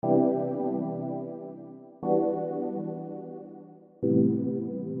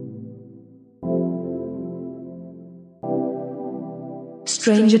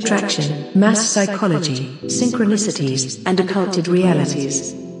strange attraction, mass psychology, synchronicities, and occulted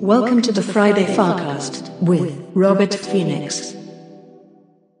realities. Welcome to the Friday FARcast with Robert Phoenix.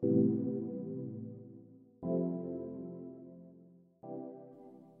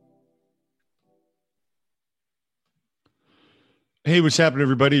 Hey, what's happening,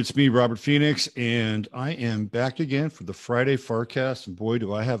 everybody? It's me, Robert Phoenix, and I am back again for the Friday FARcast. And boy,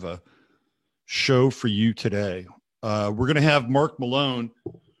 do I have a show for you today. We're going to have Marc Malone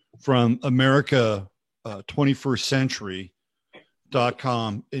from America 21st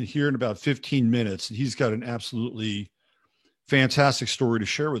Century.com in here in about 15 minutes. And he's got an absolutely fantastic story to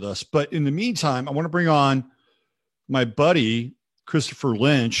share with us. But in the meantime, I want to bring on my buddy, Christopher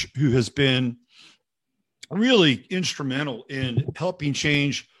Lynch, who has been really instrumental in helping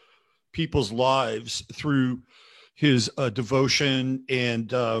change people's lives through his devotion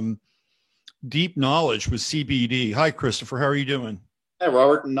and deep knowledge with CBD. Hi, Christopher. How are you doing? Hey,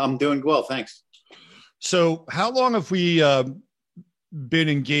 Robert. I'm doing well. Thanks. So how long have we been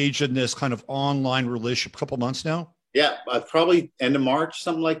engaged in this kind of online relationship? A couple months now? Yeah, probably end of March,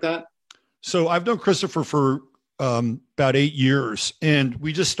 something like that. So I've known Christopher for about 8 years, and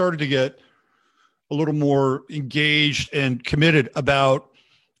we just started to get a little more engaged and committed about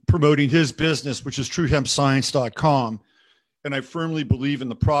promoting his business, which is truehempscience.com. And I firmly believe in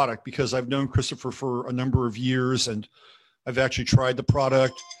the product because I've known Christopher for a number of years, and I've actually tried the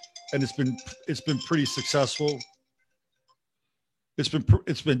product, and it's been pretty successful. It's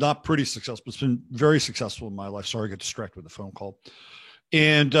been not pretty successful. It's been very successful in my life. Sorry, I got distracted with the phone call.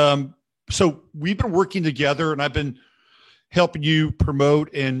 And so we've been working together, and I've been helping you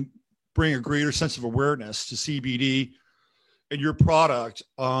promote and bring a greater sense of awareness to CBD and your product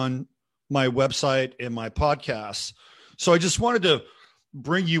on my website and my podcasts. So I just wanted to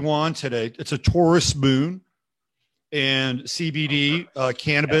bring you on today. It's a Taurus moon, and CBD,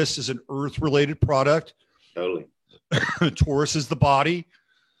 cannabis, is an earth-related product. Totally. Taurus is the body.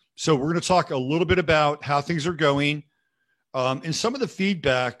 So we're going to talk a little bit about how things are going and some of the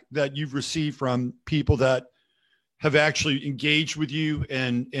feedback that you've received from people that have actually engaged with you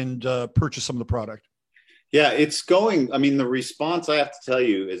and purchased some of the product. Yeah, it's going. I mean, the response, I have to tell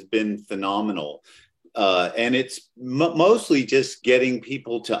you, has been phenomenal. And it's mostly just getting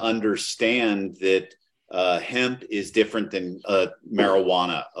people to understand that hemp is different than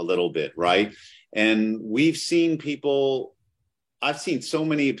marijuana a little bit, right? And we've seen people, I've seen so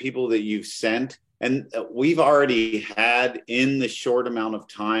many people that you've sent, and we've already had, in the short amount of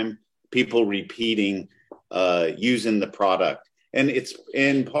time, people repeating using the product. And it's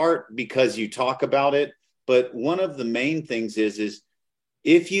in part because you talk about it. But one of the main things is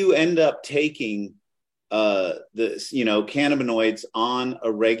if you end up taking cannabinoids on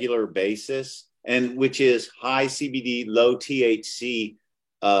a regular basis, and which is high CBD, low THC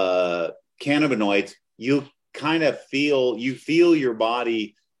cannabinoids, you kind of feel your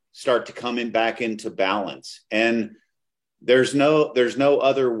body start to come back into balance. And there's no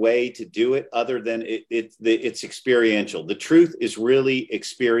other way to do it other than it's experiential. The truth is really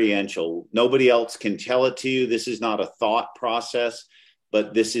experiential. Nobody else can tell it to you. This is not a thought process,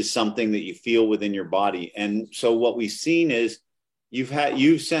 but this is something that you feel within your body. And so what we've seen is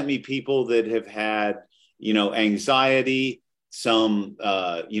you've sent me people that have had, anxiety, some,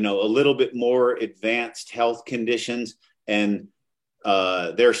 a little bit more advanced health conditions, and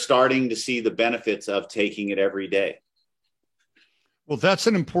they're starting to see the benefits of taking it every day. Well, that's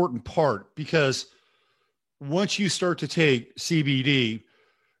an important part, because once you start to take CBD,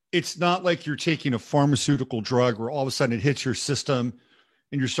 it's not like you're taking a pharmaceutical drug where all of a sudden it hits your system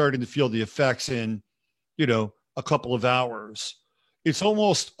and you're starting to feel the effects in, a couple of hours. It's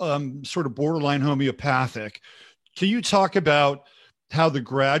almost sort of borderline homeopathic. Can you talk about how the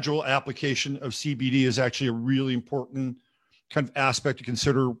gradual application of CBD is actually a really important kind of aspect to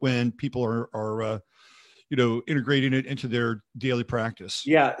consider when people are integrating it into their daily practice?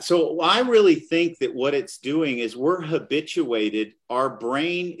 Yeah. So I really think that what it's doing is our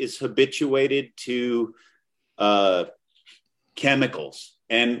brain is habituated to chemicals,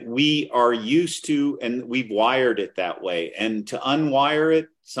 and we are used to, and we've wired it that way. And to unwire it,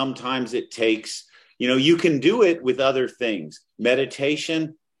 sometimes it takes, you can do it with other things.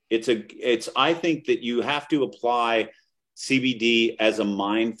 Meditation, I think that you have to apply CBD as a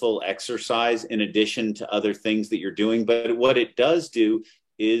mindful exercise in addition to other things that you're doing. But what it does do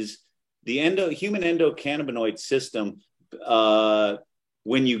is the human endocannabinoid system,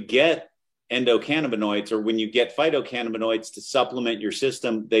 when you get endocannabinoids or when you get phytocannabinoids to supplement your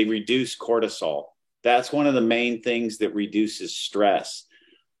system, they reduce cortisol. That's one of the main things that reduces stress.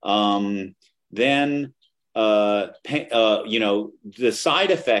 Then the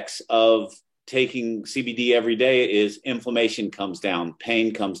side effects of taking CBD every day is inflammation comes down,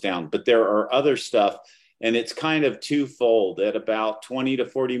 pain comes down, but there are other stuff. And it's kind of twofold. At about 20 to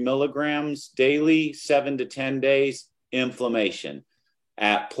 40 milligrams daily, 7 to 10 days, inflammation.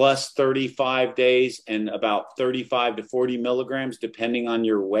 At plus 35 days and about 35 to 40 milligrams, depending on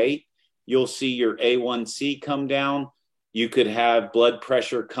your weight, you'll see your A1C come down. You could have blood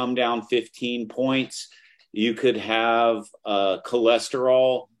pressure come down 15 points. You could have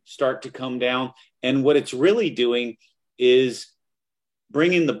cholesterol start to come down. And what it's really doing is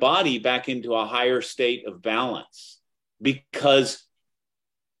bringing the body back into a higher state of balance, because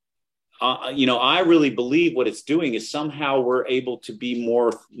I really believe what it's doing is somehow we're able to be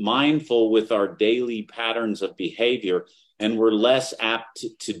more mindful with our daily patterns of behavior, and we're less apt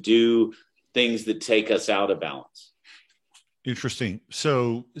to do things that take us out of balance. Interesting.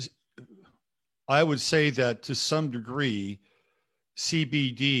 So I would say that to some degree,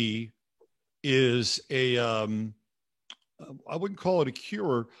 CBD is I wouldn't call it a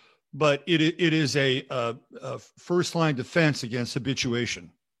cure, but it is a first line defense against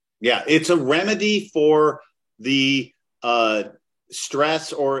habituation. Yeah, it's a remedy for the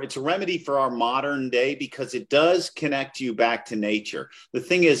stress, or it's a remedy for our modern day, because it does connect you back to nature. The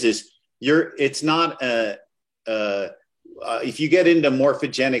thing is it's not if you get into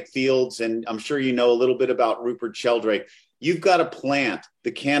morphogenic fields, and I'm sure you know a little bit about Rupert Sheldrake, you've got a plant,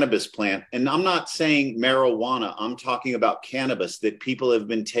 the cannabis plant. And I'm not saying marijuana, I'm talking about cannabis that people have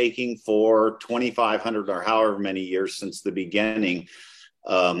been taking for 2,500 or however many years since the beginning.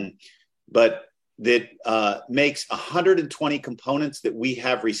 But that makes 120 components that we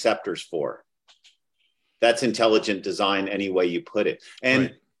have receptors for. That's intelligent design, any way you put it.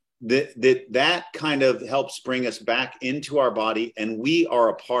 And that kind of helps bring us back into our body, and we are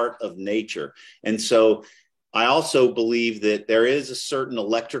a part of nature. And so I also believe that there is a certain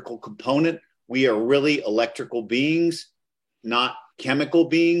electrical component. We are really electrical beings, not chemical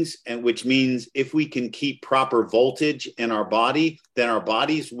beings, and which means if we can keep proper voltage in our body, then our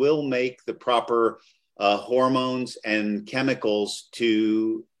bodies will make the proper hormones and chemicals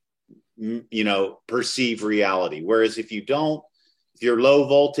to, perceive reality. Whereas if you don't, if you're low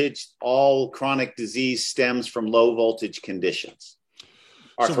voltage, all chronic disease stems from low voltage conditions,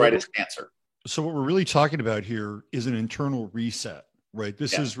 arthritis, cancer. So what we're really talking about here is an internal reset, right?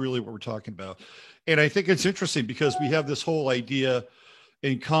 This is really what we're talking about. And I think it's interesting because we have this whole idea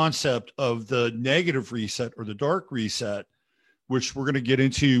and concept of the negative reset or the dark reset, which we're going to get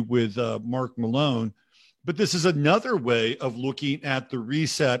into with Marc Malone. But this is another way of looking at the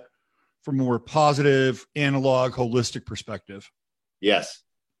reset from a more positive, analog, holistic perspective. Yes.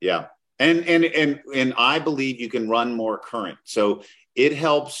 Yeah. And I believe you can run more current. So it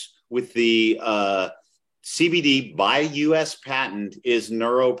helps with the CBD by US patent is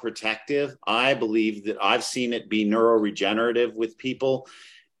neuroprotective. I believe that I've seen it be neuroregenerative with people,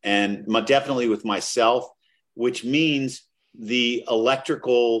 and definitely with myself, which means the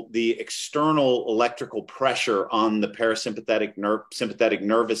external electrical pressure on the parasympathetic sympathetic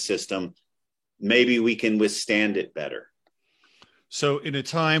nervous system, maybe we can withstand it better. So in a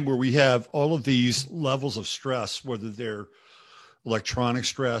time where we have all of these levels of stress, whether they're electronic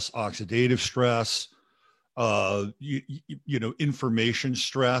stress, oxidative stress, information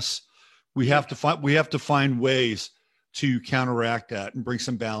stress, we have to find ways to counteract that and bring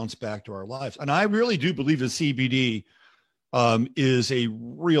some balance back to our lives. And I really do believe that CBD is a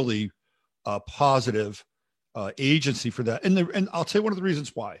really positive agency for that. And I'll tell you one of the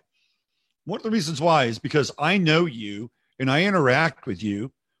reasons why. One of the reasons why is because I know you and I interact with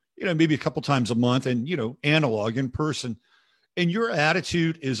you, maybe a couple times a month, and, analog in person. And your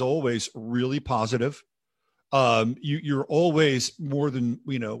attitude is always really positive. You're always more than,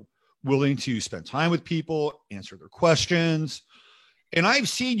 willing to spend time with people, answer their questions. And I've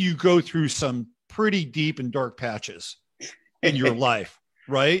seen you go through some pretty deep and dark patches in your life,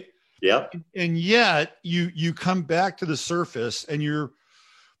 right? Yep. And yet you come back to the surface, and you're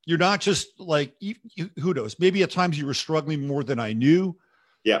not just like, who knows, maybe at times you were struggling more than I knew.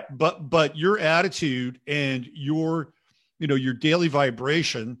 Yeah. But your attitude and your daily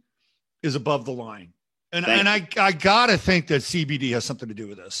vibration is above the line. And I gotta think that CBD has something to do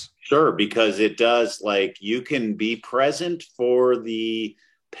with this. Sure, because it does. Like, you can be present for the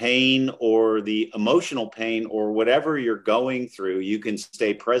pain or the emotional pain or whatever you're going through. You can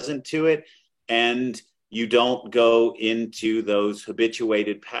stay present to it, and you don't go into those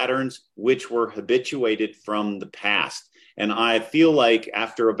habituated patterns, which were habituated from the past. And I feel like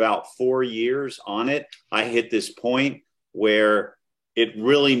after about 4 years on it, I hit this point where it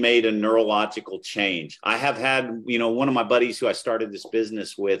really made a neurological change. I have had, one of my buddies who I started this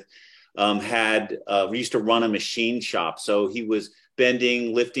business with we used to run a machine shop. So he was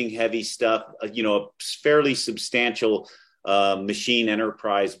bending, lifting heavy stuff, a fairly substantial machine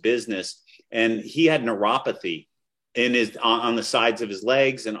enterprise business. And he had neuropathy on the sides of his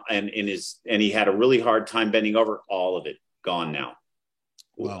legs and he had a really hard time bending over. All of it gone now.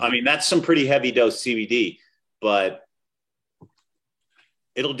 Wow. I mean, that's some pretty heavy dose CBD, but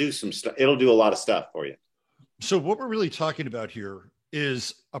it'll do some stuff. It'll do a lot of stuff for you. So what we're really talking about here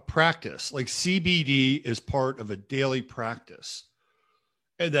is a practice. Like CBD is part of a daily practice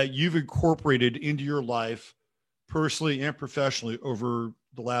and that you've incorporated into your life personally and professionally over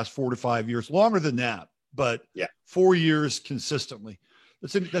the last 4 to 5 years, longer than that, but 4 years consistently.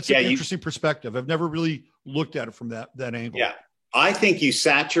 That's an interesting perspective. I've never really looked at it from that angle. Yeah. I think you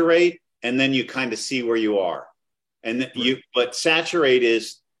saturate and then you kind of see where you are. And but saturate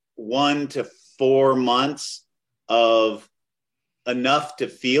is 1 to 4 months of enough to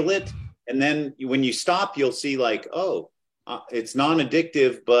feel it. And then when you stop, you'll see like, it's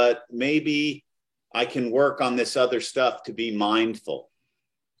non-addictive, but maybe I can work on this other stuff to be mindful.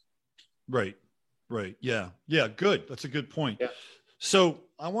 Right. Yeah. Good. That's a good point. Yeah. So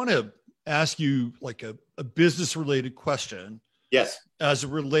I want to ask you like a business related question. Yes. And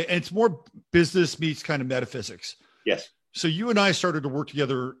it's more business meets kind of metaphysics. Yes. So you and I started to work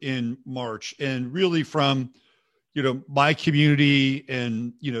together in March, and really from, my community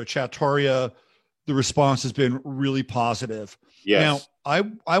and, Chattaria, the response has been really positive. Yes. Now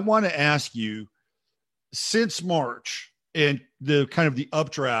I want to ask you, since March and the kind of the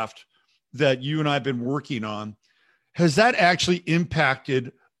updraft that you and I have been working on, has that actually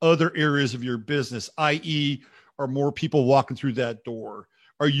impacted other areas of your business, i.e., are more people walking through that door?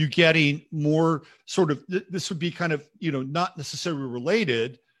 Are you getting more sort of, this would be kind of, not necessarily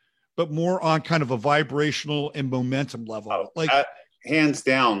related, but more on kind of a vibrational and momentum level? Hands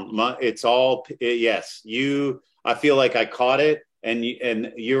down, it's all, yes. I feel like I caught it and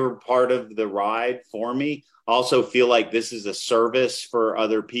you're part of the ride for me. I also feel like this is a service for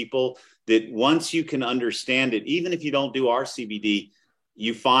other people, that once you can understand it, even if you don't do our CBD,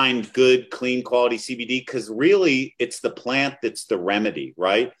 you find good, clean quality CBD, because really it's the plant that's the remedy,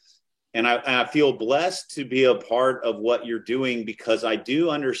 right? And I feel blessed to be a part of what you're doing, because I do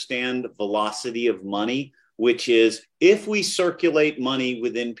understand velocity of money, which is if we circulate money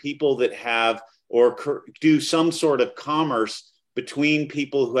within people that have or do some sort of commerce between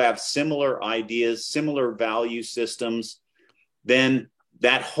people who have similar ideas, similar value systems, then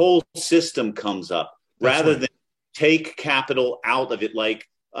that whole system comes up. That's rather right. than take capital out of it. Like,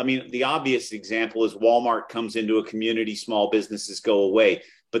 I mean, the obvious example is Walmart comes into a community, small businesses go away.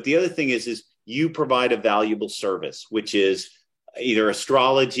 But the other thing is you provide a valuable service, which is either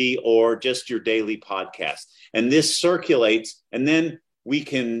astrology or just your daily podcast. And this circulates, and then we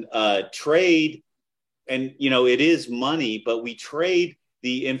can trade. And, it is money, but we trade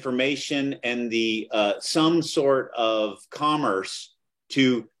the information and the some sort of commerce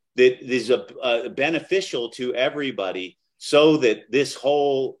that is beneficial to everybody, so that this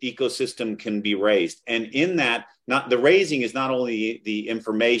whole ecosystem can be raised. And in that, not the raising is not only the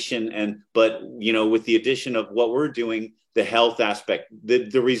information but with the addition of what we're doing, the health aspect,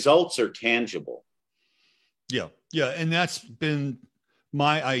 the results are tangible. Yeah. And that's been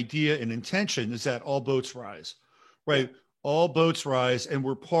my idea and intention, is that all boats rise, right? All boats rise. And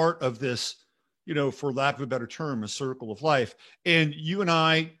we're part of this, for lack of a better term, a circle of life. And you and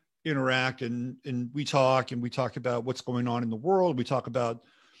I interact and we talk about what's going on in the world. We talk about,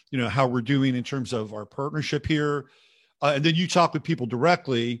 how we're doing in terms of our partnership here. And then you talk with people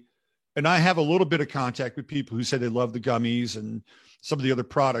directly. And I have a little bit of contact with people who say they love the gummies and some of the other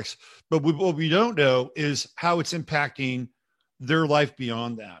products. But what we don't know is how it's impacting their life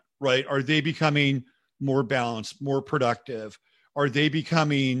beyond that, right? Are they becoming more balanced, more productive? Are they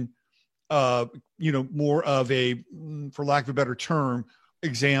becoming, more of a, for lack of a better term,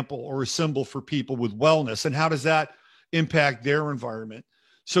 example or a symbol for people with wellness? And how does that impact their environment?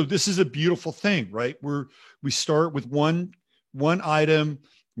 So this is a beautiful thing, right? We start with one item,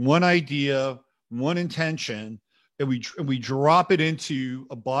 one idea, one intention, and we drop it into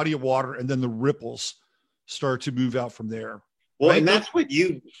a body of water, and then the ripples start to move out from there. Well, right? And that's what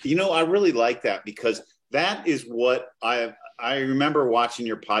I really like that, because that is what I remember watching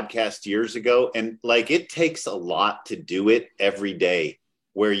your podcast years ago, and like, it takes a lot to do it every day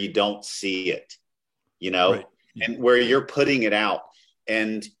where you don't see it, right. And where you're putting it out.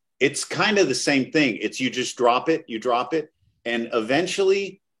 And it's kind of the same thing. It's you just drop it, and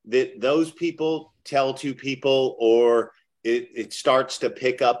eventually those people tell two people, or it starts to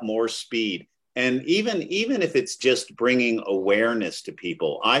pick up more speed. And even if it's just bringing awareness to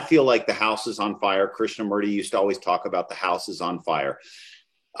people, I feel like the house is on fire. Krishnamurti used to always talk about the house is on fire.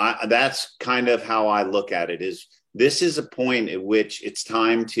 That's kind of how I look at it. Is this is a point at which it's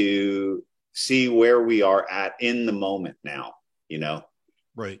time to see where we are at in the moment now, you know?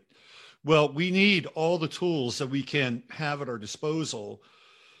 Right. Well, we need all the tools that we can have at our disposal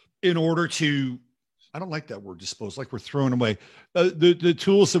in order to, I don't like that word disposal, like we're throwing away the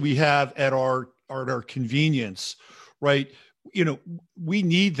tools that we have at our convenience, right? You know, we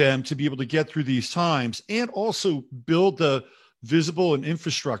need them to be able to get through these times and also build the visible and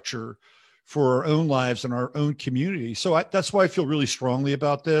infrastructure for our own lives and our own community. So that's why I feel really strongly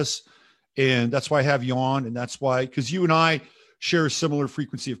about this. And that's why I have you on. And that's why, because you and I share a similar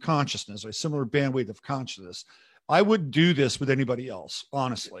frequency of consciousness, a similar bandwidth of consciousness. I wouldn't do this with anybody else,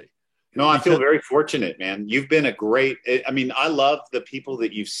 honestly. No, I feel very fortunate, man. You've been a great, I mean, I love the people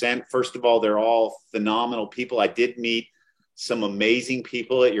that you've sent. First of all, they're all phenomenal people. I did meet some amazing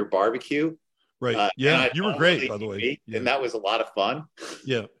people at your barbecue. Right. Yeah. You were great, by the way. Yeah. And that was a lot of fun.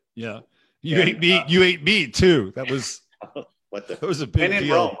 Yeah. Yeah. You ate meat. You ate meat too. That was, that was a big deal. When in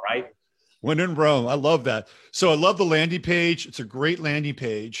Rome, right? When in Rome. I love that. So I love the landing page. It's a great landing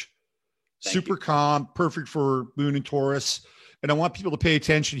page. Super calm, perfect for Moon and Taurus. And I want people to pay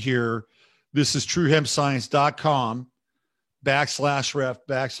attention here. This is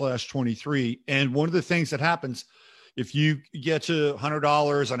truehempscience.com/ref/23. And one of the things that happens if you get to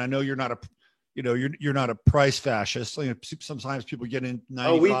 $100, and I know you're not a, you know, you're not a price fascist. You know, sometimes people get in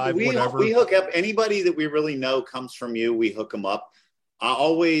 95, whatever. We hook up anybody that we really know comes from you. We hook them up. I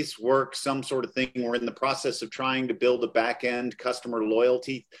always work some sort of thing. We're in the process of trying to build a back end customer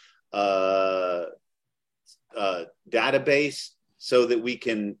loyalty database so that we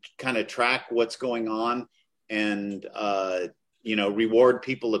can kind of track what's going on and, you know, reward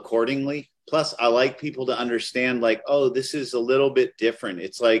people accordingly. Plus, I like people to understand, like, oh, this is a little bit different.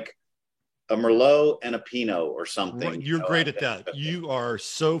 It's like a Merlot and a Pinot or something. Right. You're great at that. You are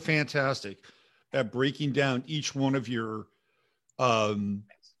so fantastic at breaking down each one of your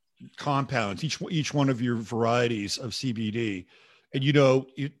compounds, each one of your varieties of CBD. And, you know,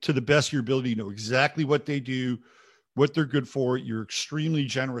 to the best of your ability, you know exactly what they do, what they're good for. You're extremely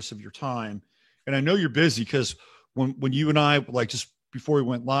generous of your time. And I know you're busy because when you and I, like just before we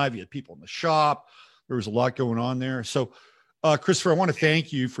went live, you had people in the shop. There was a lot going on there. So, Christopher, I want to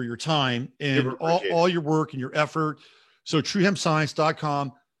thank you for your time and all your work and your effort. So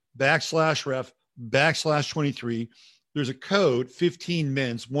truehempscience.com/ref/23. There's a code 15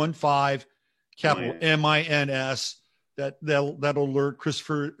 mins, 15 capital MINS. That'll alert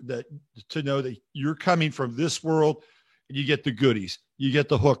Christopher to know that you're coming from this world and you get the goodies. You get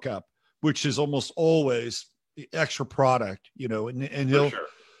the hookup, which is almost always the extra product, you know, and he'll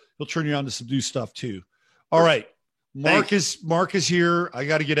turn you on to some new stuff too. All right. Marc is here. I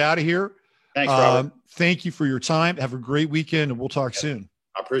got to get out of here. Thanks, Robert. Thank you for your time. Have a great weekend and we'll talk soon.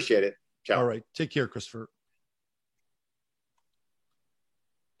 I appreciate it. Ciao. All right. Take care, Christopher.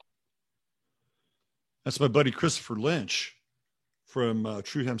 That's my buddy Christopher Lynch from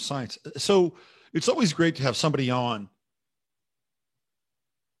True Hemp Science. So it's always great to have somebody on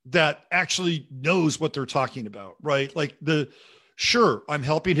that actually knows what they're talking about, right? Like sure, I'm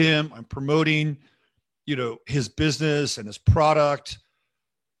helping him. I'm promoting, you know, his business and his product,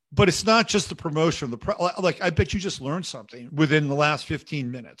 but it's not just the promotion of the like, I bet you just learned something within the last 15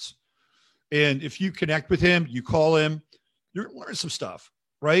 minutes. And if you connect with him, you call him, you're going to learn some stuff,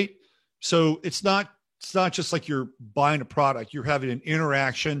 right? So it's not just like you're buying a product, you're having an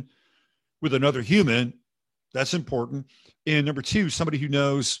interaction with another human. That's important. And number two, somebody who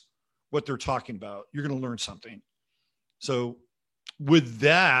knows what they're talking about. You're going to learn something. So with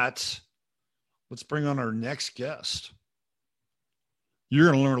that, let's bring on our next guest.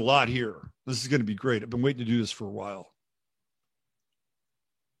 You're going to learn a lot here. This is going to be great. I've been waiting to do this for a while.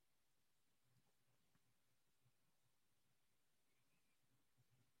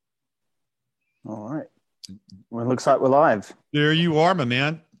 All right. Well, it looks like we're live. There you are, my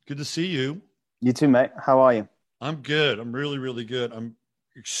man. Good to see you. You too, mate. How are you? I'm good. I'm really, really good. I'm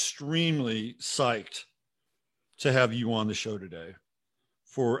extremely psyched to have you on the show today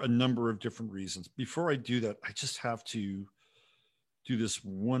for a number of different reasons. Before I do that, I just have to do this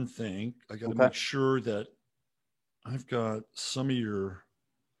one thing. I got to make sure that I've got some of your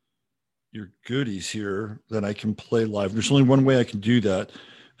goodies here that I can play live. There's only one way I can do that,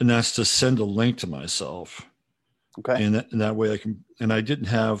 and that's to send a link to myself. Okay. And that way I can, and I didn't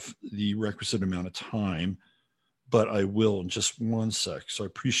have the requisite amount of time, but I will in just one sec. So I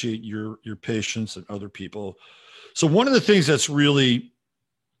appreciate your patience and other people. So one of the things that's really,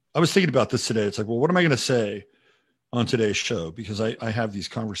 I was thinking about this today. It's like, well, what am I going to say on today's show? Because I have these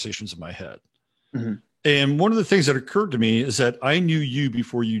conversations in my head. Mm-hmm. And one of the things that occurred to me is that I knew you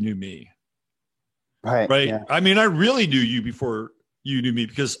before you knew me. Right. Yeah. I mean, I really knew you before you knew me,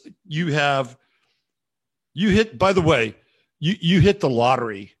 because you hit, by the way, you hit the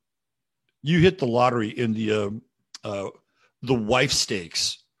lottery. You hit the lottery in the wife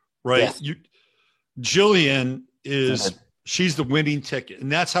stakes, right? Yes. Jillian she's the winning ticket.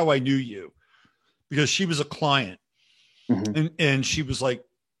 And that's how I knew you, because she was a client. Mm-hmm. And she was like,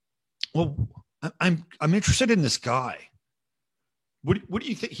 well, I'm interested in this guy. What do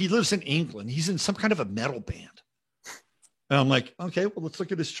you think? He lives in England. He's in some kind of a metal band. And I'm like, okay, well, let's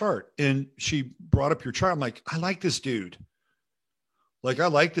look at his chart. And she brought up your chart. I'm like, I like this dude. I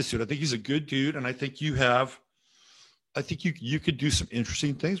think he's a good dude. And I think you could do some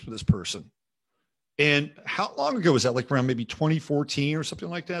interesting things with this person. And how long ago was that? Like around maybe 2014 or something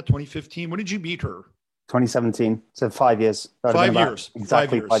like that? 2015? When did you meet her? 2017. So 5 years. 5 years.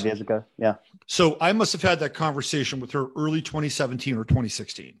 Exactly 5 years ago. Yeah. So I must have had that conversation with her early 2017 or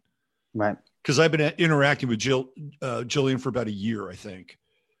 2016. Right. Because I've been interacting with Jillian for about a year, I think.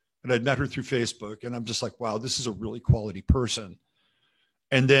 And I'd met her through Facebook. And I'm just like, wow, this is a really quality person.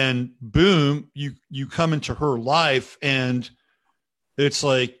 And then boom, you come into her life, and it's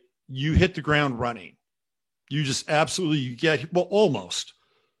like you hit the ground running. You just absolutely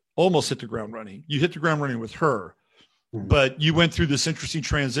almost hit the ground running. You hit the ground running with her, but you went through this interesting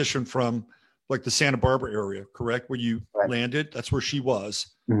transition from like the Santa Barbara area, correct? Where you landed. That's where she was.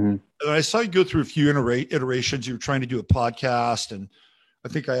 Mm-hmm. And I saw you go through a few iterations. You were trying to do a podcast, and I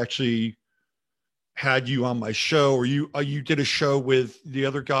think I actually had you on my show, or you did a show with the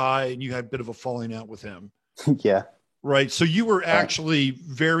other guy, and you had a bit of a falling out with him. Yeah. Right. So you were actually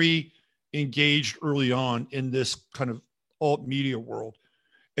very engaged early on in this kind of alt media world,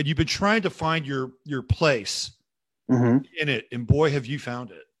 and you've been trying to find your place in it. And boy, have you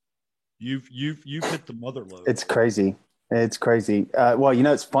found it. You've hit the mother lode. It's crazy. It's crazy. Well,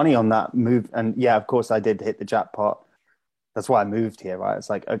 it's funny on that move. And yeah, of course I did hit the jackpot. That's why I moved here, right? It's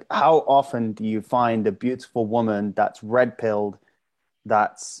like, how often do you find a beautiful woman that's red-pilled,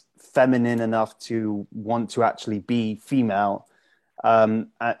 that's feminine enough to want to actually be female?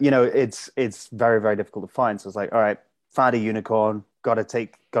 It's very, very difficult to find. So it's like, all right, found a unicorn, got to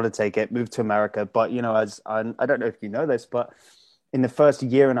take it, move to America. But, as I don't know if you know this, but in the first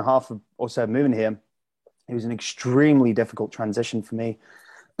year and a half or so moving here, it was an extremely difficult transition for me.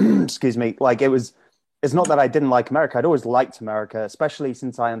 Excuse me. It's not that I didn't like America. I'd always liked America, especially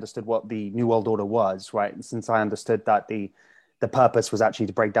since I understood what the New World Order was, right? And since I understood that the purpose was actually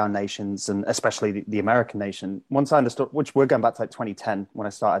to break down nations, and especially the American nation. Once I understood, which we're going back to like 2010 when I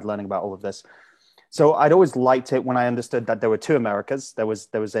started learning about all of this. So I'd always liked it when I understood that there were two Americas. There was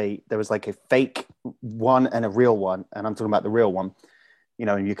like a fake one and a real one, and I'm talking about the real one.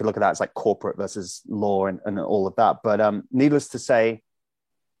 And you could look at that as like corporate versus law and all of that. But needless to say,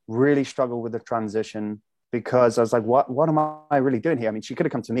 really struggled with the transition, because I was like, what am I really doing here? I mean, she could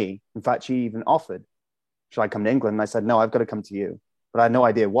have come to me. In fact, she even offered, should I come to England? And I said, no, I've got to come to you. But I had no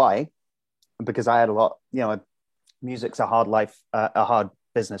idea why, because I had a lot, music's a hard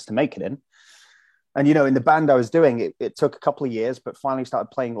business to make it in. And, in the band I was doing, it took a couple of years, but finally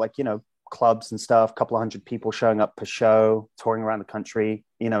started playing clubs and stuff, a couple of hundred people showing up per show, touring around the country,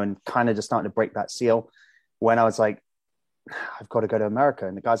 and kind of just starting to break that seal, when I was like, I've got to go to America.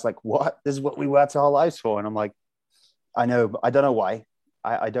 And the guy's like, what? This is what we worked our lives for. And I'm like, I know, but I don't know why.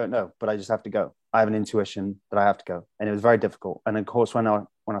 I don't know, but I just have to go. I have an intuition that I have to go. And it was very difficult. And of course, when our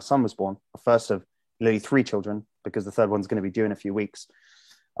son was born, the first of literally 3 children, because the third one's going to be due in a few weeks.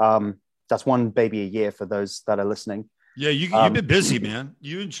 That's one baby a year for those that are listening. Yeah, you've been busy, man.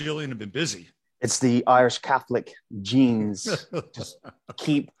 You and Jillian have been busy. It's the Irish Catholic genes. Just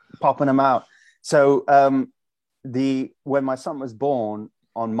keep popping them out. So when my son was born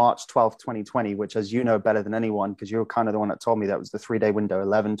on March 12th, 2020, which, as you know better than anyone, because you're kind of the one that told me, that was the 3-day window,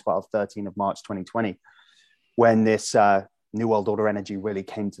 11, 12, 13 of March 2020, when this New World Order energy really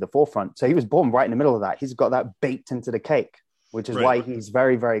came to the forefront. So he was born right in the middle of that. He's got that baked into the cake, which is why he's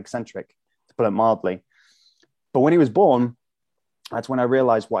very, very eccentric, to put it mildly. But when he was born, that's when I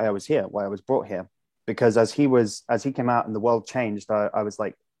realized why I was here, why I was brought here. Because as he came out and the world changed, I was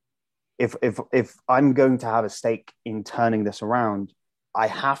like, if I'm going to have a stake in turning this around, I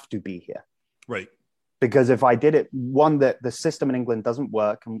have to be here. Right. Because if I did it, one, that the system in England doesn't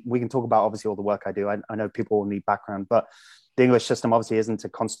work. And we can talk about obviously all the work I do. I know people will need background, but the English system obviously isn't a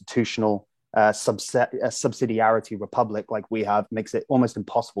constitutional subsidiarity republic like we have. Makes it almost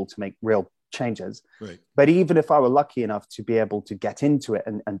impossible to make real changes. Right. But even if I were lucky enough to be able to get into it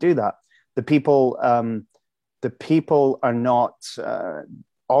and do that, the people are not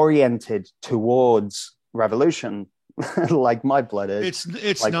oriented towards revolution like my blood is.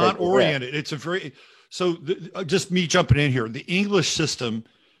 It's like not oriented. It's a very just me jumping in here. The English system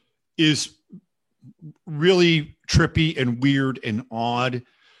is really trippy and weird and odd,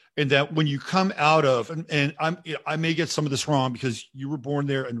 and that when you come out of and I may get some of this wrong because you were born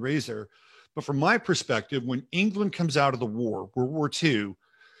there and raised there, but from my perspective, when England comes out of the war, World War II,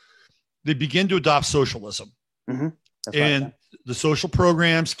 they begin to adopt socialism. Mm-hmm. And right, the social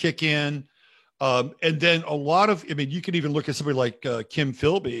programs kick in. And then a lot of, I mean, you can even look at somebody like Kim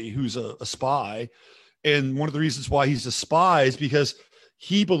Philby, who's a spy. And one of the reasons why he's a spy is because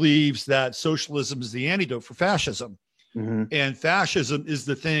he believes that socialism is the antidote for fascism. Mm-hmm. And fascism is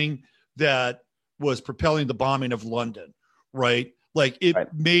the thing that was propelling the bombing of London, right? Like it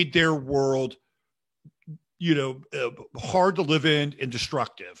right, made their world, hard to live in and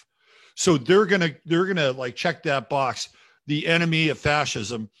destructive. So they're gonna like check that box. The enemy of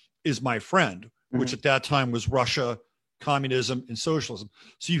fascism is my friend, which mm-hmm, at that time was Russia, communism, and socialism.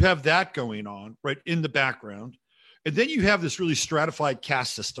 So you have that going on right in the background. And then you have this really stratified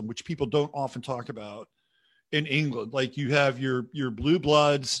caste system, which people don't often talk about in England. Like you have your blue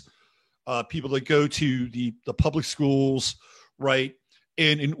bloods, people that go to the public schools, right?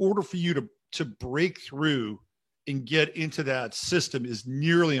 And in order for you to break through and get into that system is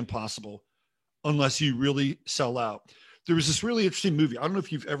nearly impossible unless you really sell out. There was this really interesting movie. I don't know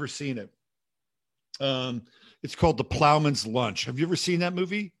if you've ever seen it. It's called The Plowman's Lunch. Have you ever seen that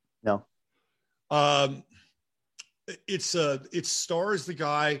movie? No. It stars the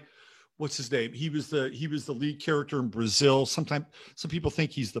guy. What's his name? He was the lead character in Brazil. Sometimes some people think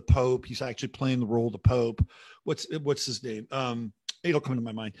he's the Pope. He's actually playing the role of the Pope. What's his name? It'll come to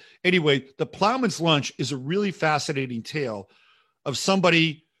my mind. Anyway, The Plowman's Lunch is a really fascinating tale of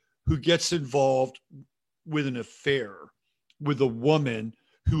somebody who gets involved with an affair with a woman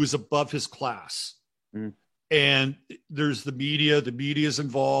who is above his class. Mm. And there's the media is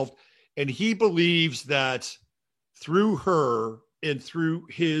involved. And he believes that through her and through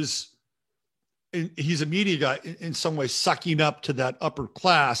he's a media guy in some way sucking up to that upper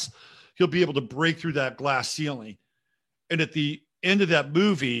class, he'll be able to break through that glass ceiling. And at the end of that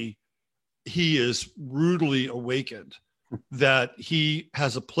movie, he is rudely awakened that he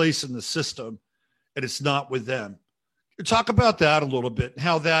has a place in the system and it's not with them. Talk about that a little bit,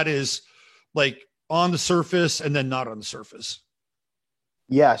 how that is like on the surface and then not on the surface.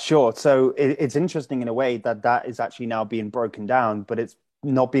 Yeah, sure. So it's interesting in a way that is actually now being broken down, but it's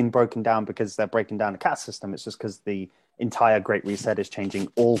not being broken down because they're breaking down the caste system. It's just because the entire Great Reset is changing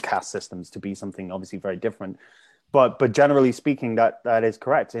all caste systems to be something obviously very different. But generally speaking, that is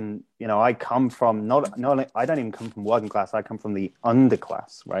correct. And I come from I don't even come from working class. I come from the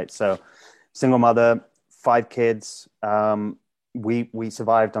underclass, right? So single mother, 5 kids. We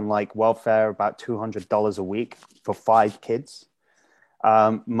survived on like welfare, about $200 a week for 5 kids.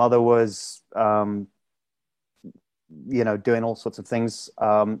 Mother was, doing all sorts of things.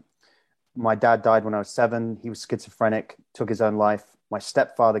 My dad died when I was 7. He was schizophrenic, took his own life. My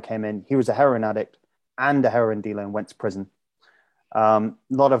stepfather came in. He was a heroin addict and a heroin dealer and went to prison. A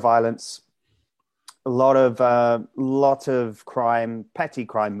lot of violence, a lot of crime, petty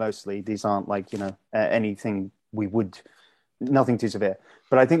crime mostly. These aren't like, anything nothing too severe.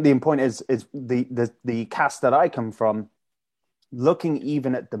 But I think the point is the caste that I come from, looking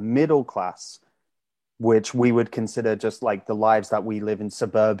even at the middle class, which we would consider just like the lives that we live in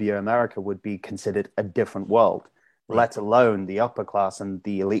suburbia America would be considered a different world, right, let alone the upper class and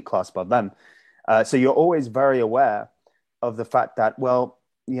the elite class above them. So you're always very aware of the fact that, well,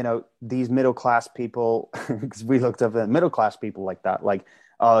 these middle class people, because we looked at the middle class people like that, like,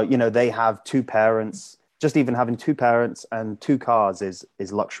 they have 2 parents. Just even having 2 parents and 2 cars is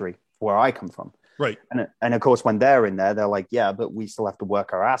luxury where I come from. Right. And of course, when they're in there, they're like, yeah, but we still have to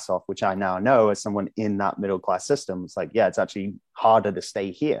work our ass off, which I now know as someone in that middle class system. It's like, yeah, it's actually harder to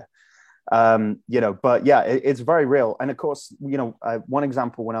stay here. But yeah, it's very real. And of course, one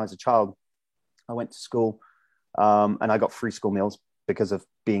example, when I was a child, I went to school and I got free school meals because of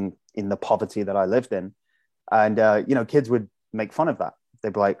being in the poverty that I lived in. And, kids would make fun of that.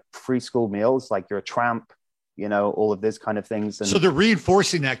 They'd be like, free school meals, like you're a tramp, all of this kind of things. And so they're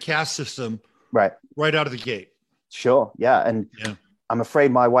reinforcing that caste system right out of the gate. Sure. Yeah. And yeah, I'm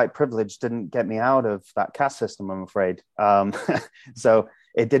afraid my white privilege didn't get me out of that caste system, I'm afraid. So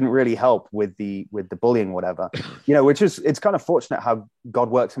it didn't really help with the bullying, whatever, it's kind of fortunate how God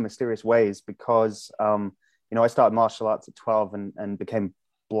works in mysterious ways because, I started martial arts at 12 and became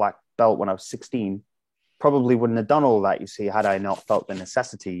black belt when I was 16, probably wouldn't have done all that, you see, had I not felt the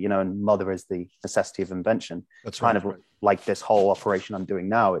necessity, you know, and mother is the necessity of invention. That's kind right, of like this whole operation I'm doing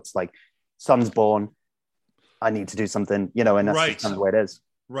now. It's like, son's born, I need to do something, you know, and that's just kind of the way it is.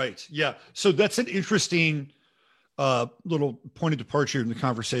 Right. Yeah. So that's an interesting little point of departure in the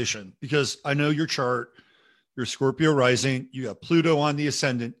conversation, because I know your chart, your Scorpio rising, you have Pluto on the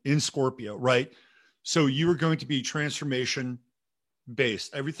ascendant in Scorpio, right? So you are going to be transformation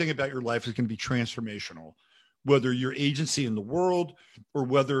based. Everything about your life is going to be transformational, whether your agency in the world or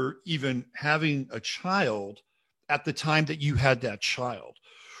whether even having a child at the time that you had that child,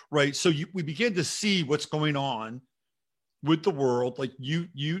 right? So we begin to see what's going on with the world. Like you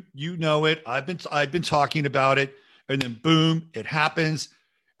know it. I've been talking about it, and then boom, it happens.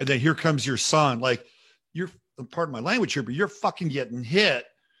 And then here comes your son. Like, you're, pardon my language here, but you're fucking getting hit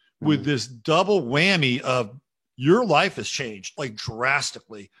with this double whammy of your life has changed like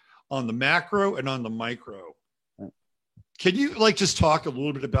drastically on the macro and on the micro. Can you like just talk a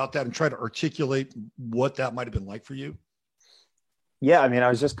little bit about that and try to articulate what that might have been like for you? Yeah, I mean, I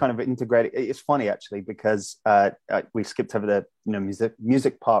was just kind of integrating. It's funny actually, because we skipped over the, you know,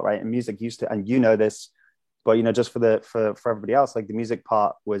 music part, right? And music used to, and you know this, but you know, just for everybody else, like the music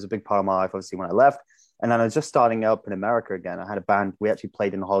part was a big part of my life, obviously, when I left. And then I was just starting up in America again. I had a band. We actually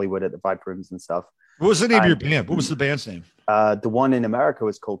played in Hollywood at the Vibe Rooms and stuff. What was the name of your band? What was the band's name? The one in America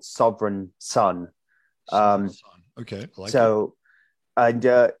was called Sovereign Sun. Okay. I like so, and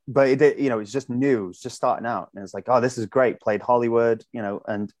but it, you know, it's just new. It's just starting out, and it's like, oh, this is great. Played Hollywood, you know,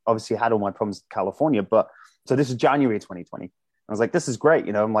 and obviously had all my problems in California. But so this is January 2020. I was like, this is great.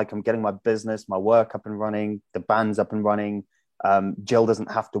 You know, I'm getting my business, my work up and running. The band's up and running. Jill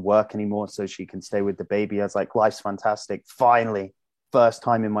doesn't have to work anymore, so she can stay with the baby. I was like, life's fantastic. Finally, first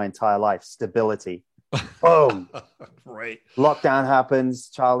time in my entire life, stability. Boom. Right. Lockdown happens,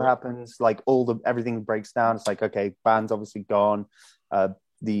 child happens, like everything breaks down. It's like, okay, band's obviously gone.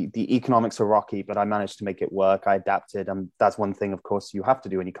 The economics are rocky, but I managed to make it work. I adapted. That's one thing, of course, you have to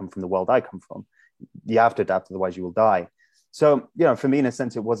do when you come from the world I come from. You have to adapt, otherwise you will die. So, you know, for me, in a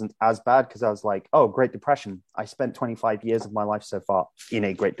sense, it wasn't as bad, because I was like, oh, Great Depression. I spent 25 years of my life so far in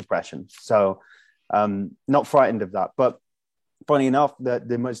a Great Depression. So not frightened of that. But funny enough,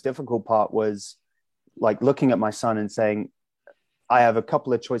 the most difficult part was like looking at my son and saying, I have a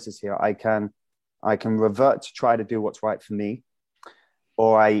couple of choices here. I can revert to try to do what's right for me,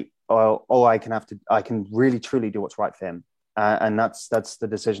 or I can really truly do what's right for him. And that's the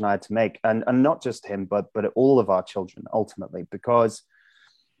decision I had to make, and not just him, but all of our children ultimately, because,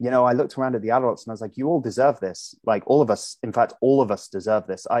 you know, I looked around at the adults and I was like, you all deserve this. Like all of us, in fact, all of us deserve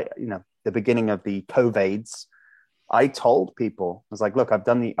this. The beginning of the COVIDs, I told people, I was like, look, I've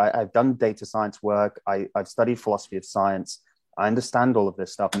done data science work. I've studied philosophy of science. I understand all of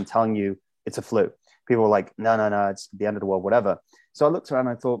this stuff. I'm telling you, it's a flu. People were like, no, it's the end of the world, whatever. So I looked around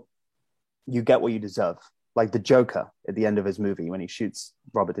and I thought, you get what you deserve. Like the Joker at the end of his movie when he shoots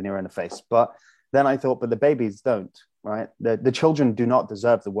Robert De Niro in the face. But then I thought, but the babies don't, right? The children do not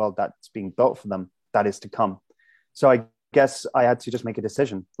deserve the world that's being built for them that is to come. So I guess I had to just make a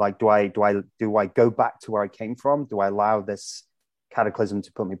decision. Like, do I go back to where I came from? Do I allow this cataclysm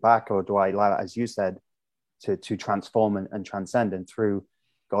to put me back, or do I allow, as you said, to transform and transcend? And through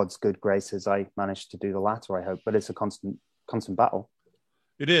God's good graces, I managed to do the latter, I hope. But it's a constant battle.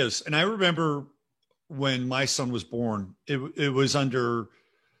 It is. And I remember when my son was born, it was under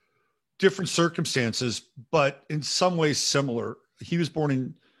different circumstances, but in some ways similar. He was born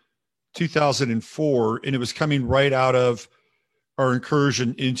in 2004, and it was coming right out of our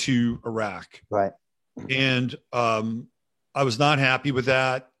incursion into Iraq. Right. And I was not happy with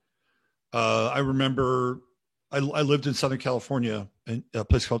that. I remember I lived in Southern California in a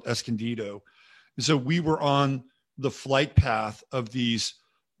place called Escondido. And so we were on the flight path of these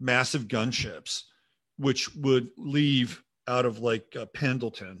massive gunships, which would leave out of like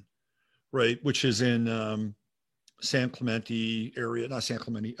Pendleton, right? Which is in San Clemente area, not San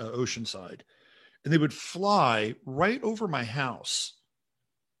Clemente, Oceanside. And they would fly right over my house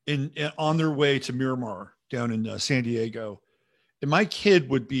on their way to Miramar down in San Diego. And my kid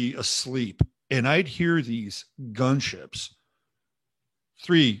would be asleep, and I'd hear these gunships,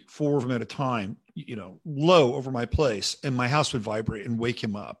 3, 4 of them at a time, you know, low over my place, and my house would vibrate and wake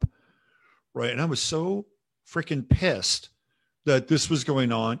him up. Right. And I was so freaking pissed that this was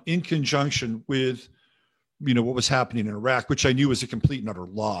going on in conjunction with, you know, what was happening in Iraq, which I knew was a complete and utter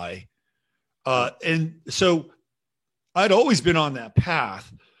lie. And so I'd always been on that path,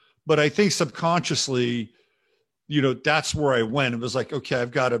 but I think subconsciously, you know, that's where I went. It was like, okay,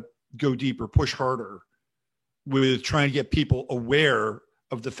 I've got to go deeper, push harder with trying to get people aware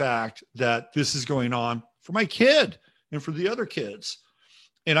of the fact that this is going on for my kid and for the other kids.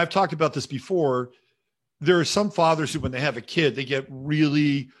 And I've talked about this before. There are some fathers who, when they have a kid, they get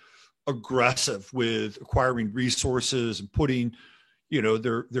really aggressive with acquiring resources and putting,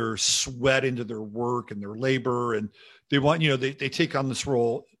 their sweat into their work and their labor. And they want, they take on this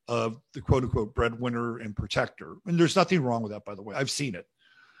role of the quote unquote breadwinner and protector. And there's nothing wrong with that, by the way. I've seen it.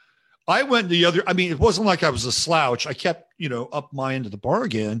 I went it wasn't like I was a slouch. I kept, up my end of the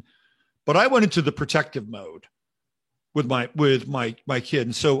bargain, but I went into the protective mode with my kid.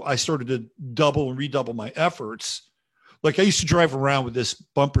 And so I started to double and redouble my efforts. Like I used to drive around with this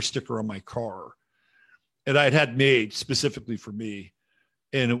bumper sticker on my car, and I had made specifically for me.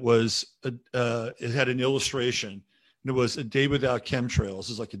 And it had an illustration, and it was a day without chemtrails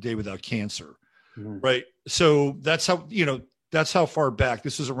is like a day without cancer. Mm-hmm. Right. So that's how far back.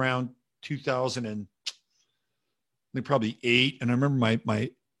 This was around 2000 and probably 8. And I remember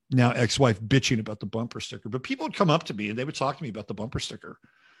my now ex-wife bitching about the bumper sticker, but people would come up to me and they would talk to me about the bumper sticker.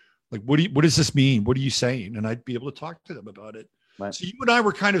 Like, what does this mean? What are you saying? And I'd be able to talk to them about it. Right. So you and I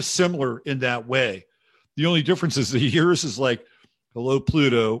were kind of similar in that way. The only difference is the years is like, hello,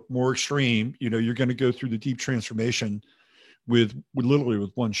 Pluto, more extreme. You're going to go through the deep transformation with literally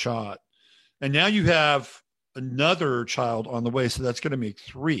with one shot. And now you have another child on the way. So that's going to make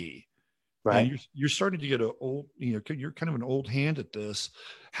 3. Right. And you're starting to get you're kind of an old hand at this.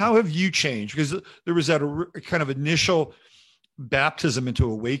 How have you changed? Because there was that kind of initial baptism into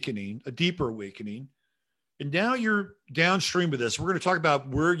awakening, a deeper awakening. And now you're downstream with this. We're going to talk about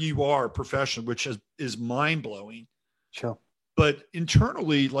where you are professionally, which is mind blowing. Sure. But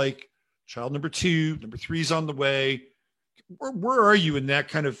internally, like child number 2, number 3 is on the way. Where are you in that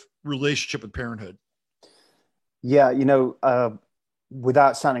kind of relationship with parenthood? Yeah,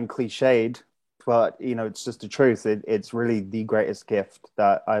 without sounding cliched, but it's just the truth. It's really the greatest gift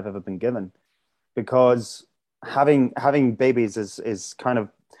that I've ever been given, because having babies is kind of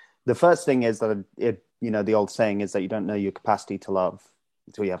the first thing is that the old saying is that you don't know your capacity to love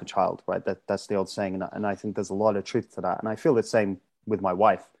until you have a child, right? That's the old saying, and I think there's a lot of truth to that, and I feel the same with my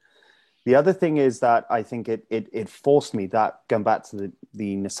wife. The other thing is that I think it forced me, that going back to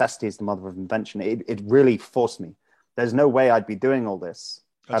the necessity is the mother of invention. It really forced me. There's no way I'd be doing all this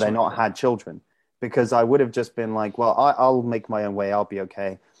had I not had children, because I would have just been like, well, I'll make my own way. I'll be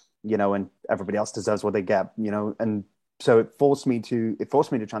okay, and everybody else deserves what they get, and so it forced me to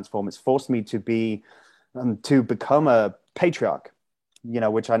transform. It's forced me to become a patriarch,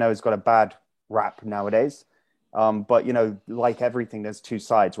 which I know has got a bad rap nowadays. But, like everything, there's 2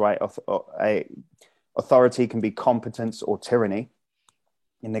 sides, right? Authority can be competence or tyranny.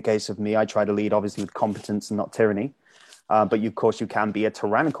 In the case of me, I try to lead obviously with competence and not tyranny. But of course, you can be a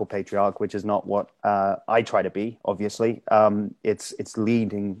tyrannical patriarch, which is not what I try to be, obviously. It's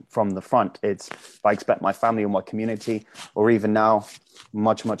leading from the front. It's, if I expect my family or my community, or even now,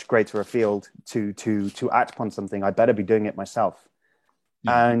 much, much greater afield, to act upon something, I better be doing it myself.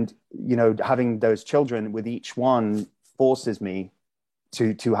 Yeah. And, having those children with each one forces me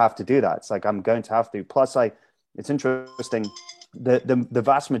to have to do that. It's like, I'm going to have to. Plus, it's interesting, the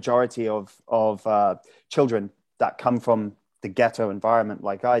vast majority of children that come from the ghetto environment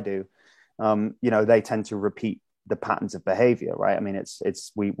like I do, they tend to repeat the patterns of behavior, right? I mean,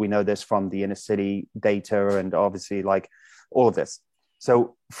 we know this from the inner city data and obviously like all of this.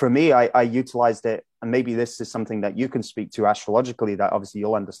 So for me, I utilized it, and maybe this is something that you can speak to astrologically that obviously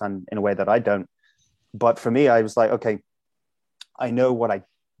you'll understand in a way that I don't. But for me, I was like, okay, I know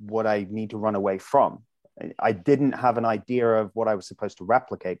what I need to run away from. I didn't have an idea of what I was supposed to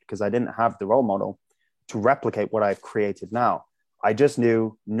replicate because I didn't have the role model to replicate what I've created now. I just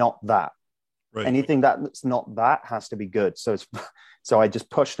knew not that. Right. Anything that's not that has to be good. So I just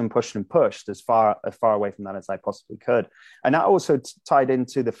pushed and pushed and pushed as far away from that as I possibly could. And that also tied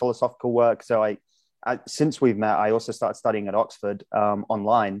into the philosophical work. So I since we've met, I also started studying at Oxford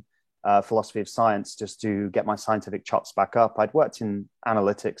online, philosophy of science, just to get my scientific chops back up. I'd worked in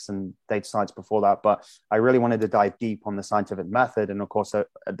analytics and data science before that, but I really wanted to dive deep on the scientific method and, of course,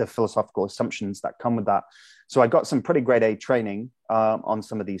 the philosophical assumptions that come with that. So I got some pretty grade A training on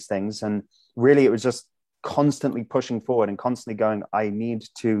some of these things. And really, it was just constantly pushing forward and constantly going, I need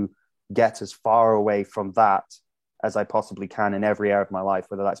to get as far away from that as I possibly can in every area of my life,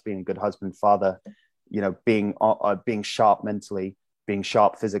 whether that's being a good husband, father, being sharp mentally, being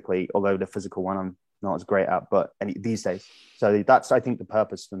sharp physically, although the physical one I'm not as great at, but these days. So that's, I think, the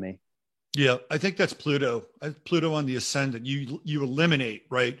purpose for me. Yeah, I think that's Pluto. Pluto on the ascendant. You eliminate,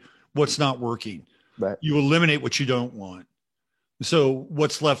 right, what's not working. Right. You eliminate what you don't want. So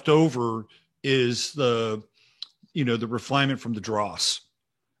what's left over is the refinement from the dross.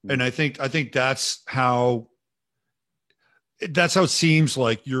 And I think that's how it seems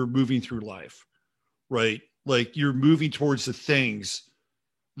like you're moving through life, right? Like you're moving towards the things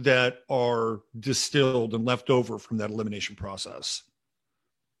that are distilled and left over from that elimination process.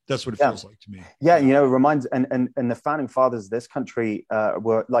 That's what it feels like to me. Yeah, you know, it reminds and the founding fathers of this country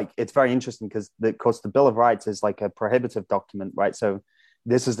were like, it's very interesting because of course the Bill of Rights is like a prohibitive document, right? So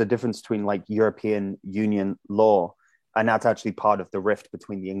this is the difference between like European Union law, and that's actually part of the rift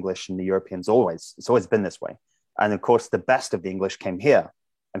between the English and the Europeans. It's always been this way. And of course, the best of the English came here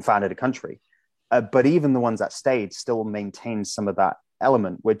and founded a country. But even the ones that stayed still maintain some of that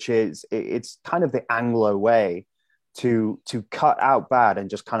element, which is it's kind of the Anglo way to cut out bad and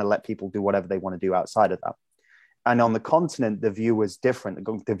just kind of let people do whatever they want to do outside of that. And on the continent, the view was different.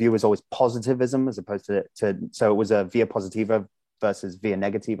 The view was always positivism as opposed to so it was a via positiva versus via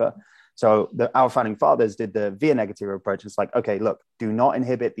negativa. So our founding fathers did the via negativa approach. It's like, okay, look, do not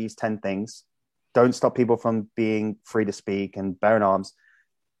inhibit these 10 things. Don't stop people from being free to speak and bearing arms.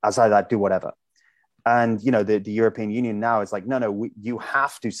 Outside of that, do whatever. And, you know, the European Union now is like, no, you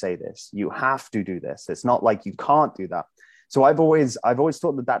have to say this. You have to do this. It's not like you can't do that. So I've always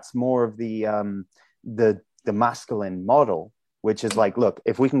thought that that's more of the masculine model, which is like, look,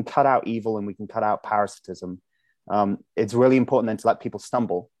 if we can cut out evil and we can cut out parasitism, it's really important then to let people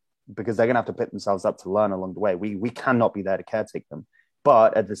stumble because they're going to have to pick themselves up to learn along the way. We cannot be there to caretake them.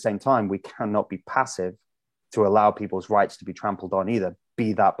 But at the same time, we cannot be passive to allow people's rights to be trampled on either,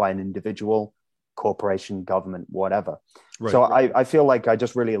 be that by an individual, corporation, government, whatever. Right. So I feel like I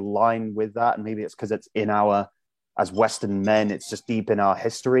just really align with that. And maybe it's because it's in our, as Western men, it's just deep in our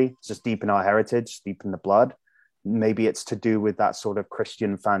history, it's just deep in our heritage, deep in the blood. Maybe it's to do with that sort of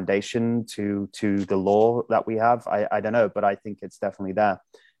Christian foundation to the law that we have. I don't know, but I think it's definitely there.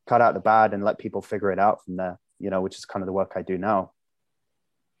 Cut out the bad and let people figure it out from there, you know, which is kind of the work I do now.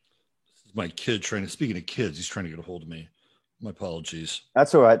 This is my kid speaking of kids, he's trying to get a hold of me. My apologies.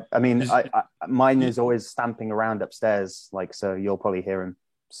 That's all right. I mean, mine is always stamping around upstairs, like, so you'll probably hear him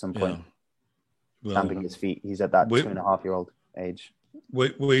at some point stamping his feet. He's at that 2.5-year-old age.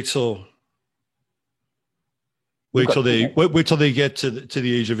 Wait till they get to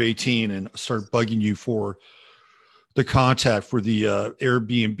the age of 18 and start bugging you for the contact for the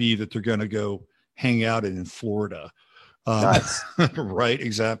Airbnb that they're going to go hang out in Florida. Nice. Right.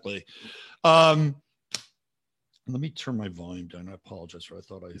 Exactly. Let me turn my volume down. I apologize for I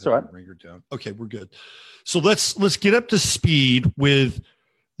thought I had the ringer down. Okay, we're good. So let's get up to speed with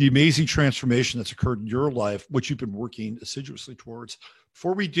the amazing transformation that's occurred in your life, which you've been working assiduously towards.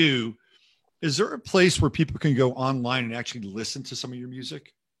 Before we do, is there a place where people can go online and actually listen to some of your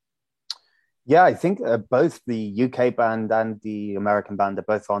music? Yeah, I think both the UK band and the American band are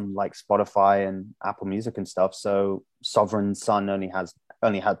both on like Spotify and Apple Music and stuff. So Sovereign Sun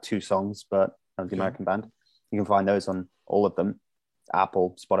only had 2 songs, but the American band. You can find those on all of them,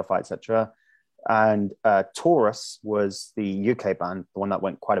 Apple, Spotify, etc. And Taurus was the UK band, the one that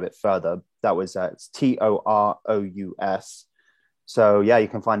went quite a bit further. That was it's TOROUS. So yeah, you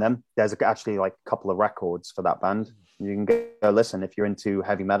can find them. There's actually like a couple of records for that band. You can go listen if you're into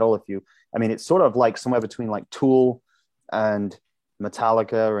heavy metal. It's sort of like somewhere between like Tool and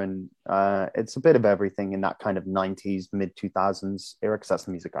Metallica, and it's a bit of everything in that kind of 90s, mid 2000s era, because that's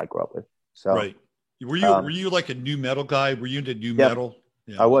the music I grew up with. So right. Were you like a new metal guy? Were you into new metal?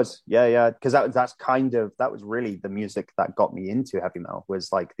 Yeah. I was. Yeah. Because that was really the music that got me into heavy metal,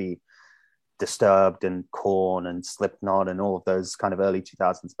 was like the Disturbed and Korn and Slipknot and all of those kind of early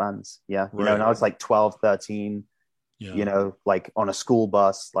 2000s bands. Yeah. You know, and I was like 12, 13, you know, like on a school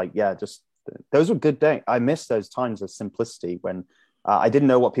bus, like, just those were good days. I miss those times of simplicity when I didn't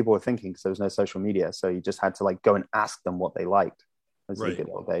know what people were thinking because there was no social media. So you just had to like go and ask them what they liked. Those are the good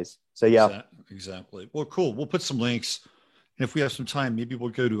old days. So yeah. Exactly. Well, cool. We'll put some links. And if we have some time, maybe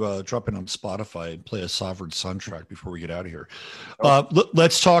we'll go to drop in on Spotify and play a Sovereign Sun track before we get out of here.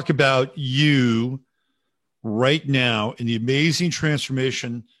 Let's talk about you right now and the amazing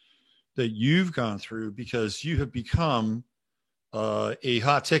transformation that you've gone through, because you have become a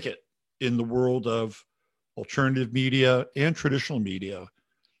hot ticket in the world of alternative media and traditional media.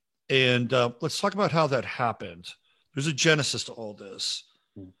 And let's talk about how that happened. There's a genesis to all this.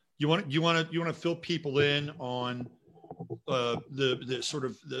 You want to fill people in on the sort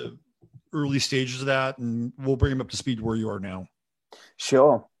of the early stages of that, and we'll bring them up to speed where you are now.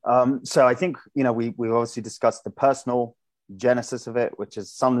 Sure. So I think, you know, we obviously discussed the personal genesis of it, which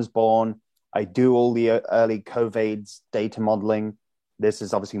is son was born. I do all the early COVID's data modeling. This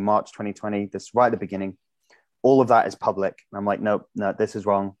is obviously March 2020. This is right at the beginning. All of that is public. And I'm like, no, this is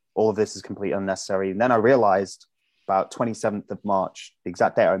wrong. All of this is completely unnecessary. And then I realized about 27th of March, the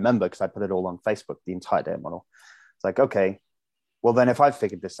exact day I remember because I put it all on Facebook, the entire day model. It's like, okay, well then if I've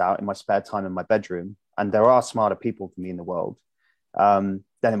figured this out in my spare time in my bedroom, and there are smarter people than me in the world, then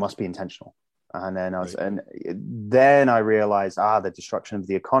it must be intentional. And then then I realized, the destruction of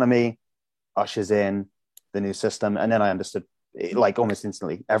the economy ushers in the new system. And then I understood, like almost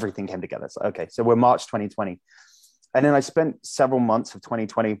instantly, everything came together. So, okay, so we're March 2020. And then I spent several months of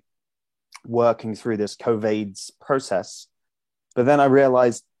 2020 working through this COVID's process. But then I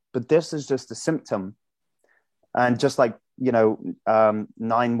realized, but this is just a symptom. And just like,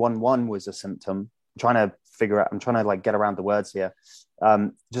 911 was a symptom. I'm trying to like get around the words here.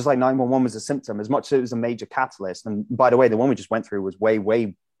 Just like 911 was a symptom, as much as it was a major catalyst. And by the way, the one we just went through was way,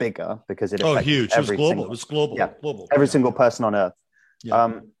 way bigger because it affected huge. It was global. It was global. Yeah, global. Every single person on earth.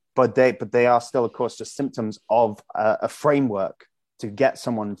 Yeah. But they are still, of course, just symptoms of a framework to get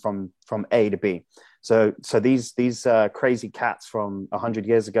someone from A to B. So these crazy cats from 100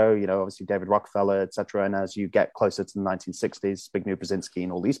 years ago, obviously David Rockefeller, et cetera. And as you get closer to the 1960s, Zbigniew Brzezinski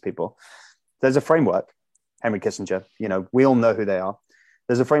and all these people, there's a framework. Henry Kissinger, we all know who they are.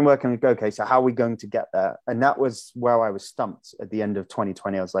 There's a framework, and we go, okay, so how are we going to get there? And that was where I was stumped at the end of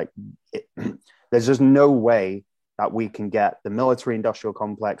 2020. I was like, there's just no way that we can get the military industrial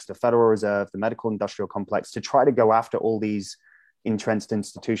complex, the Federal Reserve, the medical industrial complex to try to go after all these entrenched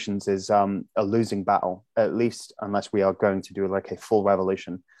institutions is a losing battle, at least unless we are going to do like a full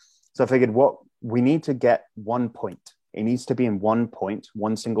revolution. So I figured we need to get 1 point. It needs to be in 1 point,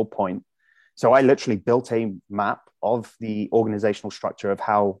 one single point. So I literally built a map of the organizational structure of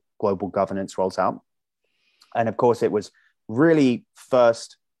how global governance rolls out. And of course, it was really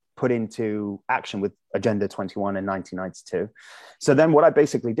first put into action with Agenda 21 in 1992. So then what I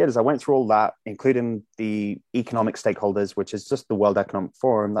basically did is I went through all that, including the economic stakeholders, which is just the World Economic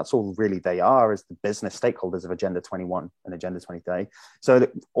Forum. That's all really they are, is the business stakeholders of Agenda 21 and Agenda 2030. So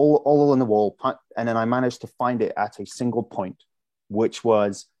all on the wall. And then I managed to find it at a single point, which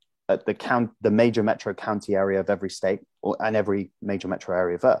was at the major metro county area of every state and every major metro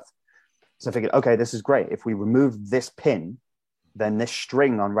area of Earth. So I figured, okay, this is great. If we remove this pin, then this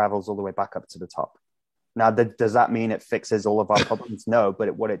string unravels all the way back up to the top. Now, does that mean it fixes all of our problems? No,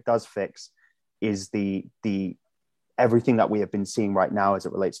 but what it does fix is the everything that we have been seeing right now as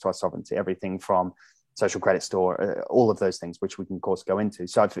it relates to our sovereignty, everything from social credit store, all of those things, which we can, of course, go into.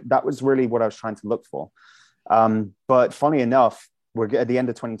 So that was really what I was trying to look for. But funny enough, we're at the end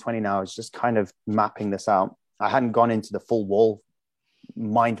of 2020 now. I was just kind of mapping this out. I hadn't gone into the full wall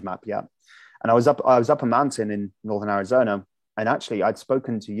mind map yet. And I was up a mountain in northern Arizona. And actually, I'd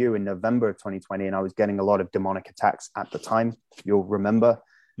spoken to you in November of 2020, and I was getting a lot of demonic attacks at the time. You'll remember.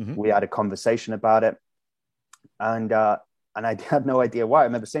 Mm-hmm. We had a conversation about it. And I had no idea why. I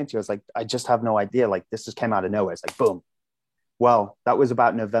remember saying to you, I was like, I just have no idea. Like, this just came out of nowhere. It's like, boom. Well, that was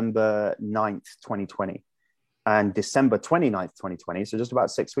about November 9th, 2020. And December 29th, 2020, so just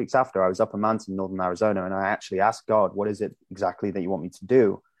about 6 weeks after, I was up a mountain in northern Arizona, and I actually asked God, what is it exactly that you want me to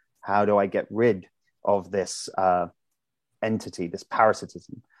do? How do I get rid of this entity, this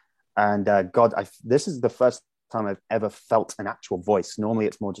parasitism? And God, this is the first time I've ever felt an actual voice. Normally,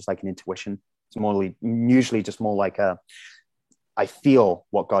 it's more just like an intuition. It's usually just more like I feel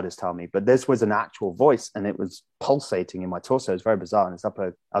what God is telling me. But this was an actual voice, and it was pulsating in my torso. It was very bizarre. And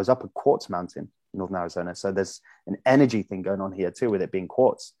I was up a quartz mountain in northern Arizona. So there's an energy thing going on here too, with it being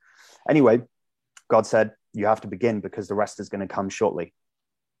quartz. Anyway, God said, you have to begin because the rest is going to come shortly.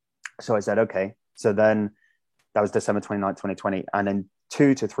 So I said, okay. So then that was December 29th, 2020. And then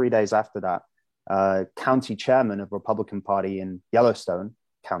 2 to 3 days after that, county chairman of Republican Party in Yellowstone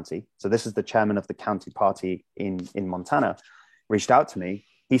County. So this is the chairman of the county party in Montana, reached out to me.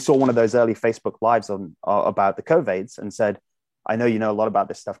 He saw one of those early Facebook lives about the COVIDs and said, I know you know a lot about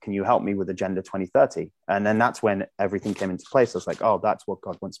this stuff. Can you help me with Agenda 2030? And then that's when everything came into place. I was like, oh, that's what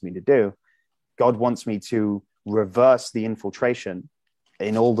God wants me to do. God wants me to reverse the infiltration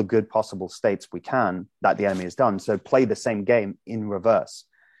in all the good possible states we can that the enemy has done. So play the same game in reverse,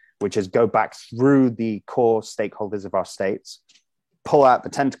 which is go back through the core stakeholders of our states, pull out the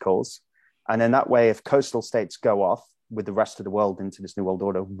tentacles. And then that way, if coastal states go off with the rest of the world into this new world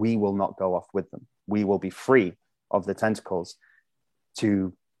order, we will not go off with them. We will be free of the tentacles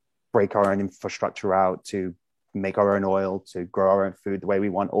to break our own infrastructure out, to make our own oil, to grow our own food the way we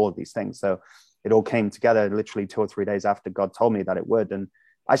want, all of these things. So it all came together literally 2 or 3 days after God told me that it would. And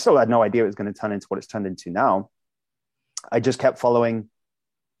I still had no idea it was going to turn into what it's turned into now. I just kept following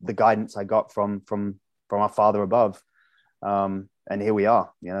the guidance I got from our Father above. And here we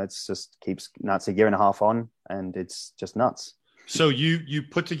are. It's just now it's a year and a half on, and it's just nuts. So you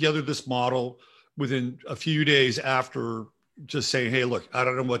put together this model within a few days after just saying, "Hey, look, I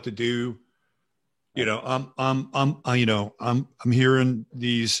don't know what to do. You know, I'm hearing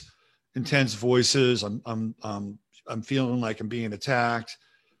these intense voices. I'm feeling like I'm being attacked.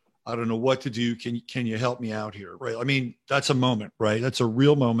 I don't know what to do. Can you help me out here?" Right. I mean, that's a moment, right? That's a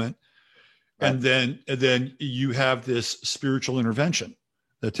real moment. Right. And then you have this spiritual intervention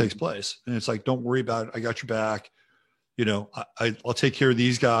that takes place. And it's like, don't worry about it. I got your back. You know, I'll take care of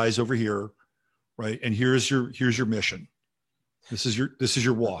these guys over here. Right. And here's your mission. This is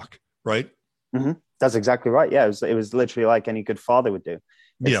your walk. Right. Mm-hmm. That's exactly right. Yeah. It was literally like any good father would do.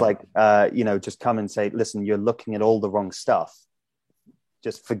 It's like, just come and say, listen, you're looking at all the wrong stuff.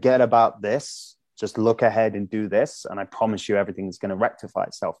 Just forget about this. Just look ahead and do this. And I promise you everything's going to rectify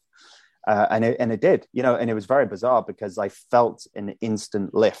itself. And it did, and it was very bizarre because I felt an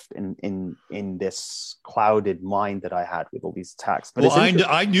instant lift in this clouded mind that I had with all these attacks. But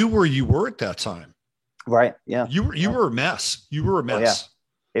I knew where you were at that time. Right. Yeah. You were a mess. You were a mess.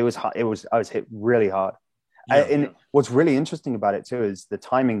 Oh, yeah. I was hit really hard. And what's really interesting about it too is the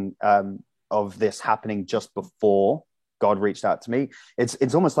timing of this happening just before God reached out to me.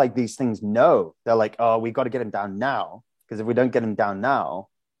 It's almost like these things know. They're like, oh, we got to get him down now, because if we don't get him down now,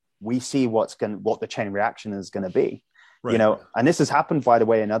 we see what the chain reaction is going to be. Right. And this has happened, by the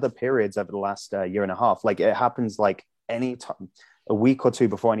way, in other periods over the last year and a half. Like it happens like any time, a week or two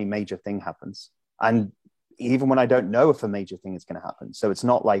before any major thing happens. And even when I don't know if a major thing is going to happen. So it's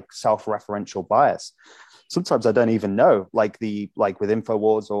not like self-referential bias. Sometimes I don't even know, like with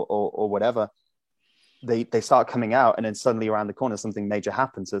InfoWars or whatever, they start coming out and then suddenly around the corner, something major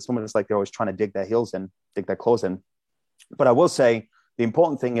happens. So it's almost like they're always trying to dig their claws in. But I will say the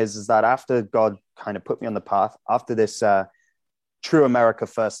important thing is that after God kind of put me on the path, after this true America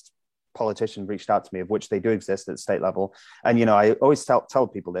first politician reached out to me, of which they do exist at the state level. And, I always tell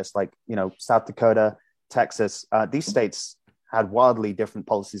people this, like, South Dakota, Texas, these states had wildly different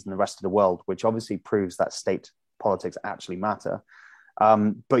policies than the rest of the world, which obviously proves that state politics actually matter.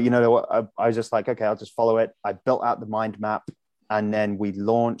 But I was just like, okay, I'll just follow it. I built out the mind map, and then we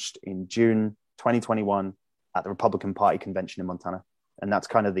launched in June 2021 at the Republican Party convention in Montana. And that's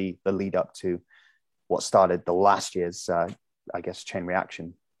kind of the lead up to what started the last year's, chain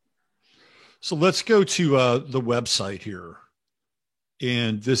reaction. So let's go to the website here.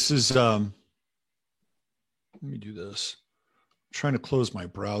 And this is, let me do this. I'm trying to close my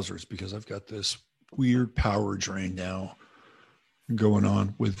browsers because I've got this weird power drain now going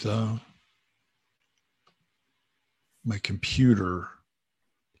on with my computer.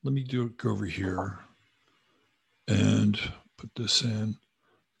 Let me go over here and put this in.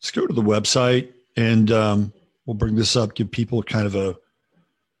 Let's go to the website, and we'll bring this up, give people kind of a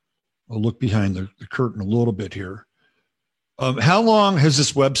look behind the curtain a little bit here. How long has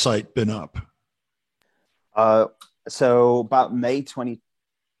this website been up? So about May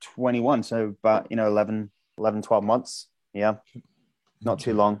 2021. So about, 11, 12 months. Yeah. Not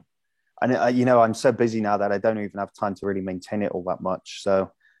too long. And, I'm so busy now that I don't even have time to really maintain it all that much.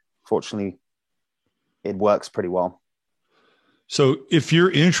 So fortunately, it works pretty well. So if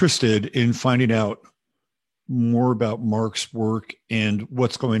you're interested in finding out more about Marc's work and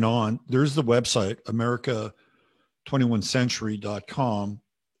what's going on, there's the website, America21century.com.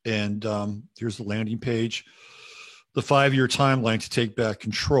 And here's the landing page, the 5-year timeline to take back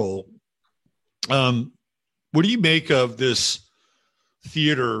control. What do you make of this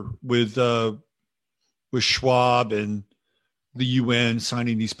theater with Schwab and the UN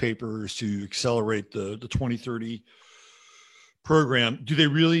signing these papers to accelerate the 2030 program? Do they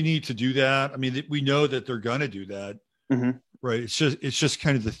really need to do that? I mean, we know that they're going to do that, right? It's just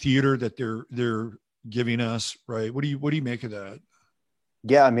kind of the theater that they're giving us, right? What do you make of that?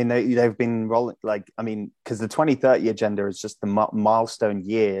 Yeah, I mean, they've been rolling, because the 2030 agenda is just the milestone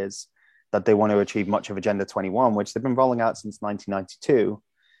years that they want to achieve much of Agenda 21, which they've been rolling out since 1992.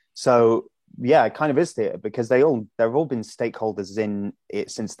 So yeah, it kind of is theater because they've all been stakeholders in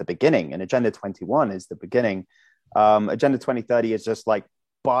it since the beginning, and Agenda 21 is the beginning. Agenda 2030 is just like,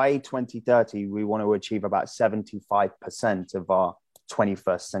 by 2030, we want to achieve about 75% of our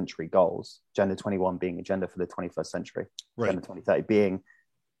 21st century goals. Agenda 21 being agenda for the 21st century. Right. Agenda 2030 being,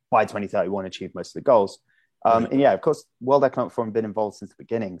 by 2030, we want to achieve most of the goals. And yeah, of course, World Economic Forum have been involved since the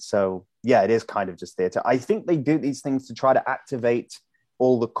beginning. So yeah, it is kind of just theater. I think they do these things to try to activate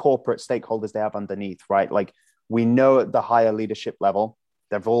all the corporate stakeholders they have underneath, right? Like, we know at the higher leadership level,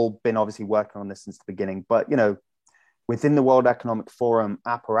 they've all been obviously working on this since the beginning. But, within the World Economic Forum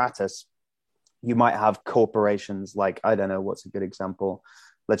apparatus, you might have corporations like, I don't know, what's a good example?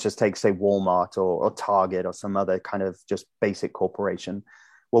 Let's just take, say, Walmart or Target or some other kind of just basic corporation,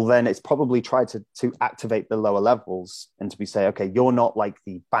 well, then it's probably tried to activate the lower levels and to be say, okay, you're not like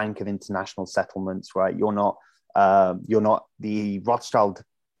the Bank of International Settlements, right? You're not the Rothschild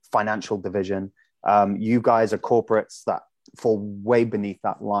financial division. You guys are corporates that fall way beneath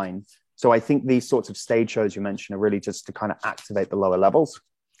that line. So I think these sorts of stage shows you mentioned are really just to kind of activate the lower levels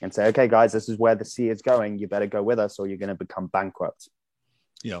and say, okay, guys, this is where the sea is going. You better go with us or you're going to become bankrupt.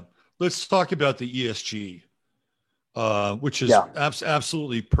 Yeah. Let's talk about the ESG, which is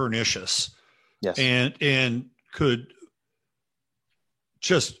absolutely pernicious. Yes. And could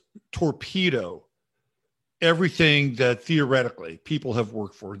just torpedo everything that theoretically people have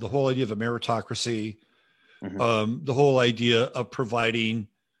worked for. The whole idea of a meritocracy, the whole idea of providing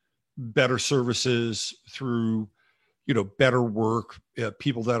better services through, better work,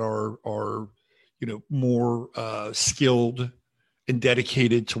 people that are, more skilled and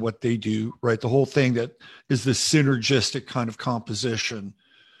dedicated to what they do, right? The whole thing that is the synergistic kind of composition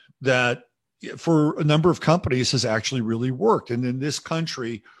that for a number of companies has actually really worked. And in this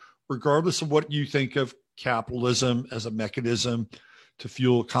country, regardless of what you think of capitalism as a mechanism to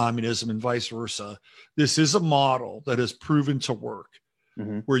fuel communism and vice versa, this is a model that has proven to work,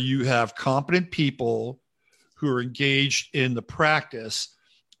 where you have competent people who are engaged in the practice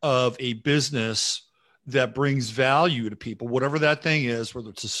of a business that brings value to people, whatever that thing is, whether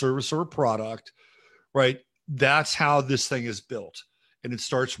it's a service or a product, right? That's how this thing is built. And it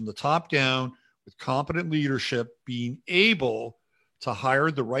starts from the top down with competent leadership being able to hire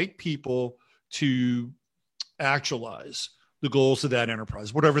the right people to actualize the goals of that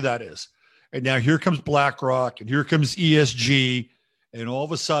enterprise, whatever that is. And now here comes BlackRock and here comes ESG. And all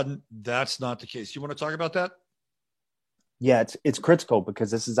of a sudden, that's not the case. You want to talk about that? Yeah, it's critical because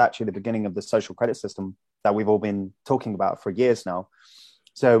this is actually the beginning of the social credit system that we've all been talking about for years now.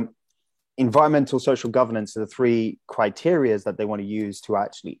 So environmental social governance are the three criteria that they want to use to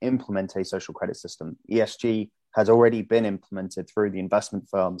actually implement a social credit system. ESG has already been implemented through the investment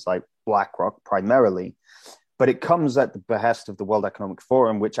firms like BlackRock primarily, but it comes at the behest of the World Economic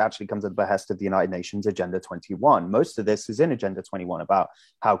Forum, which actually comes at the behest of the United Nations Agenda 21. Most of this is in Agenda 21 about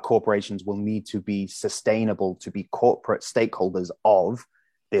how corporations will need to be sustainable to be corporate stakeholders of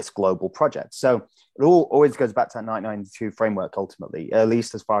this global project. So it all always goes back to that 1992 framework, ultimately, at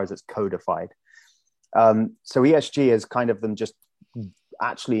least as far as it's codified. So ESG is kind of them just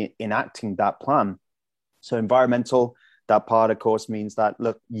actually enacting that plan. So environmental, that part, of course, means that,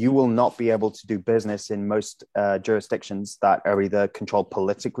 look, you will not be able to do business in most jurisdictions that are either controlled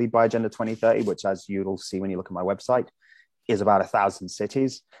politically by Agenda 2030, which, as you'll see when you look at my website, is about 1,000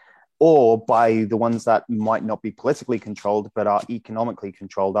 cities, or by the ones that might not be politically controlled, but are economically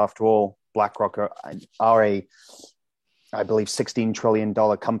controlled. After all, BlackRock are a, I believe, $16 trillion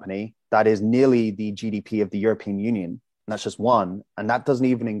company that is nearly the GDP of the European Union. And that's just one. And that doesn't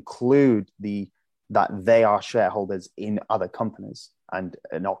even include that they are shareholders in other companies and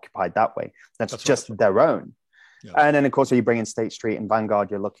occupied that way. That's just right. Their own. Yeah. And then, of course, when you bring in State Street and Vanguard,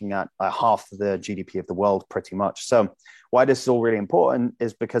 you're looking at half the GDP of the world, pretty much. So why this is all really important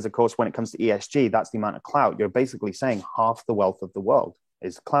is because, of course, when it comes to ESG, that's the amount of clout. You're basically saying half the wealth of the world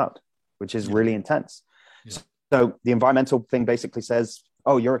is clout, which is really intense. Yeah. So the environmental thing basically says,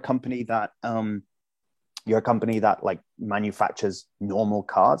 oh, you're a company that like manufactures normal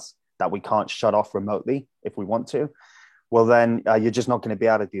cars that we can't shut off remotely if we want to. Well, then you're just not going to be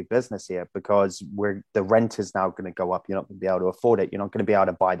able to do business here because the rent is now going to go up. You're not going to be able to afford it. You're not going to be able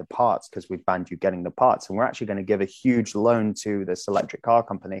to buy the parts because we've banned you getting the parts. And we're actually going to give a huge loan to this electric car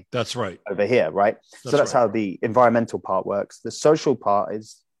company. That's right. Over here, right? So that's right. How the environmental part works. The social part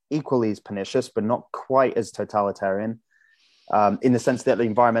is equally as pernicious, but not quite as totalitarian in the sense that the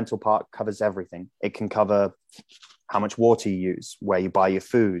environmental part covers everything. It can cover how much water you use, where you buy your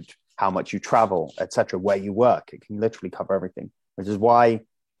food, how much you travel, etc., where you work. It can literally cover everything, which is why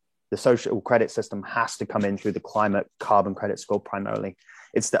the social credit system has to come in through the climate carbon credit score primarily.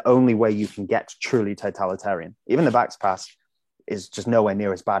 It's the only way you can get truly totalitarian. Even the Vax Pass is just nowhere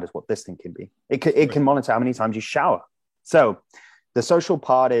near as bad as what this thing can be. It can monitor how many times you shower. So the social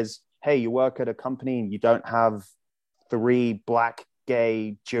part is, hey, you work at a company and you don't have 3 black,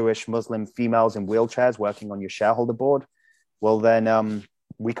 gay, Jewish, Muslim females in wheelchairs working on your shareholder board. Well, then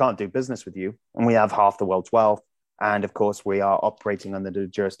we can't do business with you. And we have half the world's wealth. And of course, we are operating under the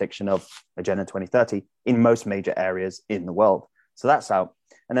jurisdiction of Agenda 2030 in most major areas in the world. So that's out.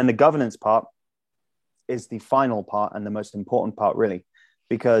 And then the governance part is the final part and the most important part, really,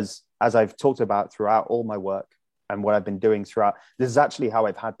 because as I've talked about throughout all my work and what I've been doing throughout, this is actually how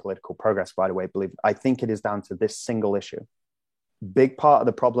I've had political progress, by the way. I think it is down to this single issue. Big part of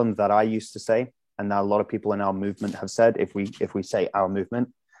the problem that I used to say, and now a lot of people in our movement have said, if we say our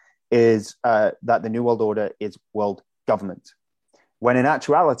movement, is that the New World Order is world government, when in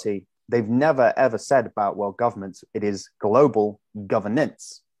actuality, they've never ever said about world government, it is global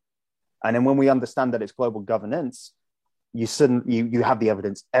governance. And then when we understand that it's global governance, you have the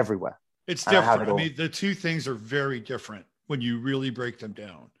evidence everywhere. It's different. I mean, the two things are very different when you really break them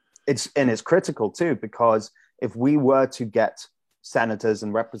down. It's critical too, because if we were to get senators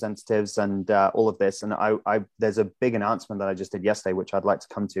and representatives and all of this, and I there's a big announcement that I just did yesterday, which I'd like to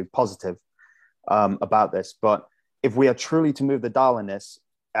come to positive about this. But if we are truly to move the dial in this,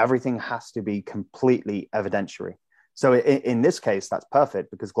 everything has to be completely evidentiary. So in this case, that's perfect,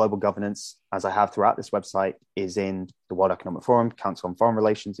 because global governance, as I have throughout this website, is in the World Economic Forum, Council on Foreign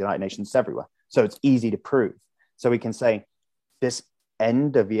Relations, United Nations, everywhere. So it's easy to prove. So we can say this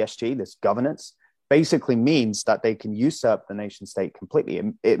end of ESG, this governance, basically means that they can usurp the nation state completely.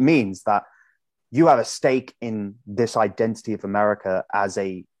 It means that you have a stake in this identity of America as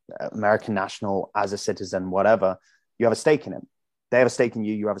a American national, as a citizen, whatever. You have a stake in it. They have a stake in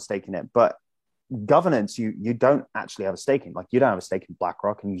you. You have a stake in it. But governance, you don't actually have a stake in. Like, you don't have a stake in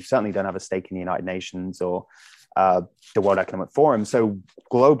BlackRock, and you certainly don't have a stake in the United Nations or the World Economic Forum. So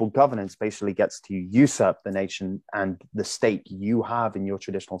global governance basically gets to usurp the nation and the stake you have in your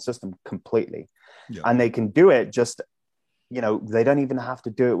traditional system completely. Yeah. And they can do it just, they don't even have to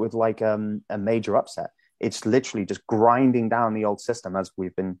do it with like a major upset. It's literally just grinding down the old system, as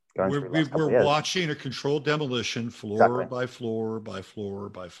we've been going through. We're watching a controlled demolition, floor by floor by floor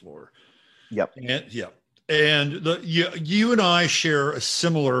by floor. Yep. And you and I share a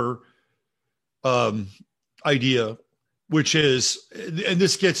similar idea, which is, and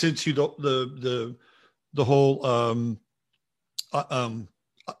this gets into the whole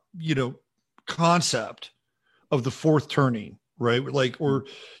concept of the fourth turning, right? Like, or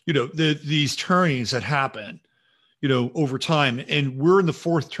these turnings that happen, over time, and we're in the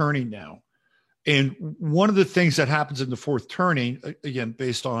fourth turning now. And one of the things that happens in the fourth turning, again,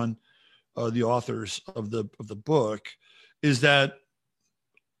 based on the authors of the book, is that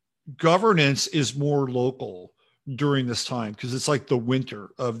governance is more local during this time, because it's like the winter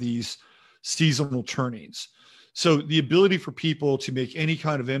of these seasonal turnings. So the ability for people to make any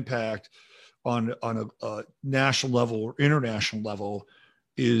kind of impact on a national level or international level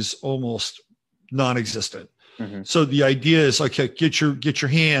is almost non-existent. Mm-hmm. So the idea is, okay, get your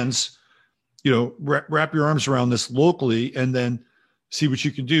hands, wrap your arms around this locally, and then see what you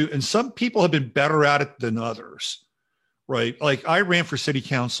can do. And some people have been better at it than others, right? Like, I ran for city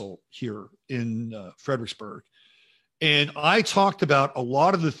council here in Fredericksburg, and I talked about a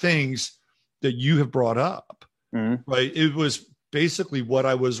lot of the things that you have brought up, mm-hmm. right? It was basically what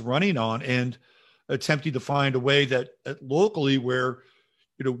I was running on, and attempting to find a way that locally where,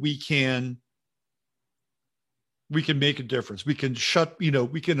 we can make a difference. We can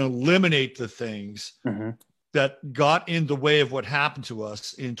we can eliminate the things mm-hmm. that got in the way of what happened to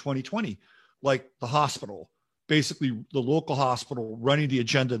us in 2020, like the hospital, basically the local hospital running the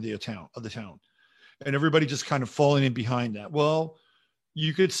agenda of the town, and everybody just kind of falling in behind that. Well,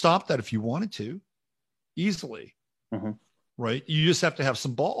 you could stop that if you wanted to, easily, mm-hmm. right? You just have to have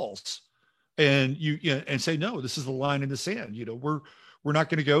some balls, and and say, no, this is the line in the sand. We're not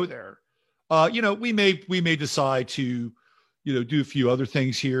going to go there. We may decide to, do a few other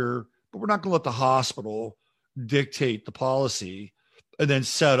things here, but we're not going to let the hospital dictate the policy and then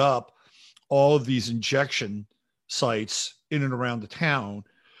set up all of these injection sites in and around the town,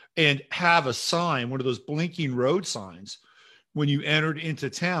 and have a sign, one of those blinking road signs, when you entered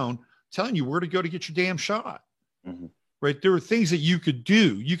into town, telling you where to go to get your damn shot. Mm-hmm. Right? There are things that you could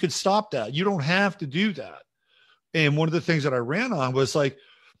do. You could stop that. You don't have to do that. And one of the things that I ran on was like,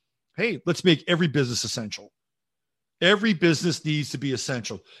 hey, let's make every business essential. Every business needs to be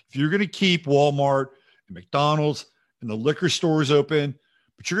essential. If you're going to keep Walmart and McDonald's and the liquor stores open,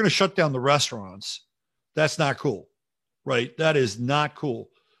 but you're going to shut down the restaurants, that's not cool, right? That is not cool.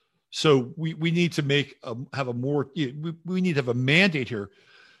 So we need to we need to have a mandate here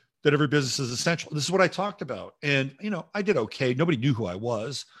that every business is essential. This is what I talked about. And, I did okay. Nobody knew who I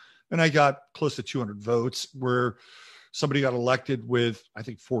was. And I got close to 200 votes, where somebody got elected with, I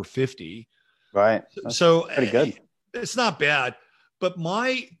think, 450. Right. So pretty good. It's not bad. But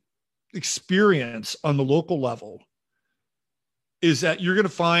my experience on the local level is that you're going to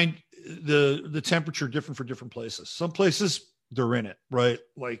find the temperature different for different places. Some places, they're in it, right?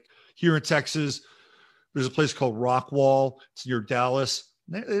 Like here in Texas, there's a place called Rockwall. It's near Dallas.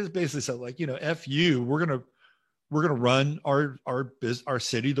 It basically said, like, F you, we're going to run our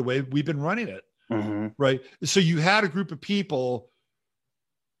city the way we've been running it. Mm-hmm. Right. So you had a group of people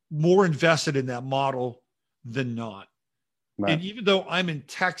more invested in that model than not. Right. And even though I'm in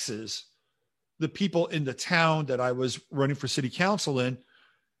Texas, the people in the town that I was running for city council in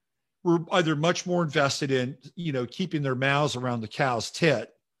were either much more invested in, keeping their mouths around the cow's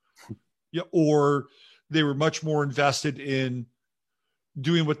tit, or they were much more invested in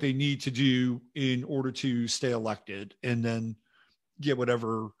doing what they need to do in order to stay elected and then get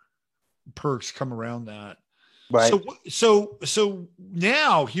whatever perks come around that. Right. So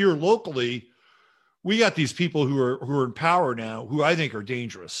now here locally, we got these people who are in power now, who I think are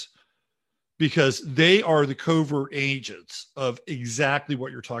dangerous because they are the covert agents of exactly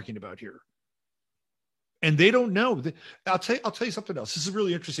what you're talking about here. And they don't know. I'll tell you something else. This is a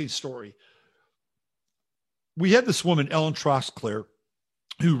really interesting story. We had this woman, Ellen Troxclair,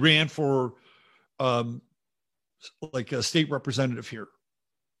 who ran for like a state representative here,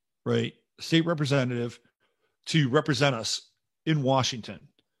 right? State representative to represent us in Washington.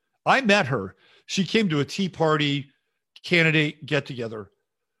 I met her. She came to a Tea Party candidate get together.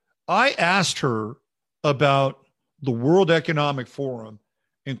 I asked her about the World Economic Forum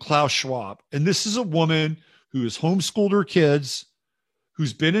and Klaus Schwab. And this is a woman who has homeschooled her kids,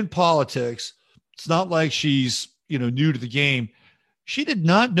 who's been in politics. It's not like she's, new to the game. She did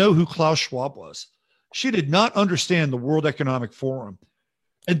not know who Klaus Schwab was. She did not understand the World Economic Forum.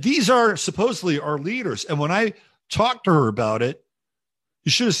 And these are supposedly our leaders. And when I talked to her about it,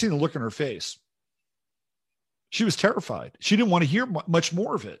 you should have seen the look in her face. She was terrified. She didn't want to hear much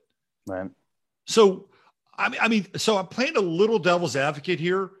more of it. Right. So, so I'm playing a little devil's advocate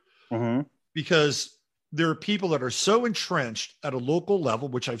here because there are people that are so entrenched at a local level,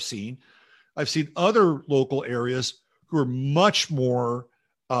 which I've seen. I've seen other local areas who are much more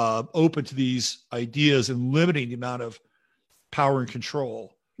open to these ideas and limiting the amount of power and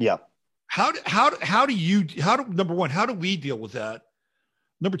control. Yeah. Number one, how do we deal with that?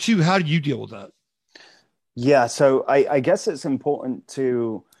 Number two, how do you deal with that? Yeah. So I guess it's important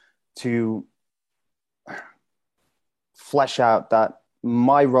to flesh out that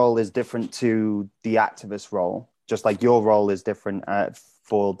my role is different to the activist role, just like your role is different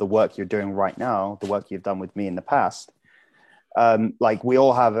for the work you're doing right now, the work you've done with me in the past. Like we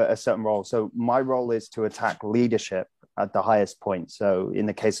all have a certain role. So my role is to attack leadership at the highest point. So in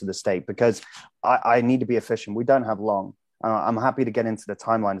the case of the state, because I need to be efficient. We don't have long. I'm happy to get into the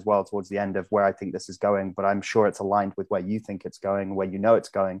timeline as well towards the end of where I think this is going, but I'm sure it's aligned with where you think it's going, where it's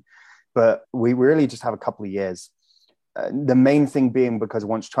going. But we really just have a couple of years. The main thing being because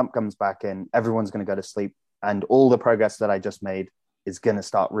once Trump comes back in, everyone's going to go to sleep and all the progress that I just made is going to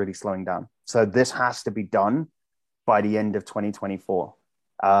start really slowing down. So this has to be done by the end of 2024,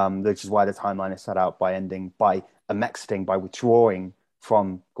 which is why the timeline is set out by withdrawing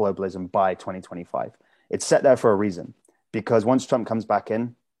from globalism by 2025. It's set there for a reason, because once Trump comes back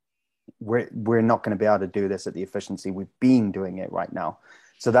in, we're not going to be able to do this at the efficiency we've been doing it right now.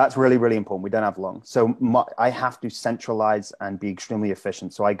 So that's really, really important. We don't have long. So I have to centralize and be extremely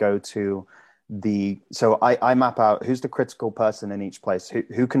efficient. So I go to I map out who's the critical person in each place,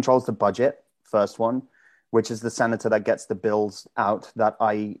 who controls the budget, first one, which is the senator that gets the bills out that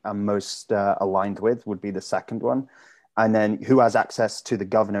I am most aligned with, would be the second one. And then who has access to the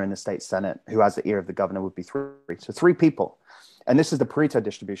governor in the state senate, who has the ear of the governor, would be three. So three people. And this is the Pareto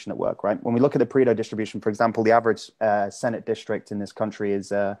distribution at work, right? When we look at the Pareto distribution, for example, the average Senate district in this country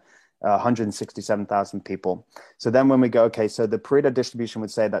is 167,000 people. So then when we go, okay, so the Pareto distribution would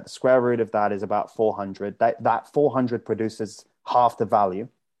say that the square root of that is about 400. That 400 produces half the value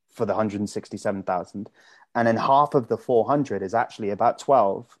for the 167,000. And then half of the 400 is actually about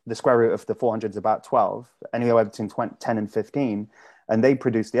 12. The square root of the 400 is about 12, anywhere between 10 and 15. And they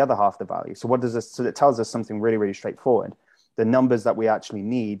produce the other half the value. So what does this? So it tells us something really, really straightforward. The numbers that we actually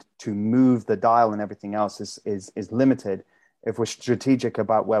need to move the dial and everything else is limited if we're strategic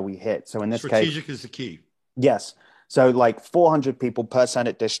about where we hit. So in this case, strategic is the key. Yes. So like 400 people per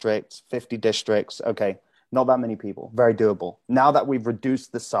Senate district, 50 districts. Okay. Not that many people. Very doable. Now that we've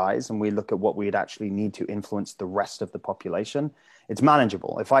reduced the size and we look at what we'd actually need to influence the rest of the population, it's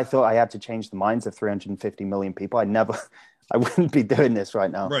manageable. If I thought I had to change the minds of 350 million people, I wouldn't be doing this right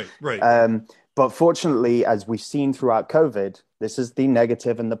now. Right. But fortunately, as we've seen throughout COVID, this is the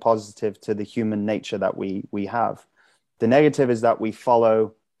negative and the positive to the human nature that we have. The negative is that we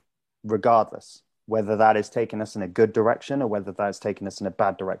follow regardless, whether that is taking us in a good direction or whether that is taking us in a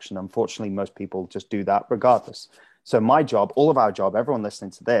bad direction. Unfortunately, most people just do that regardless. So my job, all of our job, everyone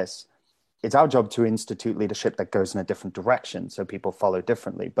listening to this, it's our job to institute leadership that goes in a different direction so people follow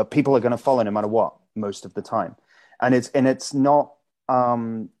differently. But people are going to follow no matter what most of the time. And it's not,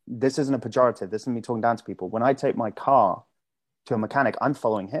 this isn't a pejorative. This isn't me talking down to people. When I take my car to a mechanic, I'm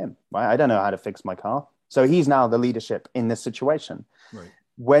following him, right? I don't know how to fix my car. So he's now the leadership in this situation. Right.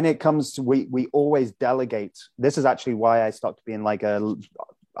 When it comes to, we always delegate. This is actually why I stopped being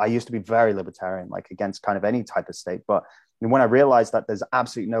I used to be very libertarian, like against kind of any type of state. But when I realized that there's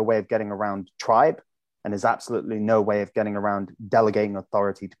absolutely no way of getting around tribe, and there's absolutely no way of getting around delegating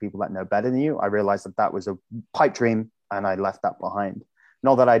authority to people that know better than you, I realized that that was a pipe dream, and I left that behind.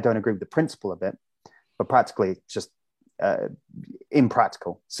 Not that I don't agree with the principle of it, but practically it's just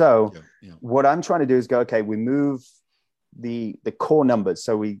impractical. So what I'm trying to do is go, okay, we move the core numbers.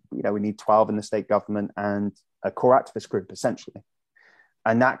 So we need 12 in the state government and a core activist group, essentially.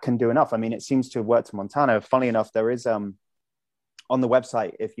 And that can do enough. I mean, it seems to have worked in Montana. Funny enough, there is on the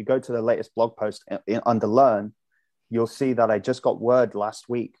website, if you go to the latest blog post under Learn, you'll see that I just got word last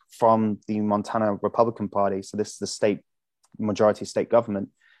week from the Montana Republican Party. So this is the state majority state government,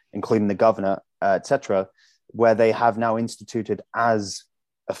 including the governor, etc., where they have now instituted as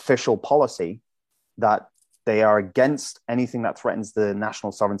official policy that they are against anything that threatens the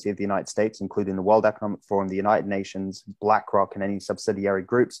national sovereignty of the United States, including the World Economic Forum, the United Nations, BlackRock, and any subsidiary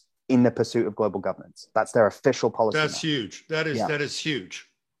groups in the pursuit of global governance. That's their official policy. That's huge. That is huge.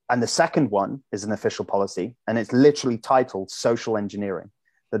 And the second one is an official policy, and it's literally titled social engineering,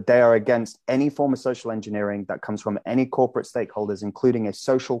 that they are against any form of social engineering that comes from any corporate stakeholders, including a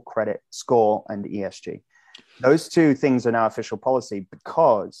social credit score and ESG. Those two things are now official policy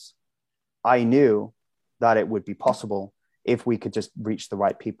because I knew that it would be possible if we could just reach the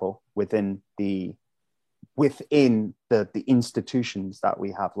right people within the institutions that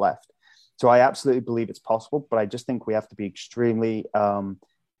we have left. So I absolutely believe it's possible, but I just think we have to be extremely,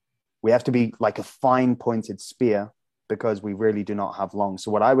 we have to be like a fine pointed spear, because we really do not have long.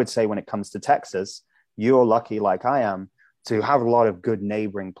 So what I would say when it comes to Texas, you're lucky, like I am, to have a lot of good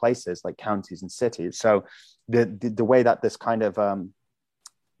neighboring places like counties and cities. So the way that this kind of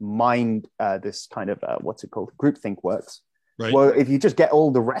what's it called, groupthink works. Right. Well, if you just get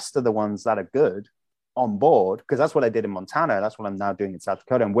all the rest of the ones that are good on board, because that's what I did in Montana, that's what I'm now doing in South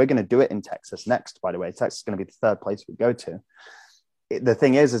Dakota, and we're going to do it in Texas next, by the way. Texas is going to be the third place we go to. The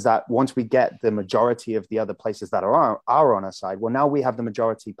thing is that once we get the majority of the other places that are on our side, well, now we have the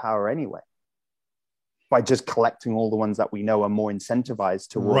majority power anyway, by just collecting all the ones that we know are more incentivized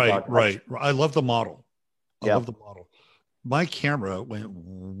towards right. I love the model. I love the model. My camera went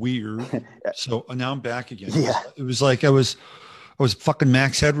weird, so now I'm back again. It was like I was fucking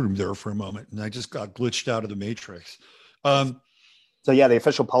Max Headroom there for a moment, and I just got glitched out of the matrix. So the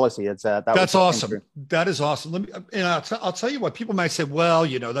official policy is that's awesome. That is awesome. I'll tell you what, people might say, well,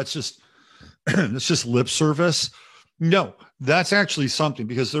 that's just that's just lip service. No, that's actually something,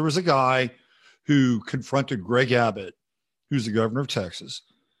 because there was a guy who confronted Greg Abbott, who's the governor of Texas,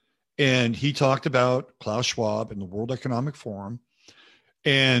 and he talked about Klaus Schwab and the World Economic Forum,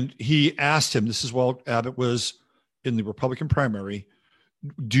 and he asked him, this is while Abbott was in the Republican primary,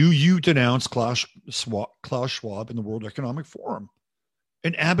 do you denounce Klaus Schwab and the World Economic Forum?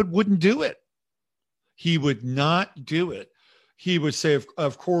 And Abbott wouldn't do it. He would not do it. He would say,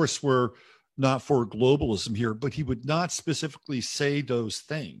 of course, we're not for globalism here, but he would not specifically say those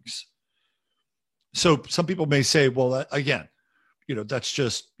things. So some people may say, well, again, that's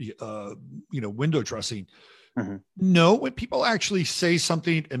just, window dressing. Mm-hmm. No, when people actually say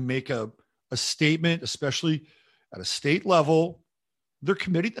something and make a statement, especially at a state level, they're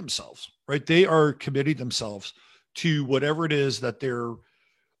committing themselves, right? They are committing themselves to whatever it is that they're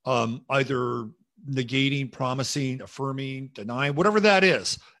either negating, promising, affirming, denying, whatever that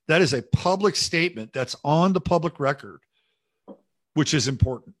is. That is a public statement that's on the public record, which is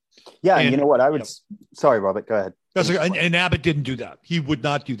important. Yeah, and you know what? I would. Sorry, Robert. Go ahead. That's okay. And Abbott didn't do that. He would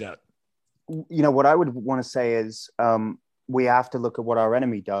not do that. What I would want to say is we have to look at what our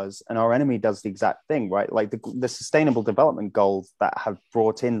enemy does, and our enemy does the exact thing, right? Like the Sustainable Development Goals that have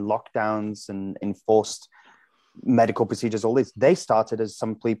brought in lockdowns and enforced medical procedures, all this, they started as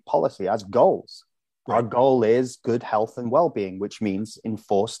simply policy, as goals. Right. Our goal is good health and well-being, which means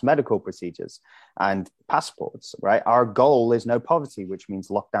enforced medical procedures and passports, right? Our goal is no poverty, which means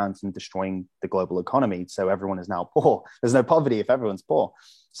lockdowns and destroying the global economy. So everyone is now poor. There's no poverty if everyone's poor.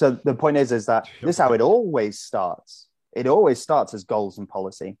 So the point is that this is how it always starts. It always starts as goals and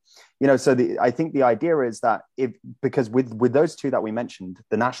policy. I think the idea is that because with those two that we mentioned,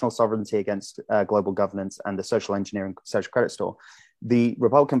 the national sovereignty against global governance and the social engineering, social credit score, the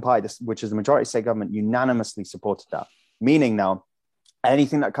Republican Party, which is the majority state government, unanimously supported that. Meaning now,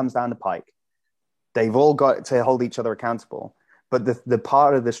 anything that comes down the pike, they've all got to hold each other accountable. But the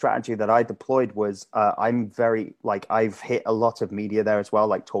part of the strategy that I deployed was I've hit a lot of media there as well,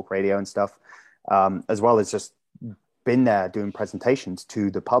 like talk radio and stuff, as well as just been there doing presentations to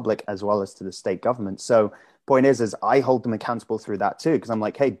the public as well as to the state government. So point is I hold them accountable through that too, because I'm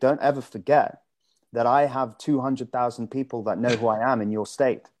like, hey, don't ever forget that I have 200,000 people that know who I am in your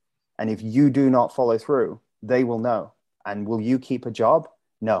state. And if you do not follow through, they will know. And will you keep a job?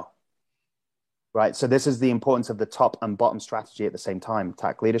 No. Right. So this is the importance of the top and bottom strategy at the same time.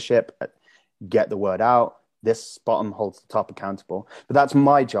 Attack leadership, get the word out. This bottom holds the top accountable. But that's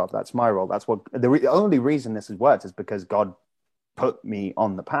my job. That's my role. That's what the only reason this has worked is because God put me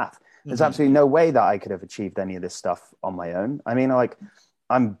on the path. There's absolutely no way that I could have achieved any of this stuff on my own. I mean, like,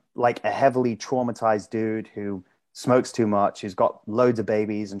 I'm like a heavily traumatized dude who smokes too much, who's got loads of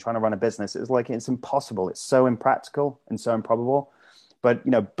babies and trying to run a business. It's like, it's impossible. It's so impractical and so improbable. But,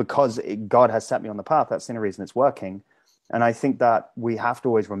 you know, because God has set me on the path, that's the only reason it's working. And I think that we have to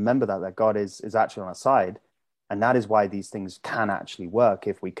always remember that God is actually on our side. And that is why these things can actually work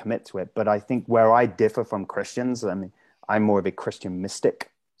if we commit to it. But I think where I differ from Christians, I mean, I'm more of a Christian mystic.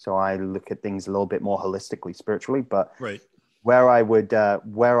 So I look at things a little bit more holistically, spiritually. But right. where I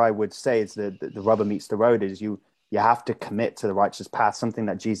would say is that the rubber meets the road is you have to commit to the righteous path. Something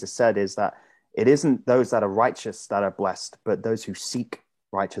that Jesus said is that it isn't those that are righteous that are blessed, but those who seek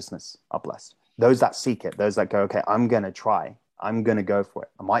righteousness are blessed. Those that seek it, those that go, okay, I'm going to try. I'm going to go for it.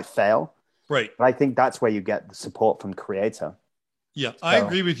 I might fail. Right. But I think that's where you get the support from the Creator. Yeah, I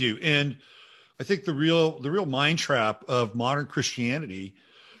agree with you. And I think the real mind trap of modern Christianity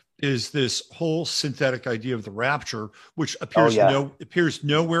is this whole synthetic idea of the rapture, which appears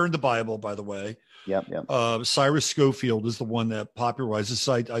nowhere in the Bible, by the way. Yep. Cyrus Scofield is the one that popularized this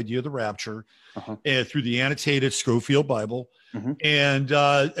idea of the rapture and through the annotated Scofield Bible. And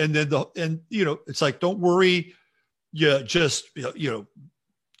then it's like, don't worry. Yeah. Just,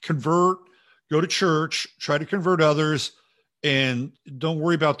 convert, go to church, try to convert others, and don't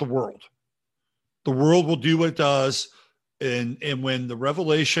worry about the world. The world will do what it does. And when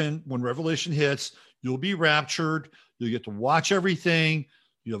revelation hits, you'll be raptured. You'll get to watch everything.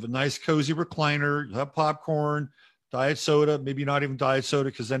 You have a nice cozy recliner. You have popcorn, diet soda, maybe not even diet soda,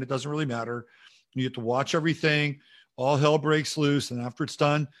 because then it doesn't really matter. You get to watch everything. All hell breaks loose. And after it's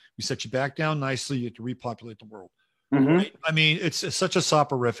done, we set you back down nicely. You get to repopulate the world. Right? I mean, it's such a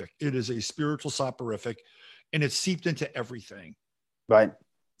soporific. It is a spiritual soporific, and it's seeped into everything. Right.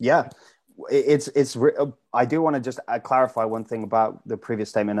 Yeah. I do want to just clarify one thing about the previous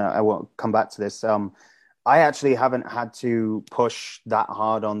statement. I won't come back to this. I actually haven't had to push that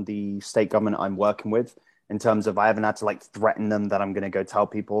hard on the state government I'm working with in terms of I haven't had to like threaten them that I'm going to go tell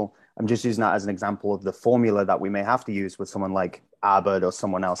people. I'm just using that as an example of the formula that we may have to use with someone like Abbott or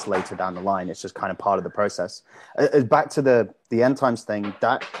someone else later down the line. It's just kind of part of the process. Back to the end times thing,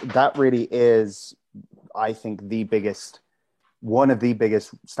 that really is, I think, one of the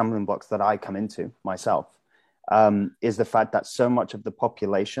biggest stumbling blocks that I come into myself, is the fact that so much of the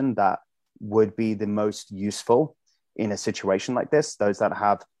population that would be the most useful in a situation like this, those that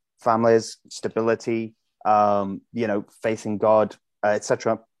have families, stability, faith in God,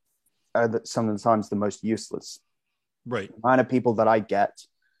 etc., are sometimes the most useless. Right. The kind of people that I get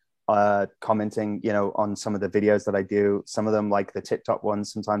commenting, on some of the videos that I do, some of them, like the TikTok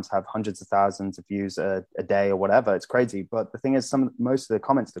ones, sometimes have hundreds of thousands of views a day or whatever. It's crazy. But the thing is, most of the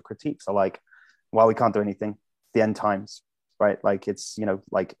comments, the critiques are like, well, we can't do anything. The end times, right? Like it's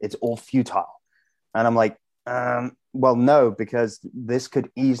all futile. And I'm like, well, no, because this could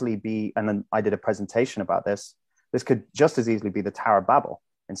easily be, and then I did a presentation about this. This could just as easily be the Tower of Babel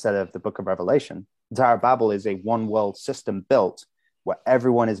instead of the Book of Revelation. The Tower of Babel is a one world system built where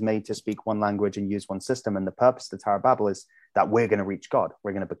everyone is made to speak one language and use one system. And the purpose of the Tower of Babel is that we're going to reach God.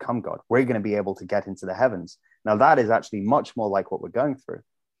 We're going to become God. We're going to be able to get into the heavens. Now, that is actually much more like what we're going through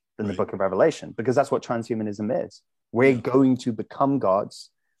than the Book of Revelation, because that's what transhumanism is. We're going to become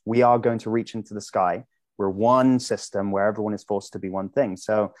gods. We are going to reach into the sky. We're one system where everyone is forced to be one thing.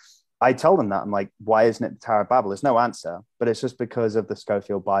 So I tell them that. I'm like, why isn't it the Tower of Babel? There's no answer, but it's just because of the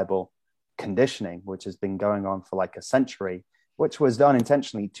Scofield Bible conditioning, which has been going on for like a century, which was done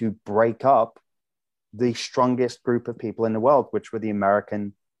intentionally to break up the strongest group of people in the world, which were the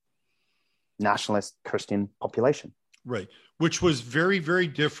American nationalist Christian population. Right. Which was very, very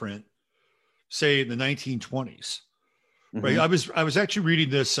different, say, in the 1920s. Right. I was actually reading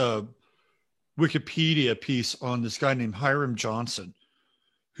this Wikipedia piece on this guy named Hiram Johnson,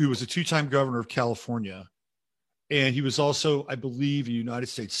 who was a two-time governor of California. And he was also, I believe, a United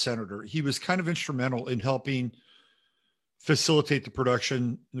States senator. He was kind of instrumental in helping facilitate the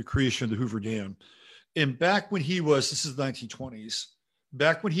production and the creation of the Hoover Dam. And back when he was, this is the 1920s,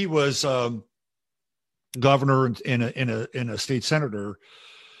 back when he was governor and a state senator,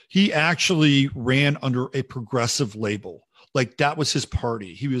 He actually ran under a progressive label. Like that was his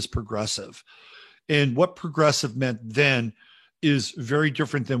party. He was progressive. And what progressive meant then is very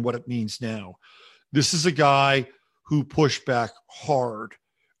different than what it means now. This is a guy who pushed back hard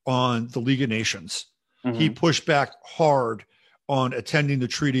on the League of Nations. Mm-hmm. He pushed back hard on attending the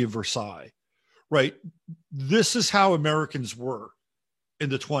Treaty of Versailles, right? This is how Americans were in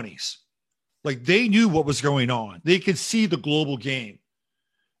the 20s. Like they knew what was going on. They could see the global game.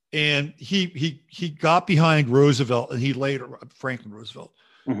 And he got behind Roosevelt, and he later, Franklin Roosevelt,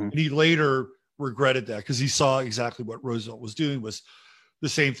 mm-hmm. and he later regretted that because he saw exactly what Roosevelt was doing was the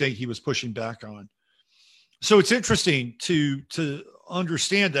same thing he was pushing back on. So it's interesting to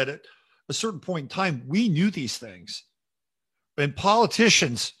understand that at a certain point in time, we knew these things, and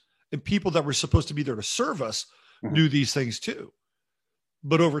politicians and people that were supposed to be there to serve us mm-hmm. knew these things too.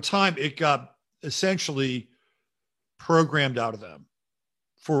 But over time, it got essentially programmed out of them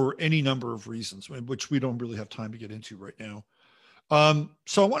for any number of reasons, which we don't really have time to get into right now.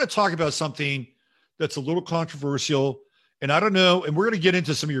 So I want to talk about something that's a little controversial, and I don't know, and we're going to get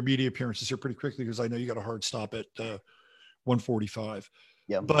into some of your media appearances here pretty quickly because I know you got a hard stop at 1:45.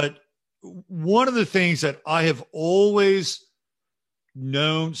 Yeah. But one of the things that I have always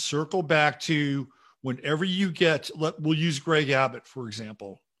known, circle back to whenever you get, we'll use Greg Abbott, for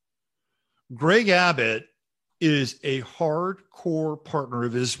example. Greg Abbott is a hardcore partner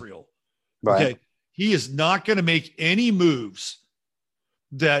of Israel. Right. Okay. He is not going to make any moves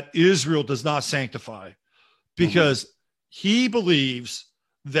that Israel does not sanctify because mm-hmm. he believes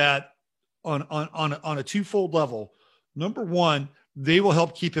that on a twofold level, number one, they will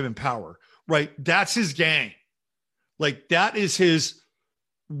help keep him in power, right? That's his gang. Like that is his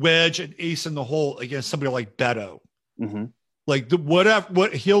wedge and ace in the hole against somebody like Beto. Mm-hmm. Like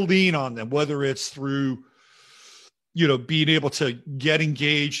what he'll lean on them, whether it's through, being able to get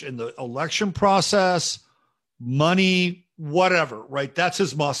engaged in the election process, money, whatever, right? That's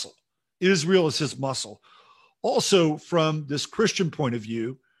his muscle. Israel is his muscle. Also, from this Christian point of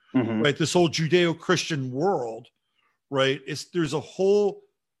view, mm-hmm. right? This whole Judeo-Christian world, right? There's a whole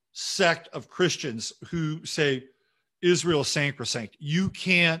sect of Christians who say Israel is sacrosanct. You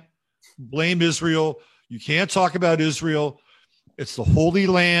can't blame Israel. You can't talk about Israel. It's the Holy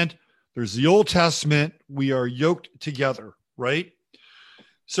Land. There's the Old Testament. We are yoked together, right?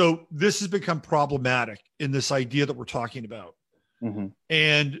 So this has become problematic in this idea that we're talking about. Mm-hmm.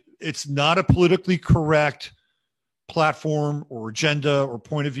 And it's not a politically correct platform or agenda or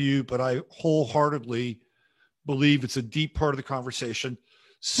point of view, but I wholeheartedly believe it's a deep part of the conversation,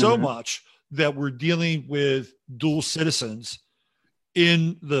 so mm-hmm. much that we're dealing with dual citizens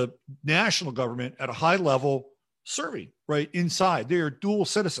in the national government at a high level serving, right? Inside, they are dual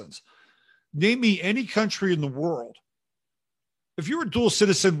citizens. Name me any country in the world. If you're a dual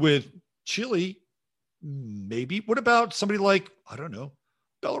citizen with Chile, maybe. What about somebody like, I don't know,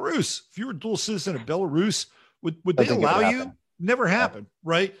 Belarus? If you were a dual citizen of Belarus, would they allow you? Never happened,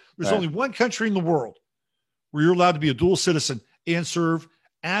 right? There's only one country in the world where you're allowed to be a dual citizen and serve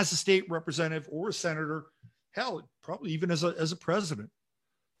as a state representative or a senator, hell, probably even as a president.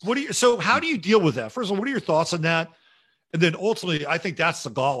 So how do you deal with that? First of all, what are your thoughts on that? And then ultimately, I think that's the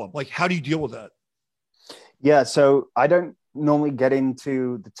golem. Like, how do you deal with that? Yeah, so I don't normally get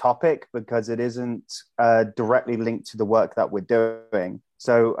into the topic because it isn't directly linked to the work that we're doing.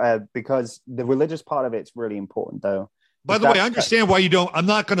 So because the religious part of it's really important, though. By the way, I understand why you don't. I'm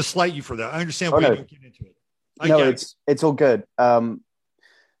not going to slight you for that. I understand why you don't get into it. It's all good.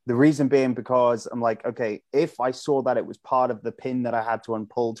 The reason being because I'm like, okay, if I saw that it was part of the pin that I had to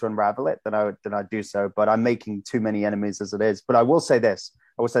unpull to unravel it, then I'd do so. But I'm making too many enemies as it is. But I will say this.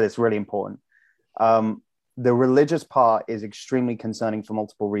 Really important. The religious part is extremely concerning for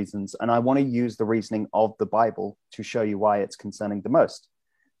multiple reasons. And I want to use the reasoning of the Bible to show you why it's concerning the most.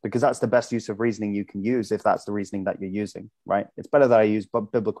 Because that's the best use of reasoning you can use if that's the reasoning that you're using, right? It's better that I use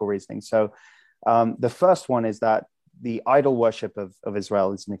biblical reasoning. So the first one is that the idol worship of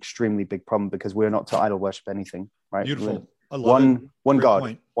Israel is an extremely big problem because we're not to idol worship anything, right? Beautiful. I love it. One Great God,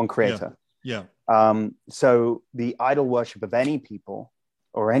 point. one creator. Yeah. So the idol worship of any people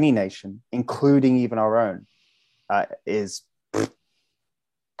or any nation, including even our own, is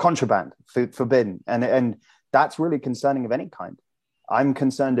contraband, forbidden. And that's really concerning of any kind. I'm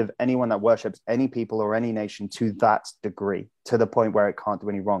concerned of anyone that worships any people or any nation to that degree, to the point where it can't do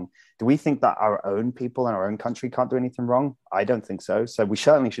any wrong. Do we think that our own people in our own country can't do anything wrong? I don't think so. So we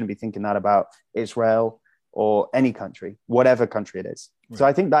certainly shouldn't be thinking that about Israel or any country, whatever country it is. Right. So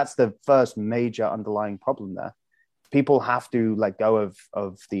I think that's the first major underlying problem there. People have to let go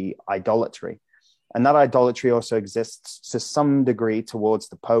of the idolatry. And that idolatry also exists to some degree towards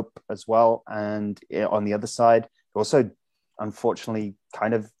the Pope as well. And on the other side, also, unfortunately,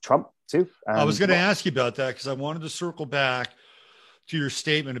 kind of Trump too. I was going to ask you about that because I wanted to circle back to your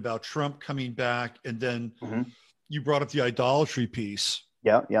statement about Trump coming back. And then you brought up the idolatry piece.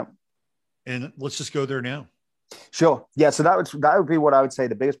 Yeah, yeah. And let's just go there now. Sure. Yeah. So that would be what I would say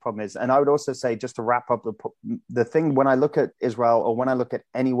the biggest problem is. And I would also say, just to wrap up the thing, when I look at Israel, or when I look at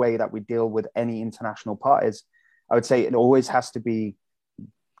any way that we deal with any international parties, I would say it always has to be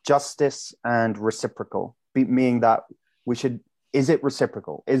justice and reciprocal, meaning that is it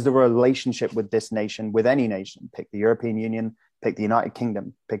reciprocal? Is the relationship with this nation, with any nation, pick the European Union, pick the United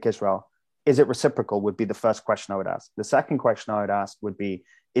Kingdom, pick Israel, is it reciprocal would be the first question I would ask. The second question I would ask would be,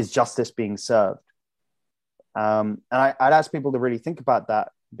 is justice being served? And I'd ask people to really think about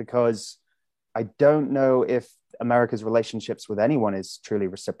that, because I don't know if America's relationships with anyone is truly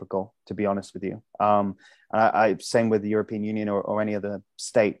reciprocal, to be honest with you. And I same with the European Union or any other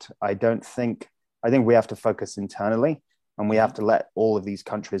state. I think we have to focus internally, and we have to let all of these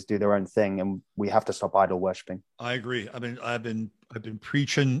countries do their own thing, and we have to stop idol worshiping. I agree. I've been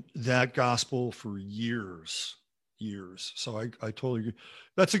preaching that gospel for years. So I totally agree.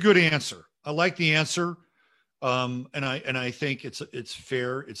 That's a good answer. I like the answer. And I think it's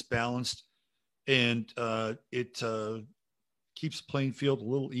fair, it's balanced, and it keeps the playing field a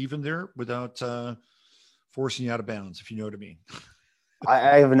little even there without forcing you out of bounds, if you know what I mean.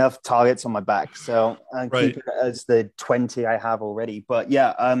 I have enough targets on my back, so I right. keep it as the 20 I have already. But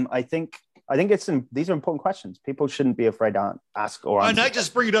yeah, I think these are important questions. People shouldn't be afraid to ask or answer. And I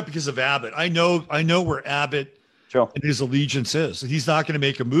just bring it up because of Abbott. I know where Abbott and his allegiance is. He's not going to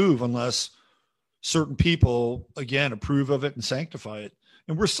make a move unless certain people, again, approve of it and sanctify it.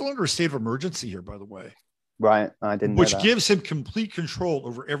 And we're still under a state of emergency here, by the way. Right. I didn't know which that. gives him complete control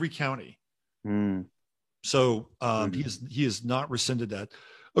over every county. So he has not rescinded that.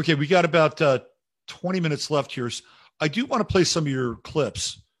 Okay, we got about 20 minutes left here. I do want to play some of your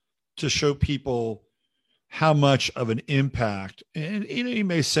clips to show people how much of an impact. And you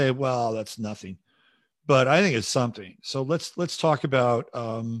may say, well, that's nothing. But I think it's something. So let's talk about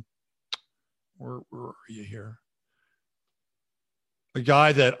where are you here? A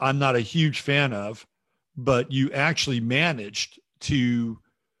guy that I'm not a huge fan of, but you actually managed to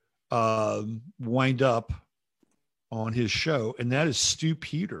wind up on his show, and that is Stu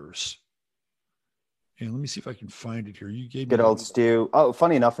Peters. And let me see if I can find it here. You gave me good old Stu. Oh,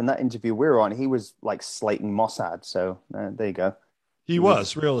 funny enough, in that interview we were on, he was like slating Mossad. So there you go. He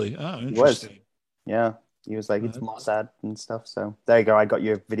was really interesting. He was. Yeah. He was like, it's Mossad and stuff. So there you go. I got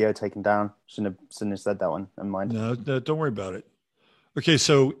your video taken down. Shouldn't have said that one. Never mind. No, don't worry about it. Okay,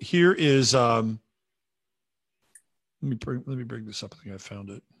 so here is let me bring this up. I think I found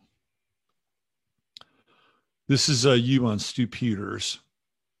it. This is you on Stu Peters.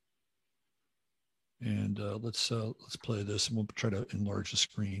 And let's play this, and we'll try to enlarge the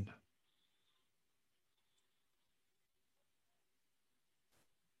screen.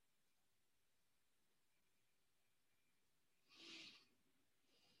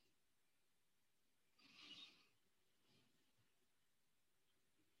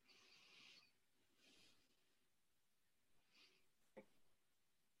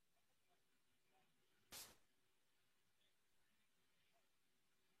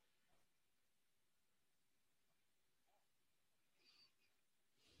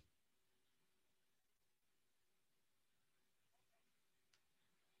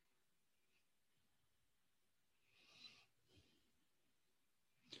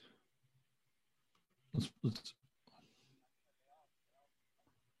 Let's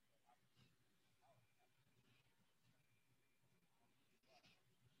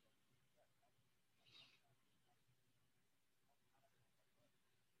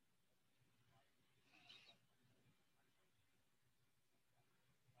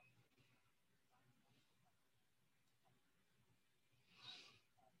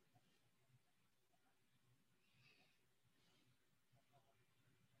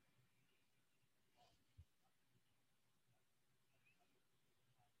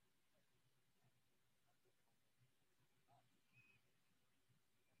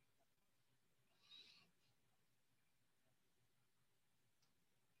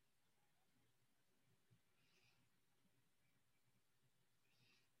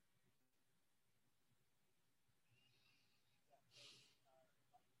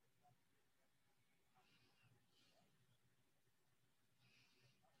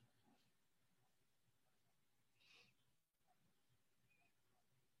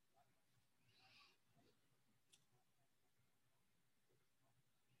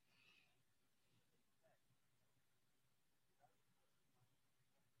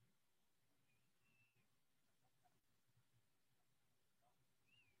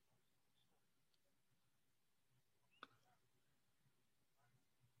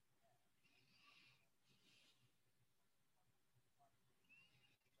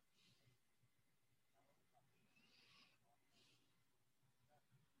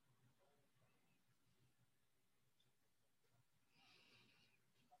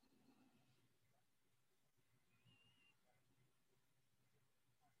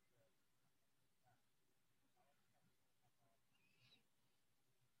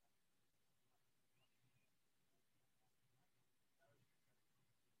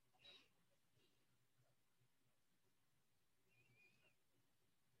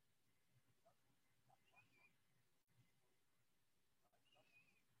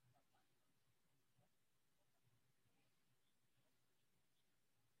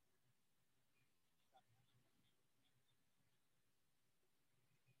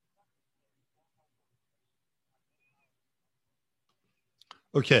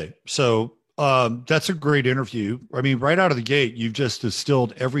Okay. So that's a great interview. I mean, right out of the gate, you've just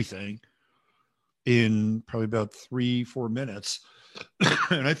distilled everything in probably about 3-4 minutes.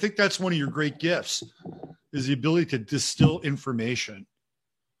 And I think that's one of your great gifts is the ability to distill information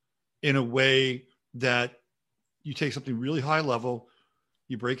in a way that you take something really high level,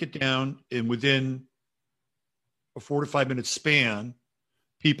 you break it down, and within a 4 to 5 minute span,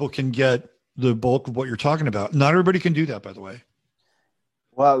 people can get the bulk of what you're talking about. Not everybody can do that, by the way.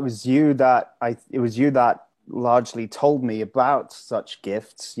 Well, it was you that largely told me about such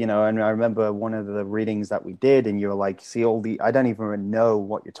gifts, you know, and I remember one of the readings that we did, and you were like, see I don't even know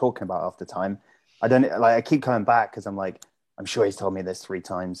what you're talking about half the time. I keep coming back because I'm like, I'm sure he's told me this 3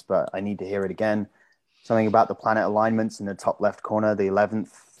 times, but I need to hear it again. Something about the planet alignments in the top left corner, the 11th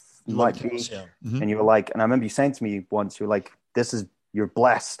might be. Yeah. Mm-hmm. And you were like, and I remember you saying to me once, you were like, you're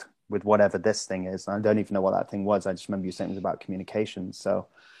blessed with whatever this thing is. And I don't even know what that thing was. I just remember you saying it was about communication. So,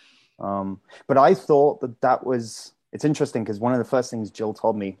 but I thought it's interesting because one of the first things Jill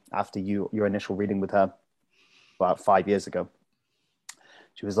told me after your initial reading with her about 5 years ago,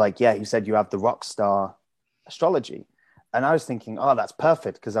 she was like, yeah, you said you have the rock star astrology. And I was thinking, oh, that's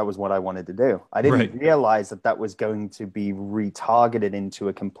perfect because that was what I wanted to do. I didn't realize that was going to be retargeted into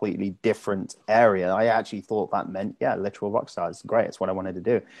a completely different area. I actually thought that meant, yeah, literal rock stars. Great. It's what I wanted to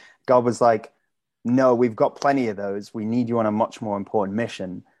do. God was like, no, we've got plenty of those. We need you on a much more important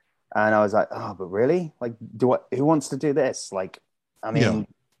mission. And I was like, oh, but really? Like, who wants to do this? Like, I mean,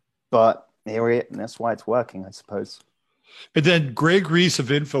 but and that's why it's working, I suppose. And then Greg Reese of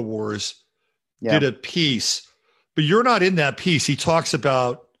InfoWars did a piece, but you're not in that piece. He talks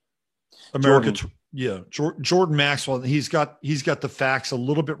about America. Jordan Maxwell. And he's got the facts a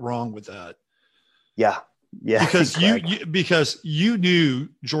little bit wrong with that. Yeah. Because you knew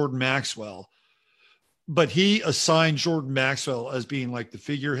Jordan Maxwell, but he assigned Jordan Maxwell as being like the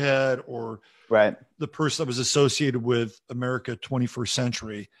figurehead or the person that was associated with America 21st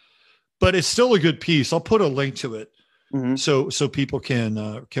Century. But it's still a good piece. I'll put a link to it so people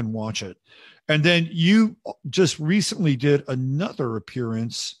can watch it. And then you just recently did another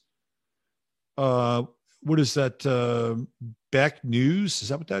appearance. What is that? Beck News? Is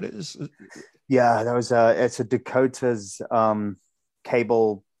that what that is? Yeah, that was it's a Dakota's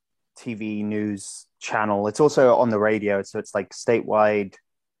cable TV news channel. It's also on the radio, so it's like statewide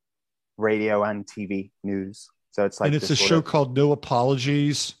radio and TV news. So it's like, and it's a show called No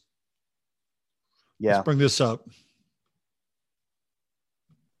Apologies. Yeah, let's bring this up.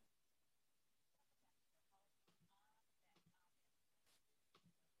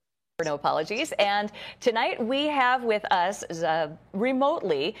 No apologies. And tonight we have with us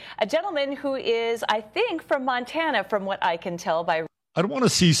remotely a gentleman who is, I think, from Montana, from what I can tell by. I don't want to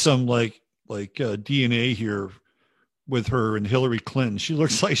see some like DNA here with her and Hillary Clinton. She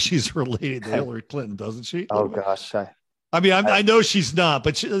looks like she's related to Hillary Clinton, doesn't she? Oh gosh. I know she's not,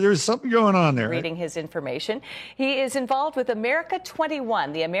 but there's something going on there. Reading his information. He is involved with America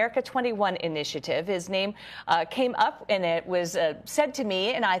 21, the America 21 initiative. His name came up and it was said to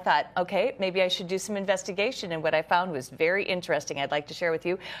me, and I thought, okay, maybe I should do some investigation. And what I found was very interesting. I'd like to share with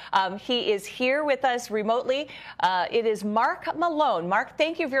you. He is here with us remotely. It is Marc Malone. Marc,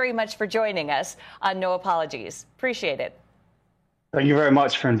 thank you very much for joining us on No Apologies. Appreciate it. Thank you very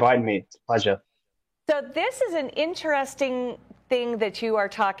much for inviting me. It's a pleasure. So this is an interesting thing that you are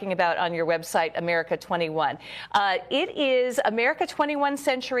talking about on your website, America 21. It is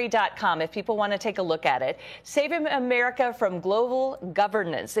America21century.com if people want to take a look at it. Saving America from global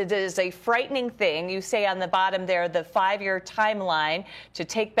governance. It is a frightening thing. You say on the bottom there, the 5-year timeline to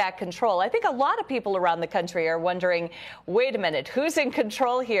take back control. I think a lot of people around the country are wondering, wait a minute, who's in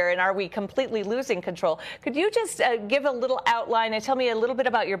control here and are we completely losing control? Could you just give a little outline and tell me a little bit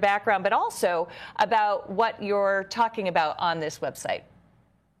about your background, but also about what you're talking about on this website?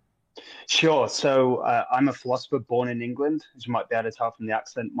 Sure. So I'm a philosopher born in England, as you might be able to tell from the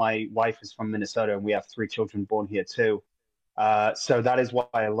accent. My wife is from Minnesota, and we have 3 children born here too. So that is why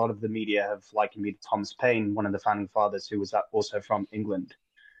a lot of the media have likened me to Thomas Paine, one of the founding fathers, who was also from England.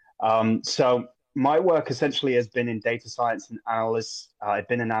 So my work essentially has been in data science and analyst. I've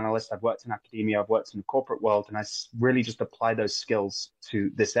been an analyst. I've worked in academia. I've worked in the corporate world, and I really just apply those skills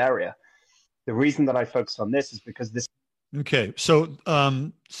to this area. The reason that I focus on this is because this. Okay. So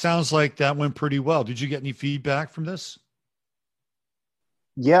sounds like that went pretty well. Did you get any feedback from this?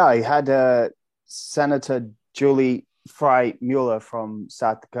 Yeah, I had Senator Julie Fry Mueller from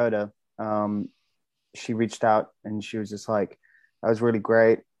South Dakota. She reached out and she was just like, that was really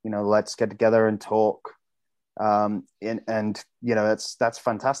great. You know, let's get together and talk. And you know, that's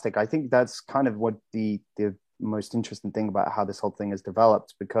fantastic. I think that's kind of what the most interesting thing about how this whole thing has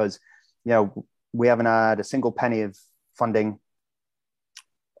developed, because, you know, we haven't had a single penny of funding.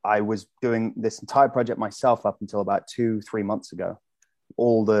 I was doing this entire project myself up until about 2-3 months ago,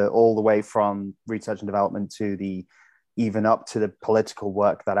 all the way from research and development to even up to the political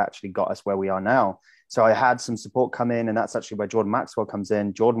work that actually got us where we are now. So I had some support come in, and that's actually where Jordan Maxwell comes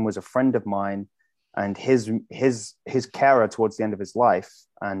in. Jordan was a friend of mine, and his carer towards the end of his life,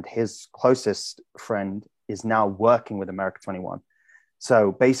 and his closest friend is now working with America 21.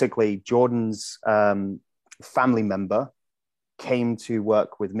 So basically, Jordan's family member came to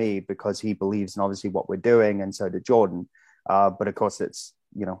work with me because he believes in obviously what we're doing, and so did Jordan. But of course, it's,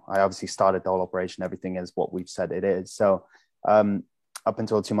 you know, I obviously started the whole operation. Everything is what we've said it is. So up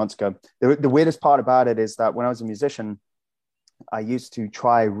until 2 months ago, the weirdest part about it is that when I was a musician, I used to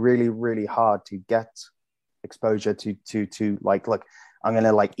try really, really hard to get exposure to like, look, I'm going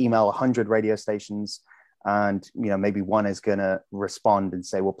to like email 100 radio stations, and, you know, maybe one is going to respond and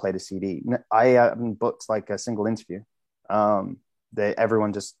say, we'll play the CD. I haven't booked like a single interview.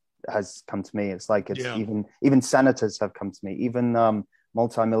 Everyone just has come to me. It's like, even senators have come to me, even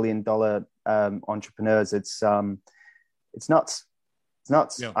multi-million-dollar entrepreneurs. It's nuts. It's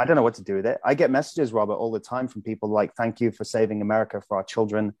nuts. Yeah. I don't know what to do with it. I get messages, Robert, all the time from people like, thank you for saving America for our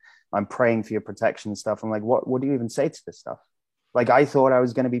children. I'm praying for your protection and stuff. I'm like, what do you even say to this stuff? Like, I thought I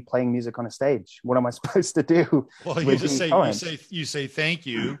was going to be playing music on a stage. What am I supposed to do? Well, you say thank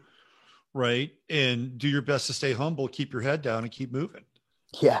you, right? And do your best to stay humble, keep your head down, and keep moving.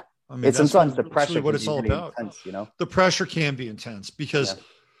 Yeah. I mean, it's sometimes the pressure, really what it's all really about. Intense, you know, the pressure can be intense because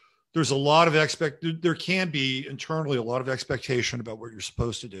there's a lot of there can be internally a lot of expectation about what you're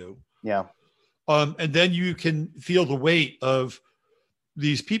supposed to do. Yeah. And then you can feel the weight of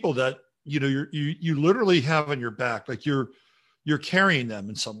these people that, you know, you literally have on your back, like you're carrying them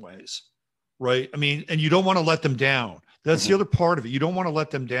in some ways, right? I mean, and you don't want to let them down. That's the other part of it. You don't want to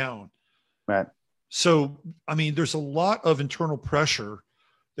let them down. Right. So, I mean, there's a lot of internal pressure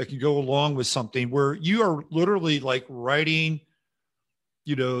that can go along with something where you are literally like riding,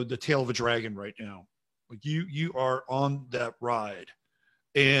 you know, the tail of a dragon right now. Like you are on that ride.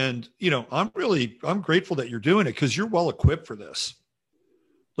 And, you know, I'm grateful that you're doing it because you're well equipped for this.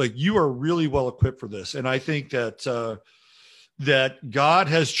 Like, you are really well equipped for this. And I think that, that God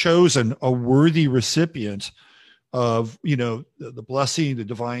has chosen a worthy recipient of, you know, the blessing, the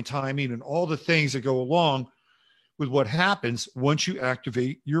divine timing, and all the things that go along with what happens once you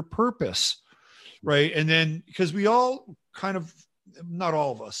activate your purpose, right? And then, because we all kind of, not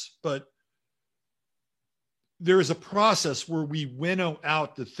all of us, but there is a process where we winnow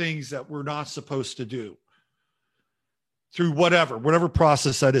out the things that we're not supposed to do through whatever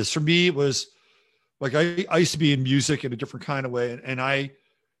process that is. For me, it was like, I used to be in music in a different kind of way. And I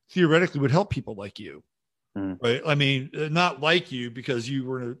theoretically would help people like you, right? I mean, not like you because you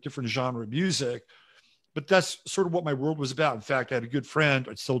were in a different genre of music, but that's sort of what my world was about. In fact, I had a good friend,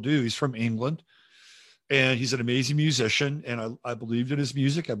 I still do. He's from England, and he's an amazing musician. And I believed in his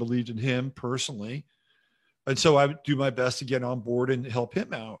music. I believed in him personally. And so I would do my best to get on board and help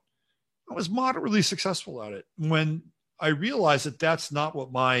him out. I was moderately successful at it. When I realized that that's not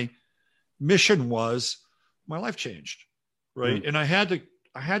what my mission was, my life changed, right? And I had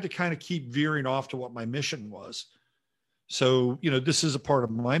to kind of keep veering off to what my mission was. So, you know, this is a part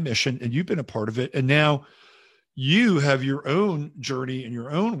of my mission, and you've been a part of it. And now you have your own journey and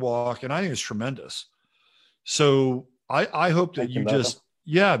your own walk, and I think it's tremendous. So I hope that you just,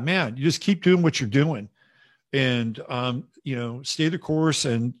 you just keep doing what you're doing, and, you know, stay the course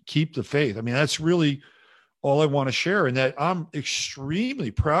and keep the faith. I mean, that's really all I want to share, and that I'm extremely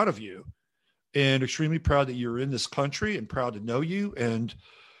proud of you and extremely proud that you're in this country and proud to know you. And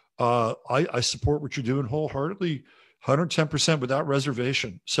I support what you're doing wholeheartedly, 110% without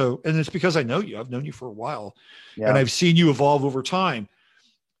reservation. So, and it's because I know you. I've known you for a while, and I've seen you evolve over time.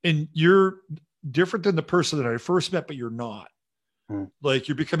 And you're different than the person that I first met, but you're not. Like,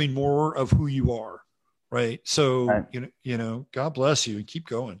 you're becoming more of who you are, right? So, you know, God bless you, and keep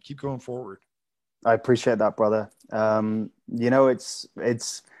going forward. I appreciate that, brother. You know, it's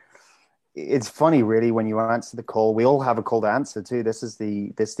funny, really, when you answer the call. We all have a call to answer too. This is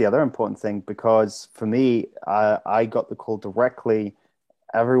the other important thing, because for me, I got the call directly.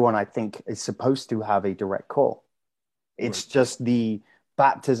 Everyone, I think, is supposed to have a direct call. It's just the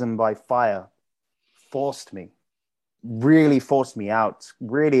baptism by fire really forced me out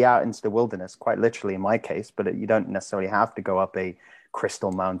into the wilderness, quite literally in my case. But you don't necessarily have to go up a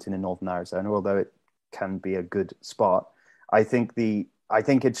crystal mountain in northern Arizona, although it can be a good spot. I think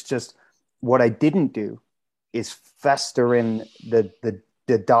it's just, what I didn't do is fester in the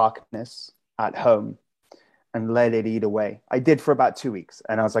darkness at home and let it eat away. I did for about 2 weeks.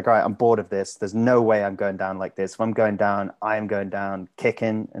 And I was like, all right, I'm bored of this. There's no way I'm going down like this. If I'm going down, I am going down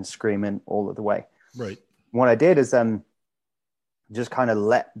kicking and screaming all of the way. Right. What I did is just kind of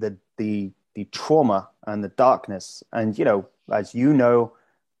let the trauma and the darkness, and, you know, as you know,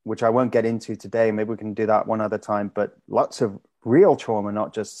 which I won't get into today, maybe we can do that one other time, but lots of real trauma,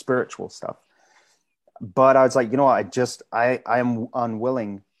 not just spiritual stuff. But I was like, you know what, I am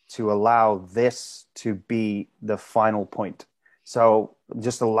unwilling to allow this to be the final point. So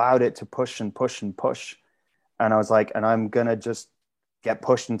just allowed it to push and push and push. And I was like, and I'm going to just get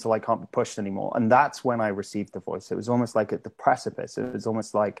pushed until I can't be pushed anymore. And that's when I received the voice. It was almost like at the precipice. It was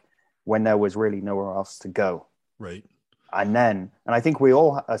almost like when there was really nowhere else to go. Right. And I think we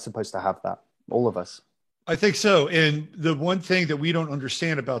all are supposed to have that, all of us. I think so. And the one thing that we don't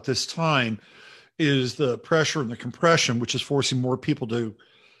understand about this time is the pressure and the compression, which is forcing more people to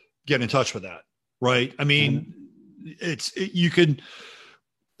get in touch with that. Right. I mean, you can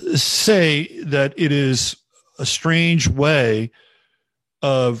say that it is a strange way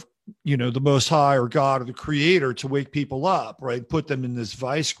of, you know, the Most High or God or the Creator to wake people up, right? Put them in this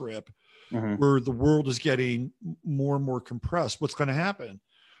vice grip where the world is getting more and more compressed. What's going to happen?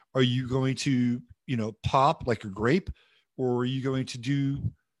 Are you going to, you know, pop like a grape, or are you going to do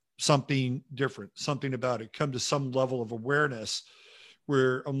something different, something about it, come to some level of awareness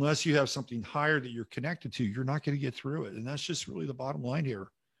where unless you have something higher that you're connected to, you're not going to get through it. And that's just really the bottom line here.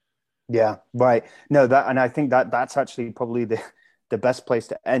 Yeah, right. No, and I think that's actually probably the best place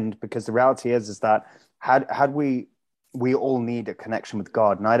to end, because the reality is that had we all need a connection with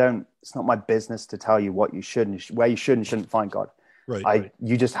God. And it's not my business to tell you what you should and where you should and shouldn't find God. Right.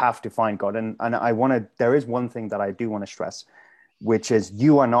 You just have to find God. And there is one thing that I do want to stress, which is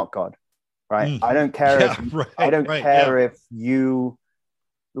you are not God, right? I don't care. If you,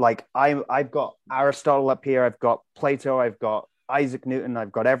 like, I've got Aristotle up here. I've got Plato. I've got Isaac Newton.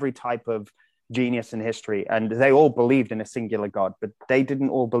 I've got every type of genius in history, and they all believed in a singular God, but they didn't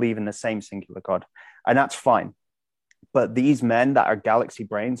all believe in the same singular God. And that's fine. But these men that are galaxy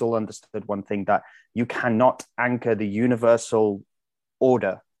brains all understood one thing, that you cannot anchor the universal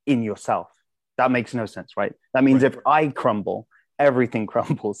order in yourself. That makes no sense, right? That means if I crumble, everything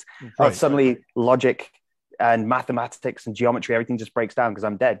crumbles. Suddenly logic and mathematics and geometry, everything just breaks down because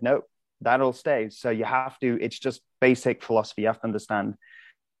I'm dead. No, that all stays. So you have to, it's just basic philosophy. You have to understand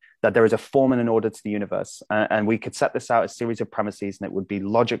that there is a form and an order to the universe. And we could set this out as a series of premises, and it would be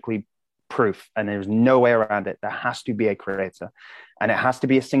logically proof, and there's no way around it. There has to be a creator, and it has to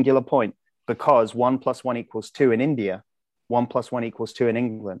be a singular point, because 1 + 1 = 2 in India, 1 + 1 = 2 in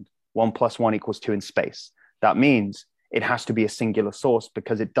England, 1 + 1 = 2 in space. That means it has to be a singular source,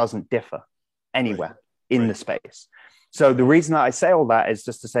 because it doesn't differ anywhere in the space. So the reason that I say all that is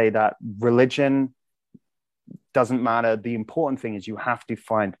just to say that religion doesn't matter. The important thing is you have to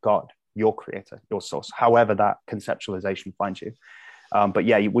find God, your creator, your source, however that conceptualization finds you. But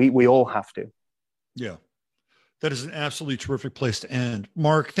yeah, we all have to. Yeah, that is an absolutely terrific place to end.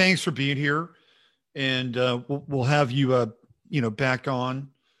 Marc, thanks for being here, and we'll have you, back on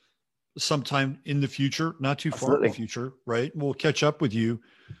sometime in the future, not too far in the future, right? We'll catch up with you,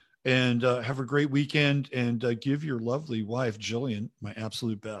 and have a great weekend, and give your lovely wife Jillian my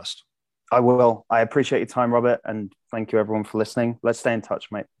absolute best. I will. I appreciate your time, Robert, and thank you everyone for listening. Let's stay in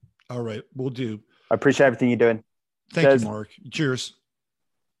touch, mate. All right, we'll do. I appreciate everything you're doing. Thank you, Marc. Cheers.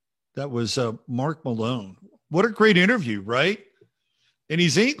 That was Marc Malone. What a great interview, right? And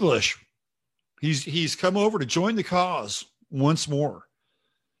he's English. He's come over to join the cause once more.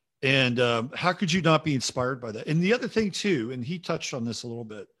 And how could you not be inspired by that? And the other thing too, and he touched on this a little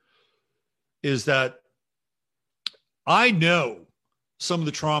bit, is that I know some of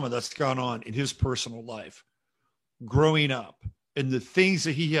the trauma that's gone on in his personal life growing up and the things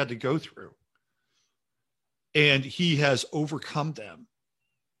that he had to go through. And he has overcome them.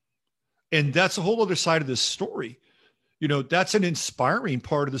 And that's a whole other side of this story. That's an inspiring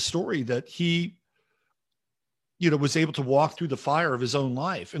part of the story, that he, was able to walk through the fire of his own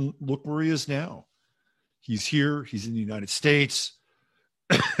life, and look where he is now. He's here. He's in the United States.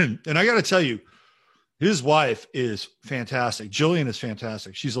 And I got to tell you, his wife is fantastic. Jillian is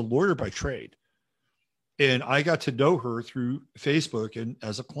fantastic. She's a lawyer by trade. And I got to know her through Facebook and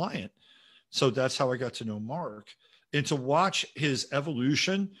as a client. So that's how I got to know Marc. And to watch his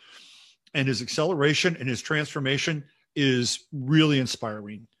evolution and his acceleration and his transformation is really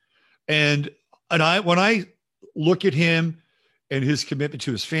inspiring. And when I look at him and his commitment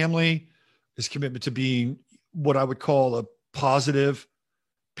to his family, his commitment to being what I would call a positive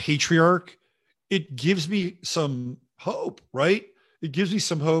patriarch, it gives me some hope, right? It gives me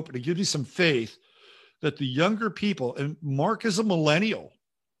some hope, and it gives me some faith that the younger people, and Marc is a millennial.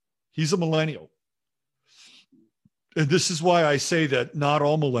 He's a millennial. And this is why I say that not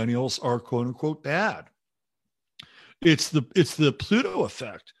all millennials are quote unquote bad. It's the Pluto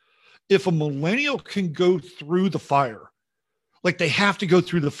effect. If a millennial can go through the fire, like they have to go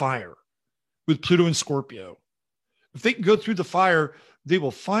through the fire with Pluto and Scorpio. If they can go through the fire, they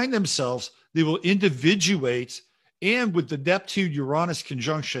will find themselves, they will individuate, and with the Neptune-Uranus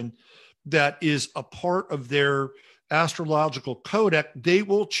conjunction that is a part of their astrological codex, they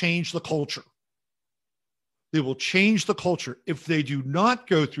will change the culture. They will change the culture. If they do not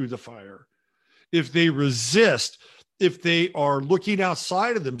go through the fire, if they resist, if they are looking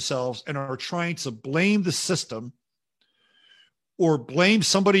outside of themselves and are trying to blame the system or blame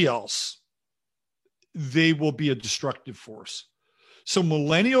somebody else, they will be a destructive force. So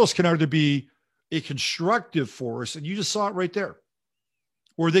millennials can either be a constructive force, and you just saw it right there,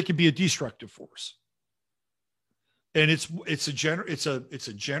 or they can be a destructive force. And it's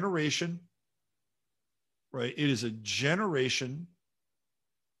a generation, right? It is a generation,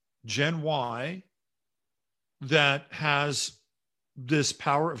 Gen Y, that has this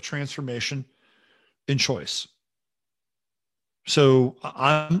power of transformation and choice. So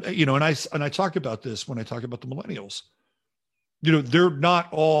I'm, and I talk about this when I talk about the millennials. They're not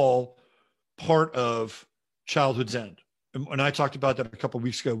all part of childhood's end. And I talked about that a couple of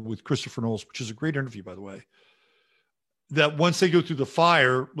weeks ago with Christopher Knowles, which is a great interview, by the way. That once they go through the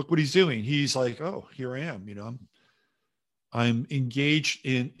fire, look what he's doing. He's like, oh, here I am. I'm engaged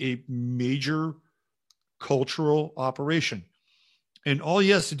in a major cultural operation. And all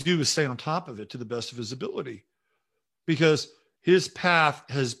he has to do is stay on top of it to the best of his ability, because his path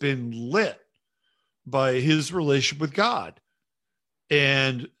has been lit by his relationship with God.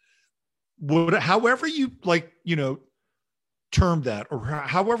 And however you term that, or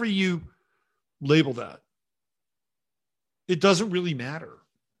however you label that, it doesn't really matter.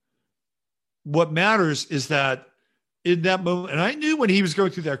 What matters is that in that moment, and I knew when he was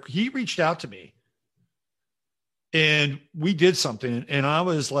going through that, he reached out to me and we did something. And I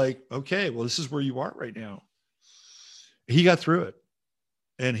was like, okay, well, this is where you are right now. He got through it.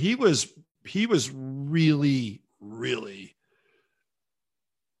 And he was really, really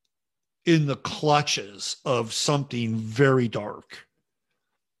in the clutches of something very dark,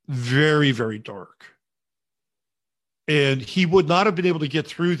 very, very dark. And he would not have been able to get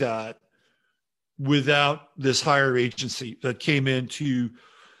through that without this higher agency that came in to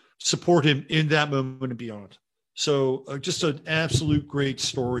support him in that moment and beyond. So just an absolute great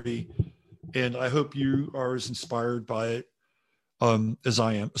story. And I hope you are as inspired by it as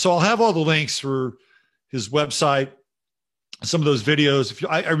I am. So I'll have all the links for his website, some of those videos.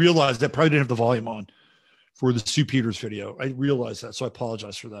 I realized that probably didn't have the volume on for the Sue Peters video. I realized that, so I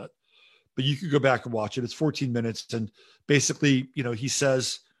apologize for that. But you could go back and watch it. It's 14 minutes, and basically, he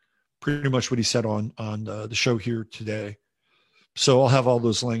says pretty much what he said on the show here today. So I'll have all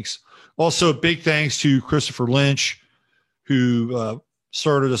those links. Also, big thanks to Christopher Lynch, who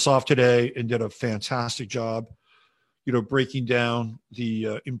started us off today and did a fantastic job, breaking down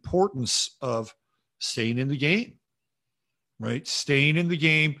the importance of staying in the game, right? Staying in the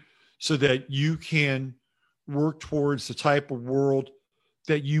game so that you can work towards the type of world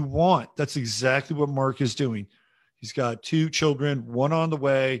that you want. That's exactly what Marc is doing. He's got 2 children, 1 on the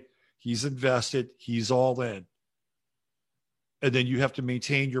way. He's invested. He's all in. And then you have to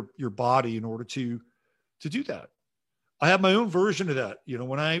maintain your body in order to do that. I have my own version of that.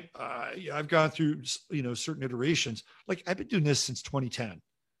 When I've gone through, certain iterations, like I've been doing this since 2010.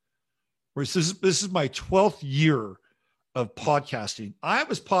 Whereas this is my 12th year of podcasting. I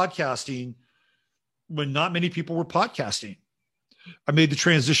was podcasting when not many people were podcasting. I made the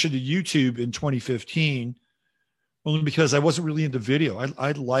transition to YouTube in 2015 only because I wasn't really into video.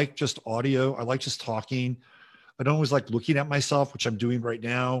 I like just audio. I like just talking. I don't always like looking at myself, which I'm doing right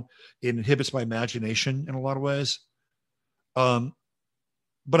now. It inhibits my imagination in a lot of ways. But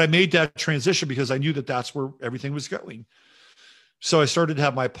I made that transition because I knew that that's where everything was going. So I started to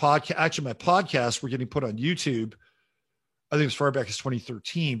have my podcast. Actually, my podcasts were getting put on YouTube, I think as far back as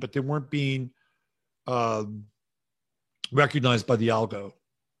 2013, but they weren't being recognized by the algo.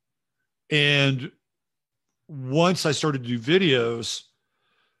 And once I started to do videos,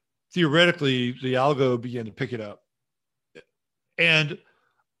 theoretically, the algo began to pick it up. And,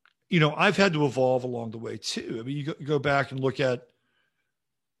 I've had to evolve along the way too. I mean, you go back and look at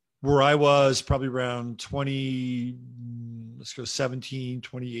where I was probably around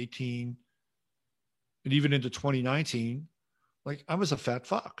 2018, and even into 2019, like I was a fat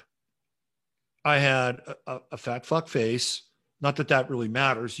fuck. I had a fat fuck face, Not that that really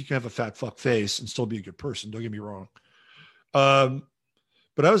matters. You can have a fat fuck face and still be a good person. Don't get me wrong.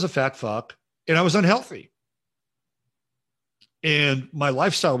 But I was a fat fuck and I was unhealthy. And my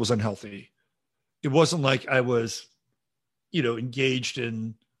lifestyle was unhealthy. It wasn't like I was, engaged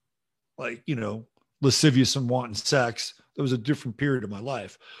in like, lascivious and wanton sex. That was a different period of my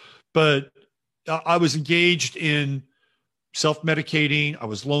life. But I was engaged in self-medicating. I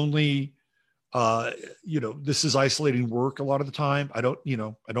was lonely. This is isolating work a lot of the time. I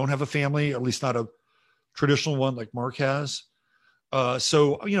don't have a family, at least not a traditional one like Marc has.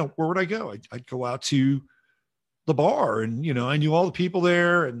 So where would I go? I'd go out to the bar and, I knew all the people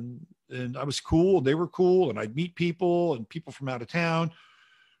there and I was cool and they were cool and I'd meet people and people from out of town.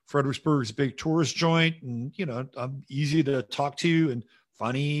 Fredericksburg is a big tourist joint and, I'm easy to talk to and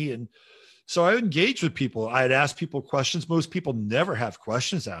funny. And so I engaged with people. I'd ask people questions. Most people never have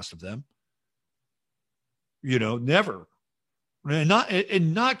questions asked of them. Never.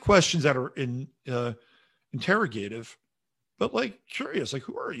 And not questions that are interrogative, but like curious, like,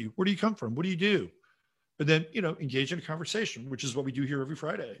 who are you? Where do you come from? What do you do? And then, engage in a conversation, which is what we do here every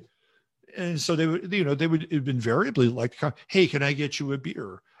Friday. And so they would invariably like, hey, can I get you a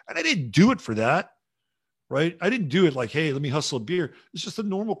beer? And I didn't do it for that, right? I didn't do it like, hey, let me hustle a beer. It's just a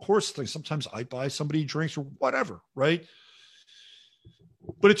normal course thing. Sometimes I buy somebody drinks or whatever, right?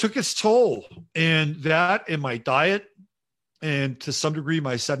 But it took its toll, and that and my diet and to some degree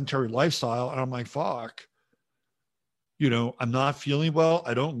my sedentary lifestyle. And I'm like, fuck, I'm not feeling well.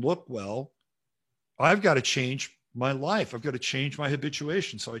 I don't look well. I've got to change my life. I've got to change my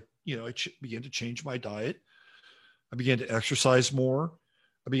habituation. So I began to change my diet. I began to exercise more.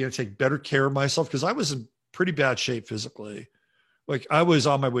 I began to take better care of myself because I was in pretty bad shape physically. Like I was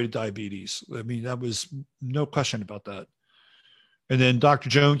on my way to diabetes. I mean, that was no question about that. And then Dr.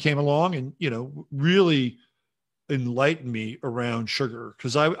 Joan came along and, really enlightened me around sugar.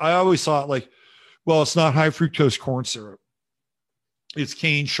 Cause I always thought like, well, it's not high fructose corn syrup. It's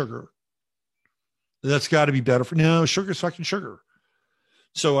cane sugar. That's got to be better for no sugar's fucking sugar.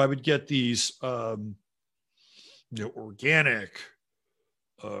 So I would get these, organic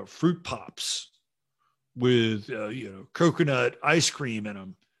fruit pops with, coconut ice cream in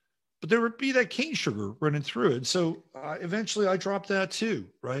them. But there would be that cane sugar running through it. And so eventually I dropped that too,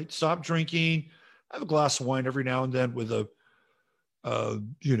 right? Stop drinking. I have a glass of wine every now and then with a,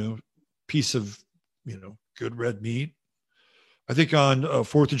 piece of, good red meat. I think on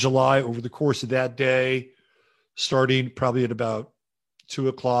 4th of July, over the course of that day, starting probably at about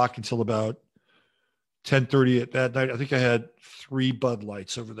 2:00 until about 10:30 at that night, I think I had 3 Bud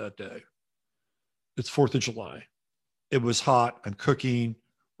Lights over that day. It's 4th of July. It was hot. I'm cooking.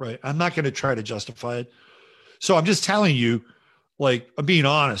 Right. I'm not going to try to justify it. So I'm just telling you, like, I'm being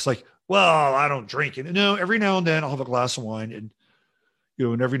honest, like, well, I don't drink it. No, every now and then I'll have a glass of wine and,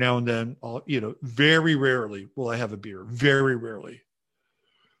 and every now and then I'll, very rarely will I have a beer, very rarely.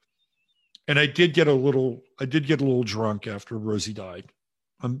 And I did get a little drunk after Rosie died.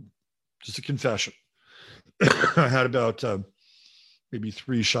 Just a confession. I had about maybe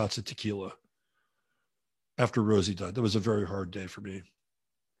 3 shots of tequila after Rosie died. That was a very hard day for me.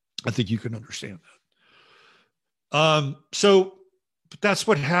 I think you can understand that. But that's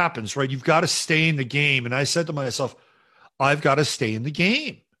what happens, right? You've got to stay in the game. And I said to myself, I've got to stay in the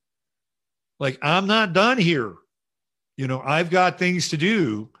game. Like, I'm not done here. I've got things to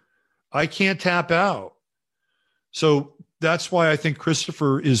do. I can't tap out. So that's why I think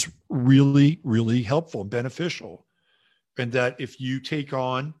Christopher is really, really helpful and beneficial. And that if you take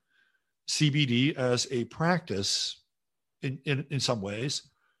on CBD as a practice in some ways,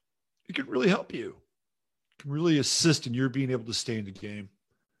 it could really help you. It can really assist in your being able to stay in the game.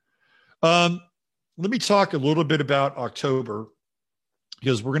 Let me talk a little bit about October,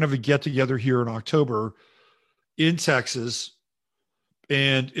 because we're going to have a get together here in October in Texas.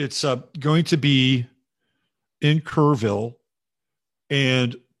 And it's going to be in Kerrville.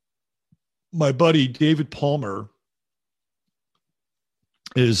 And my buddy, David Palmer,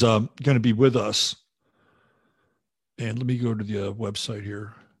 is going to be with us. And let me go to the website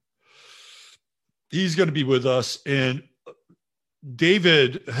here. He's going to be with us. And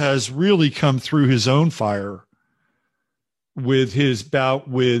David has really come through his own fire with his bout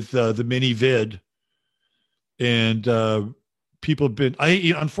with the mini vid. And people have been,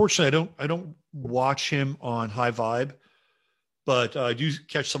 unfortunately, I don't watch him on High Vibe, but I do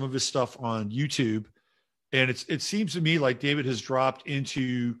catch some of his stuff on YouTube. And it seems to me like David has dropped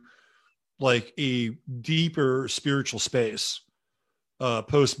into like a deeper spiritual space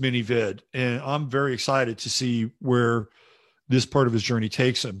post mini vid. And I'm very excited to see where this part of his journey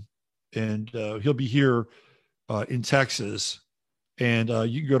takes him. And he'll be here in Texas And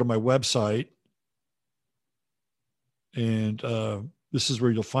you can go to my website, and this is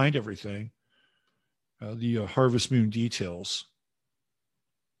where you'll find everything. The Harvest Moon details.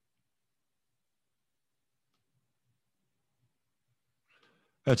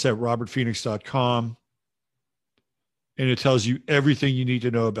 That's at robertphoenix.com. And it tells you everything you need to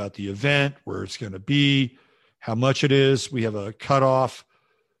know about the event, where it's going to be, how much it is. We have a cutoff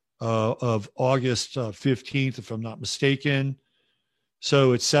of August 15th, if I'm not mistaken.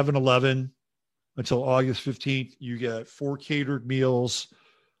 So it's 7-Eleven until August 15th. You get 4 catered meals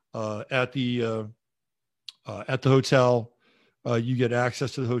at the hotel. You get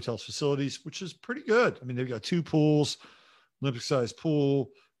access to the hotel's facilities, which is pretty good. I mean, they've got 2 pools, Olympic-sized pool.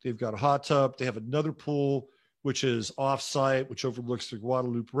 They've got a hot tub. They have another pool, which is off-site, which overlooks the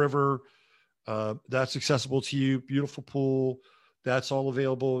Guadalupe River. That's accessible to you. Beautiful pool. That's all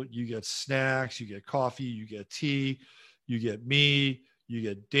available. You get snacks, you get coffee, you get tea, you get me, you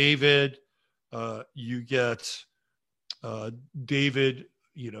get David, you get David,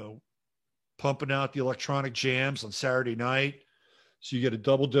 pumping out the electronic jams on Saturday night. So you get a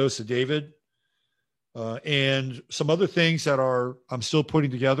double dose of David. And some other things that I'm still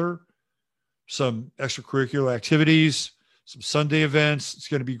putting together, some extracurricular activities, some Sunday events. It's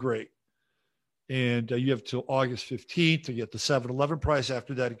going to be great. And you have till August 15th to get the 7-Eleven price.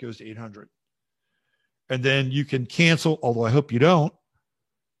 After that, it goes to $800. And then you can cancel, although I hope you don't,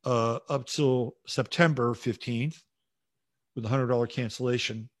 up till September 15th with a $100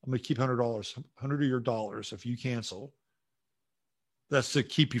 cancellation. I'm going to keep $100, 100 of your dollars if you cancel. That's to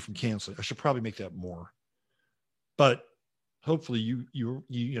keep you from canceling. I should probably make that more. But hopefully you're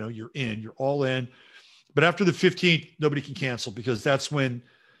in, you're all in. But after the 15th, nobody can cancel, because that's when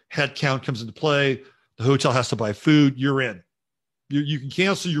head count comes into play. The hotel has to buy food. You're in. You can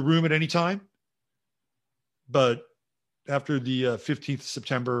cancel your room at any time, but after the 15th of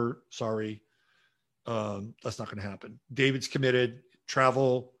September, sorry, that's not going to happen. David's committed.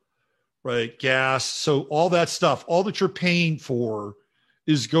 Travel, right? Gas. So all that stuff, all that you're paying for,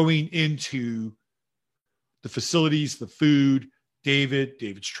 is going into the facilities, the food,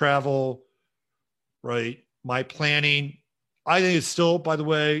 David's travel, right? My planning. I think it's still, by the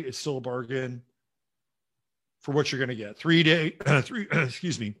way, it's still a bargain for what you're going to get. 3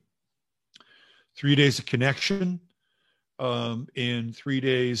 days of connection, and 3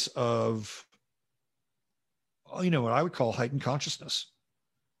 days of, what I would call heightened consciousness,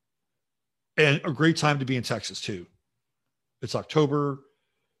 and a great time to be in Texas too. It's October,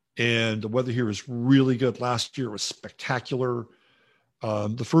 and the weather here is really good. Last year was spectacular.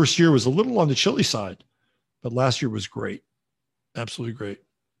 The first year was a little on the chilly side, but last year was great. Absolutely great.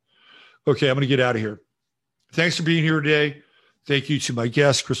 Okay, I'm going to get out of here. Thanks for being here today. Thank you to my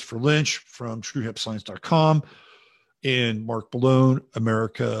guest, Christopher Lynch from TrueHempScience.com, and Marc Malone,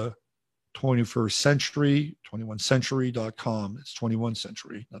 America 21st Century, 21century.com. It's 21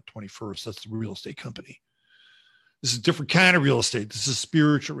 Century, not 21st. That's the real estate company. This is a different kind of real estate. This is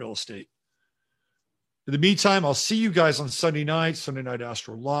spiritual real estate. In the meantime, I'll see you guys on Sunday night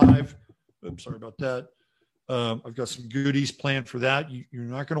Astro Live. Oops, sorry about that. I've got some goodies planned for that. You're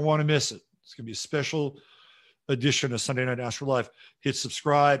not going to want to miss it. It's going to be a special edition of Sunday Night Astro Live. Hit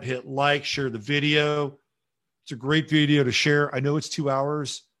subscribe, hit like, share the video. It's a great video to share. I know it's 2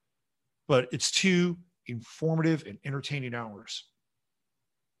 hours, but it's 2 informative and entertaining hours.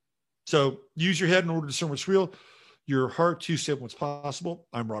 So use your head in order to discern what's real, your heart to say what's possible.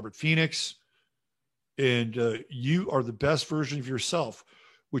 I'm Robert Phoenix, and you are the best version of yourself,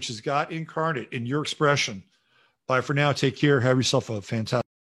 which is God incarnate in your expression. Bye for now. Take care. Have yourself a fantastic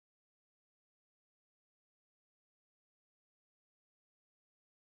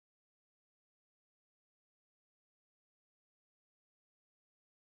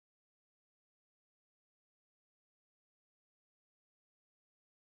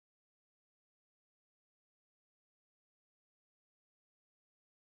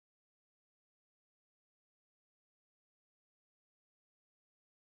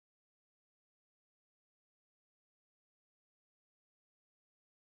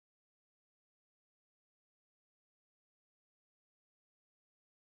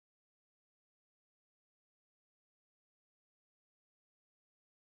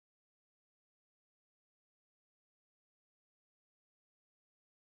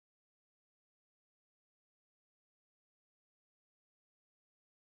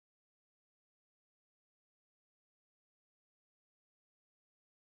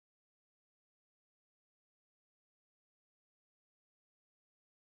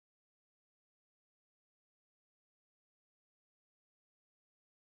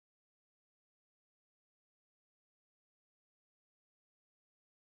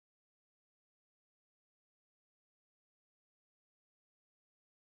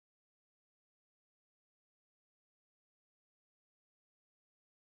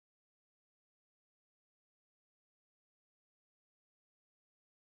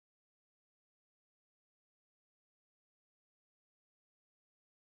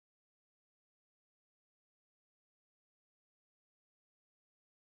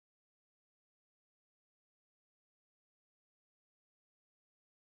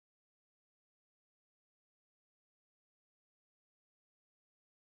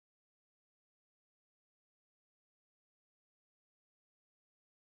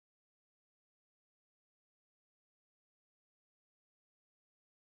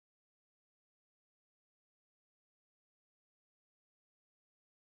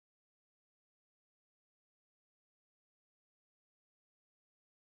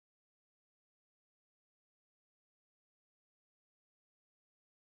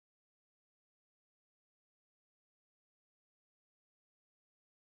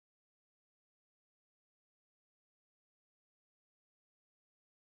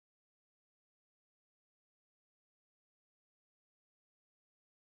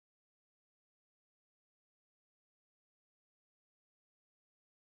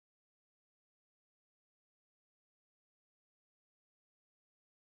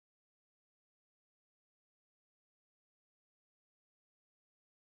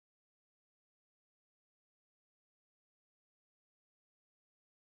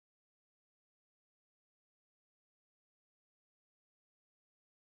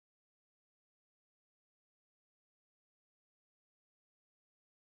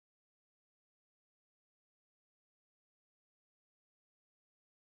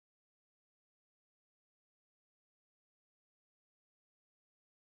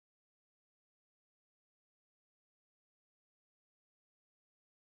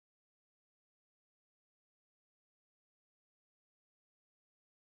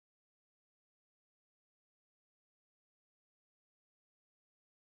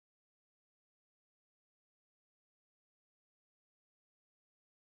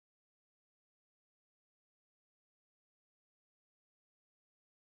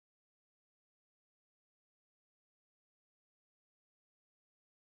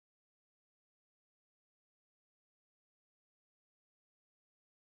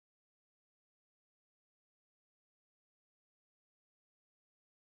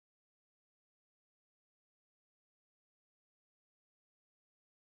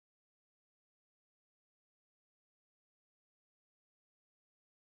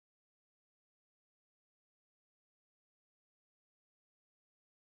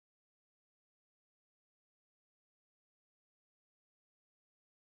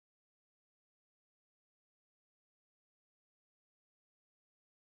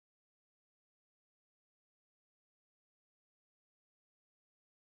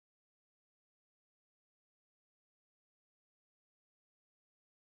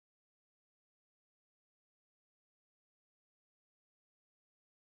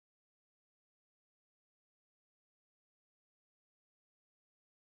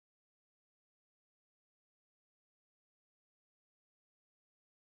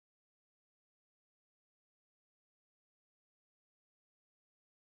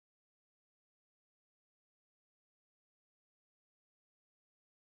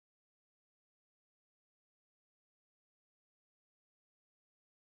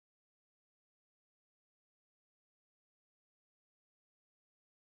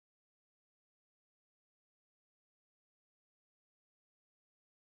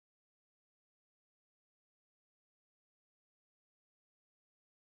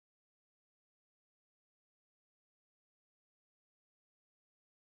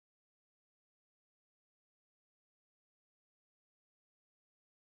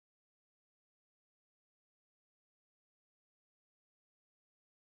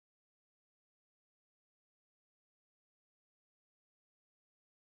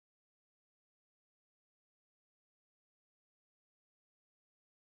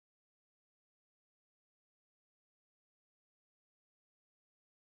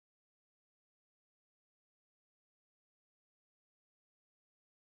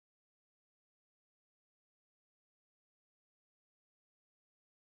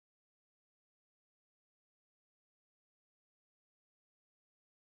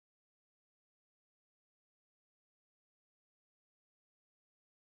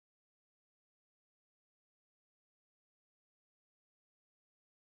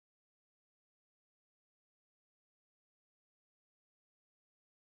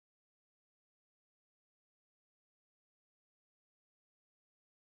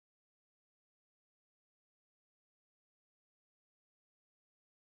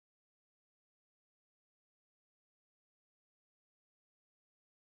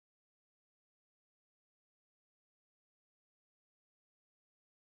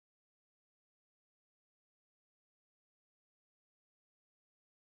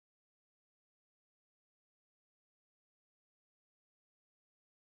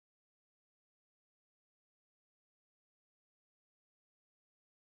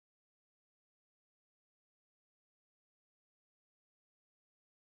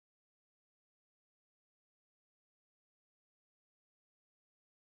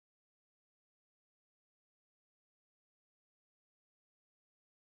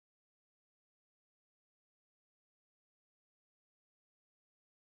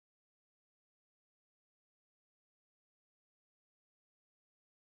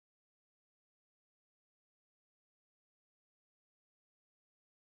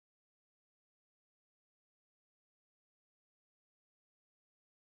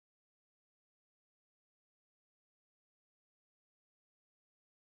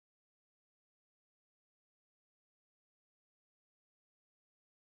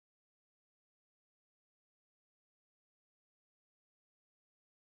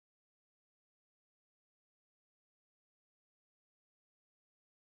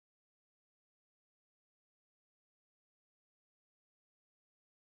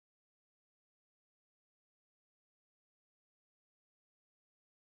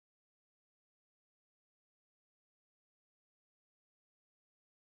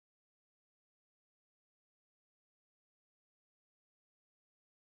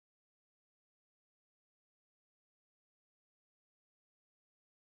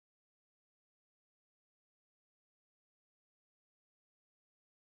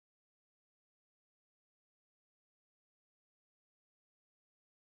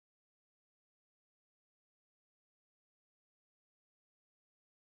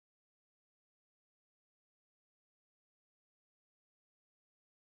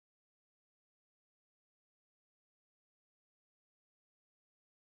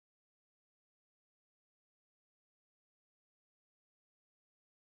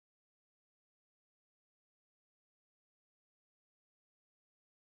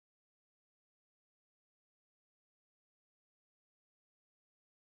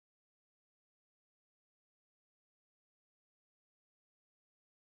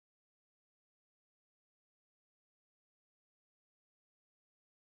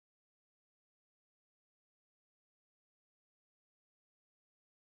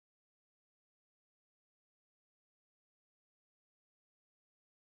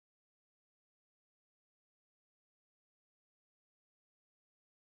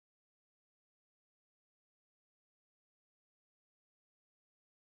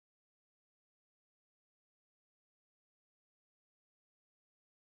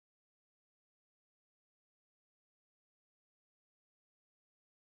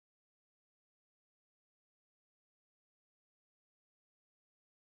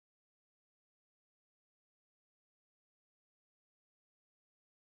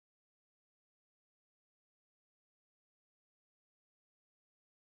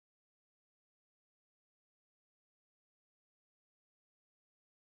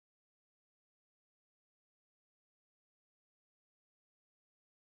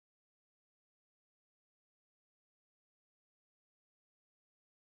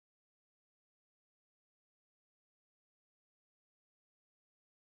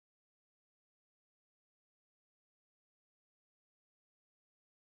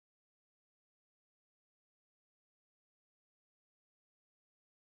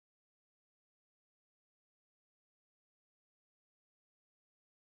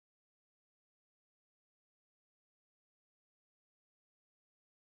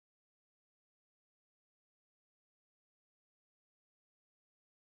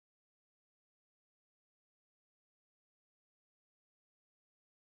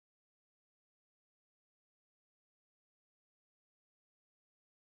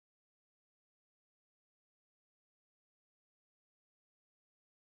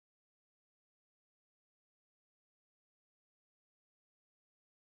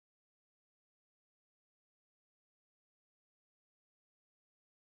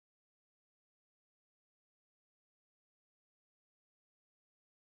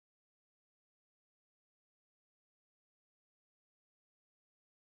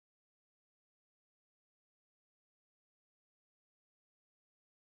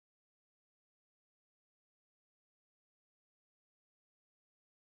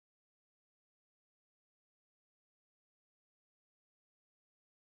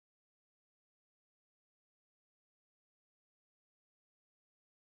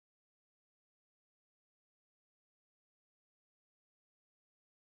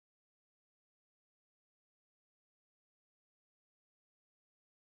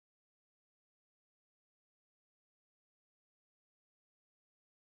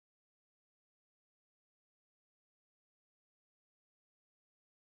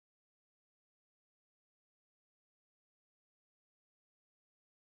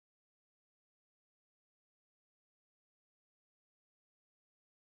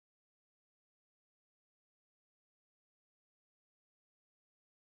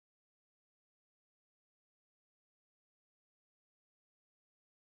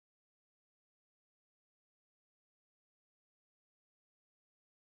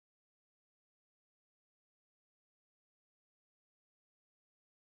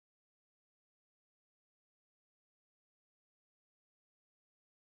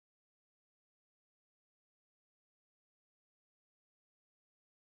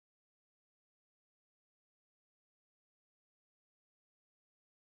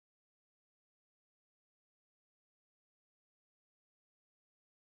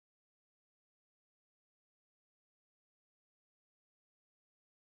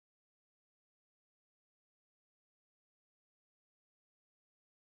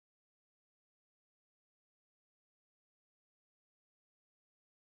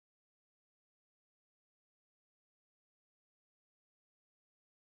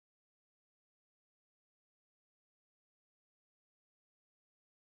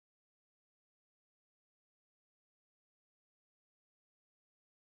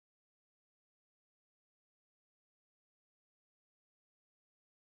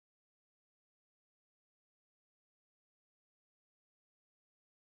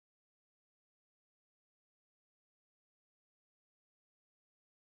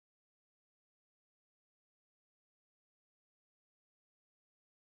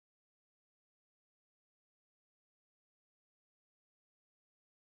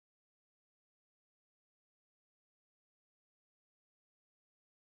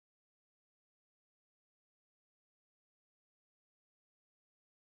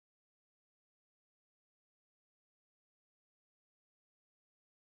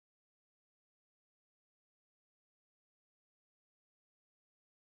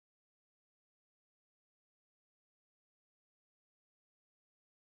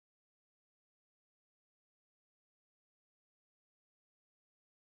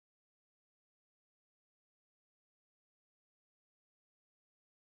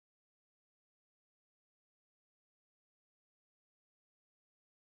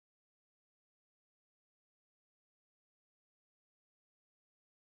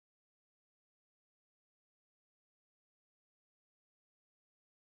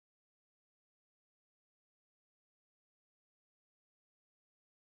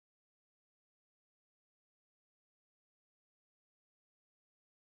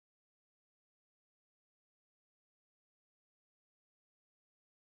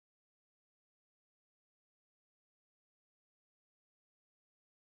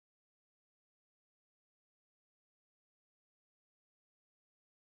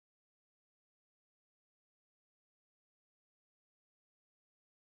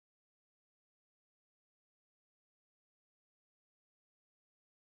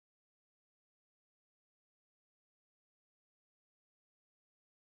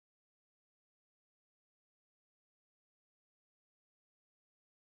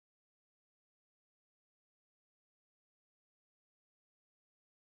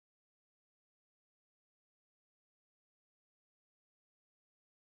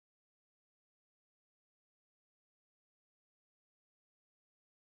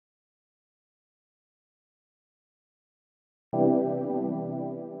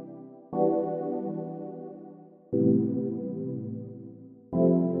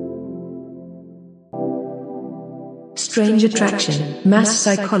strange attraction, mass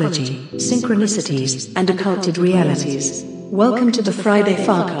psychology, synchronicities, and occulted realities. Welcome to the Friday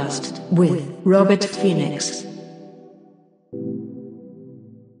FARcast with Robert Phoenix.